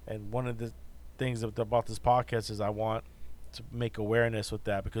 And one of the things about this podcast is I want to make awareness with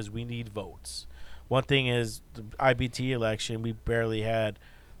that because we need votes. One thing is the IBT election, we barely had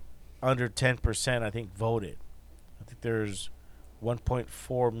under 10%, I think, voted. I think there's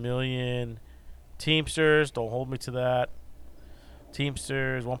 1.4 million Teamsters. Don't hold me to that.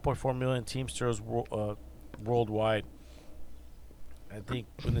 Teamsters, 1.4 million Teamsters worldwide. I think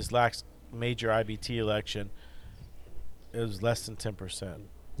in this last major IBT election, it was less than 10%.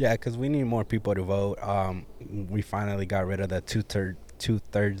 Yeah, because we need more people to vote. We finally got rid of the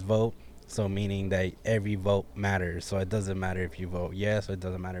two-thirds vote. So meaning that every vote matters. So it doesn't matter if you vote yes, or it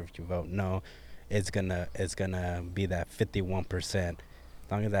doesn't matter if you vote no. It's gonna be that 51%.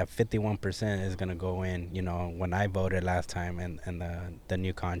 As long as that 51% is gonna go in. When I voted last time and the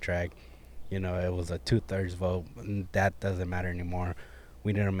new contract, it was a two-thirds vote. That doesn't matter anymore.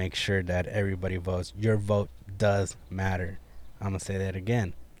 We need to make sure that everybody votes. Your vote does matter. I'm gonna say that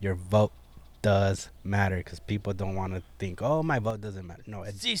again. Your vote does matter because people don't want to think, oh, my vote doesn't matter. No,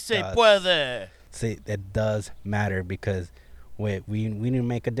 it Si se does. puede. See, it does matter because we need to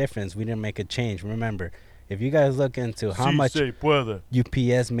make a difference. We need to make a change. Remember, if you guys look into how much se puede.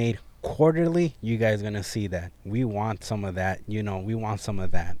 UPS made quarterly, you guys gonna see that. We want some of that. We want some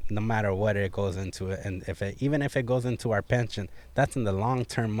of that. No matter what it goes into it, and even if it goes into our pension, that's in the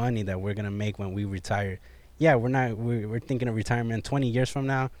long-term money that we're gonna make when we retire. Yeah, we're thinking of retirement 20 years from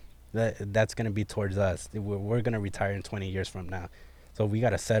now. That's gonna be towards us. We're gonna retire in 20 years from now. So we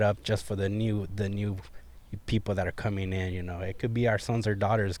gotta set up just for the new people that are coming in. It could be our sons or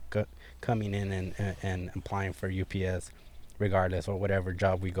daughters coming in and applying for UPS, regardless or whatever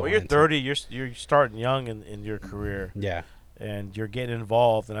job we go Well, you're into. 30. You're starting young in your career, Yeah, and you're getting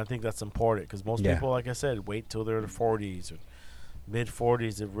involved, and I think that's important because most Yeah. people, like I said, wait till they're in their 40s or mid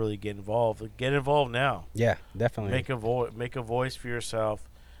 40s to really get involved. Get involved now. yeah, definitely. Make a voice for yourself,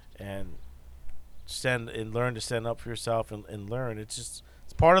 and learn to stand up for yourself and learn. It's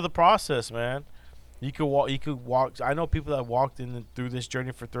part of the process, man. You could walk. I know people that walked through this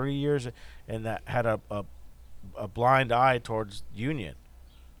journey for 30 years and that had a blind eye towards union.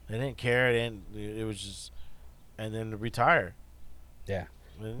 They didn't care. It was just and then to retire. Yeah.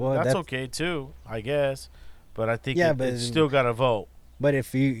 And Well, that's that's okay too, I guess. But I think Yeah, it's still got to vote. But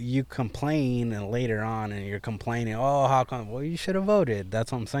if you complain and later on and you're complaining, oh, how come? Well, you should have voted.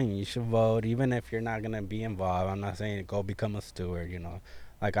 That's what I'm saying. You should vote, even if you're not gonna be involved. I'm not saying go become a steward.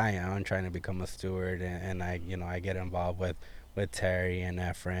 Like I am. I'm trying to become a steward, and I get involved with Terry and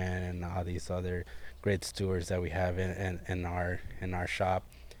Efren and all these other great stewards that we have in our shop.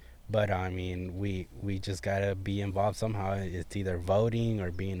 But I mean, we just gotta be involved somehow. It's either voting or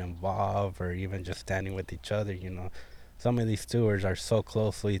being involved or even just standing with each other. Some of these stewards are so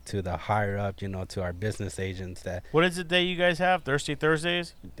closely to the higher up, to our business agents that What is the day you guys have? Thirsty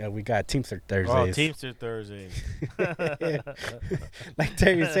Thursdays? we got Teamster Oh, Thursdays. Teamster Thursdays. Like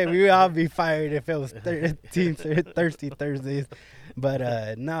Terry said, we would all be fired if it was Teamster Thirsty Thursdays.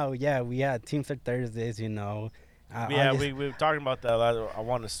 But no, yeah, we had Teamster Thursdays. Yeah, we were talking about that. I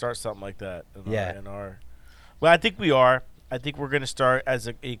want to start something like that. Yeah. Well, I think we are. I think we're going to start as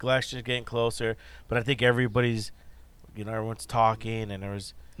a election is getting closer, but I think everybody's everyone's talking and there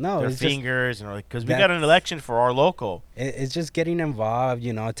was No, their it's just fingers and like because we got an election for our local. it's just getting involved,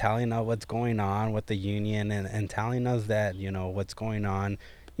 telling us what's going on with the union and telling us that, what's going on,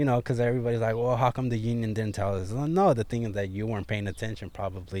 because everybody's like, well, how come the union didn't tell us? Well, no, the thing is that you weren't paying attention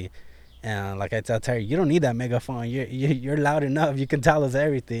probably. And like I tell Terry, you don't need that megaphone. You're loud enough. You can tell us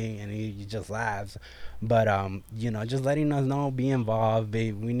everything, and he just laughs. But just letting us know, be involved.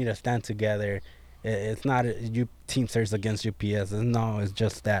 We need to stand together. It's not you Teamsters against UPS. No, it's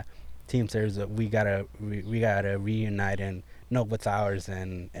just that Teamsters. We gotta reunite and know what's ours,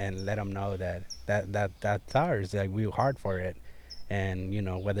 and let them know that's ours. Like we hard for it, and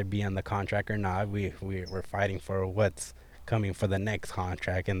whether it be on the contract or not, we're fighting for what's coming for the next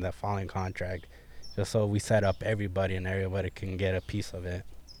contract and the following contract, just so we set up everybody can get a piece of it.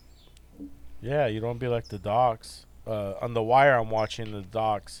 Yeah, you don't be like the docks. On the wire, I'm watching the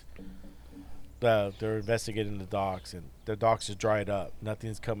docks. They're investigating the docks, and the docks are dried up.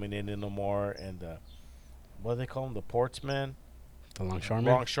 Nothing's coming in no more. And what do they call them? The portsmen, The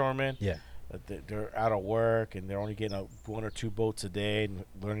longshoremen. longshoremen. Yeah. They're out of work, and they're only getting one or two boats a day and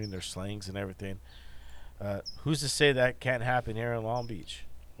learning their slings and everything. Who's to say that can't happen here in Long Beach?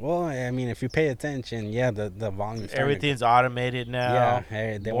 Well, I mean, if you pay attention, yeah, the volume. Everything's automated now.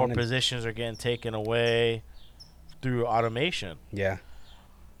 Yeah, More positions are getting taken away through automation. Yeah.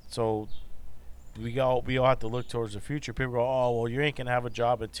 So we all have to look towards the future. People go, oh, well, you ain't gonna have a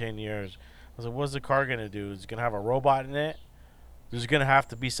job in 10 years. I was like, what's the car gonna do? Is it gonna have a robot in it? There's gonna have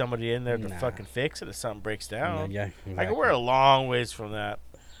to be somebody in there to fucking fix it if something breaks down. Yeah, exactly. Like we're a long ways from that,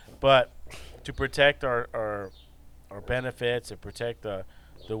 but to protect our benefits and protect the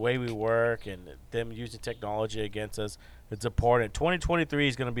way we work and them using technology against us, it's important. 2023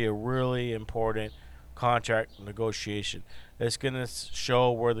 is going to be a really important contract negotiation. It's going to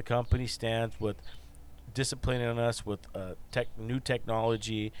show where the company stands with disciplining us with new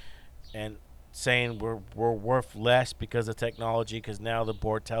technology and saying we're worth less because of technology, because now the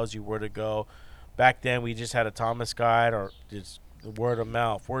board tells you where to go. Back then we just had a Thomas guide or just word of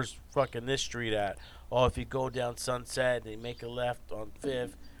mouth. Where's fucking this street at? Oh, if you go down Sunset, they make a left on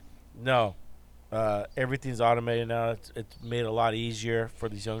 5th. No. Everything's automated now. It's made a lot easier for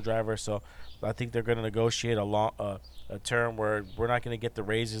these young drivers. So I think they're going to negotiate a term where we're not going to get the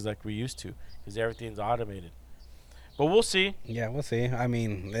raises like we used to because everything's automated. But we'll see. Yeah, we'll see. I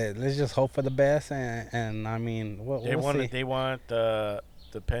mean, let's just hope for the best. And I mean, we'll see. They want the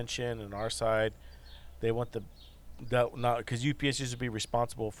pension on our side. They want not because UPS used to be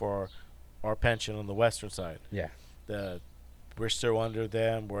responsible for our pension on the western side. Yeah. We're still under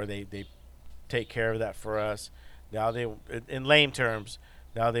them where they take care of that for us. Now in lame terms,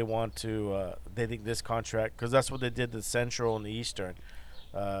 now they want to. They think this contract, because that's what they did to Central and the Eastern.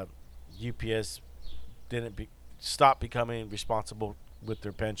 UPS didn't stop becoming responsible with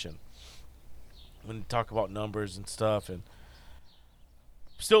their pension. When you talk about numbers and stuff, and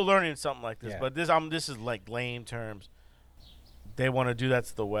still learning something like this, but this is like lame terms. They want to do that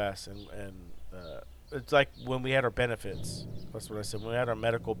to the West, and it's like when we had our benefits. That's what I said. When we had our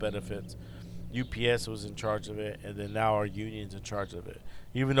medical benefits, UPS was in charge of it, and then now our union's in charge of it.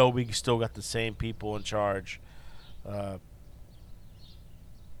 Even though we still got the same people in charge, the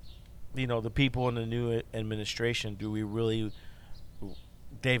people in the new administration, do we really?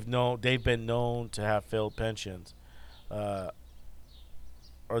 They've been known to have failed pensions. Are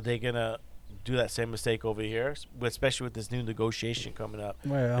they gonna do that same mistake over here, especially with this new negotiation coming up in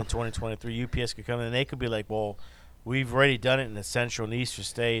 2023? UPS could come in and they could be like, well, we've already done it in the central and eastern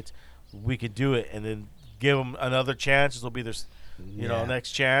states. We could do it, and then give them another chance. It'll be their,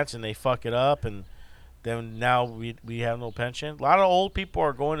 next chance, and they fuck it up, and then now we have no pension. A lot of old people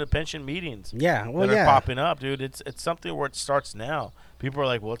are going to pension meetings. Yeah, well, that are popping up, dude. It's something where it starts now. People are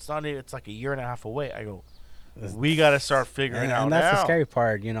like, well, it's not. It's like a year and a half away. I go, we got to start figuring out. And that's now. the scary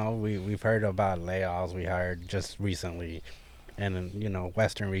part. We've heard about layoffs. We heard just recently, and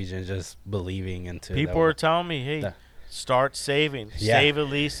Western region just believing into. People are telling me, hey, start saving. Yeah. Save at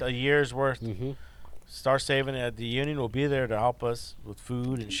least a year's worth. Mm-hmm. Start saving. The union will be there to help us with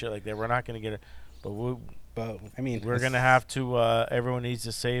food and shit like that. We're not going to get it, but I mean, we're going to have to. Everyone needs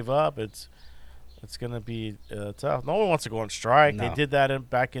to save up. It's going to be tough. No one wants to go on strike. No. They did that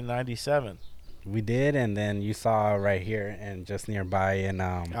back in '97. We did, and then you saw right here and just nearby in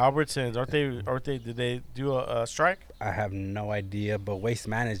Albertsons. Aren't they? Did they do a strike? I have no idea, but Waste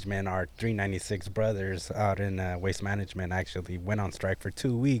Management, our 396 brothers out in Waste Management, actually went on strike for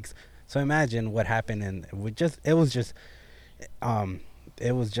 2 weeks. So imagine what happened, and it was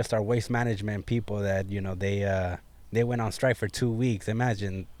just our Waste Management people that they went on strike for 2 weeks.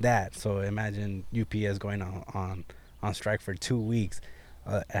 Imagine that. So imagine UPS going on on strike for 2 weeks,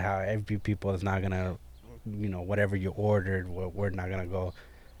 how every people is not gonna, whatever you ordered, we're not gonna go.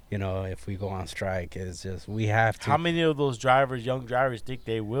 If we go on strike, it's just we have How to. many of those drivers, young drivers, think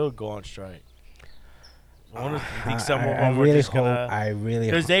they will go on strike? You think some of I them are really just hope. gonna? I really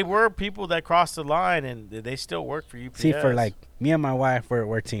Because they were people that crossed the line and they still work for UPS. see, for like me and my wife,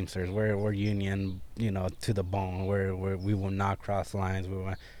 we're Teamsters. We're union, to the bone. We will not cross lines.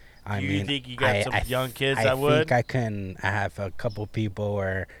 I Do you mean, think you got some young kids that I would? think I can. I have a couple people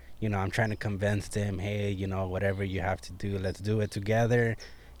where I'm trying to convince them. Hey, whatever you have to do, let's do it together.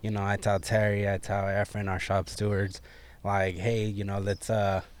 I tell Terry, I tell Efren, our shop stewards, like, hey,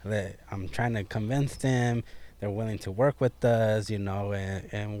 I'm trying to convince them. They're willing to work with us,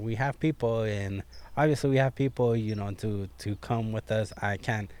 and we have people, and obviously we have people, to come with us. I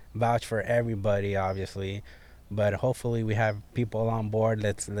can't vouch for everybody, obviously, but hopefully we have people on board.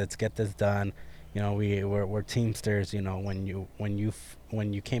 Let's get this done. We're Teamsters. When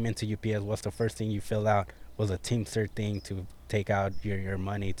you came into UPS, what's the first thing you fill out? Was a Teamster thing to take out your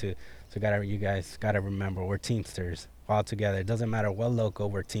money to. So you guys gotta remember, we're Teamsters all together. It doesn't matter what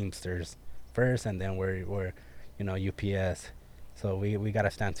local, we're Teamsters first, and then we're UPS. So we gotta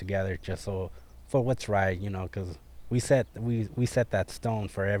stand together just for what's right, because we set that stone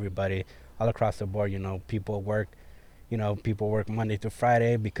for everybody all across the board. People work Monday to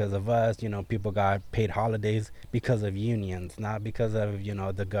Friday because of us. People got paid holidays because of unions, not because of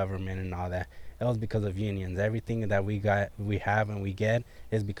the government and all that. It was because of unions. Everything that we have, and we get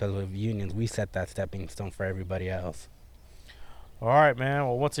is because of unions. We set that stepping stone for everybody else. All right, man.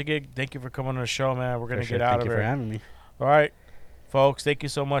 Well, once again, thank you for coming on the show, man. We're gonna For sure. get out Thank of you here. for having me. All right, folks. Thank you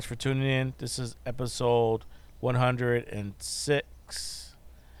so much for tuning in. This is episode 106.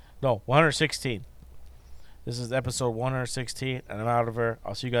 No, 116. This is episode 116, and I'm out of here.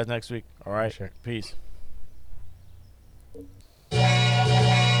 I'll see you guys next week. All right. Sure. Peace.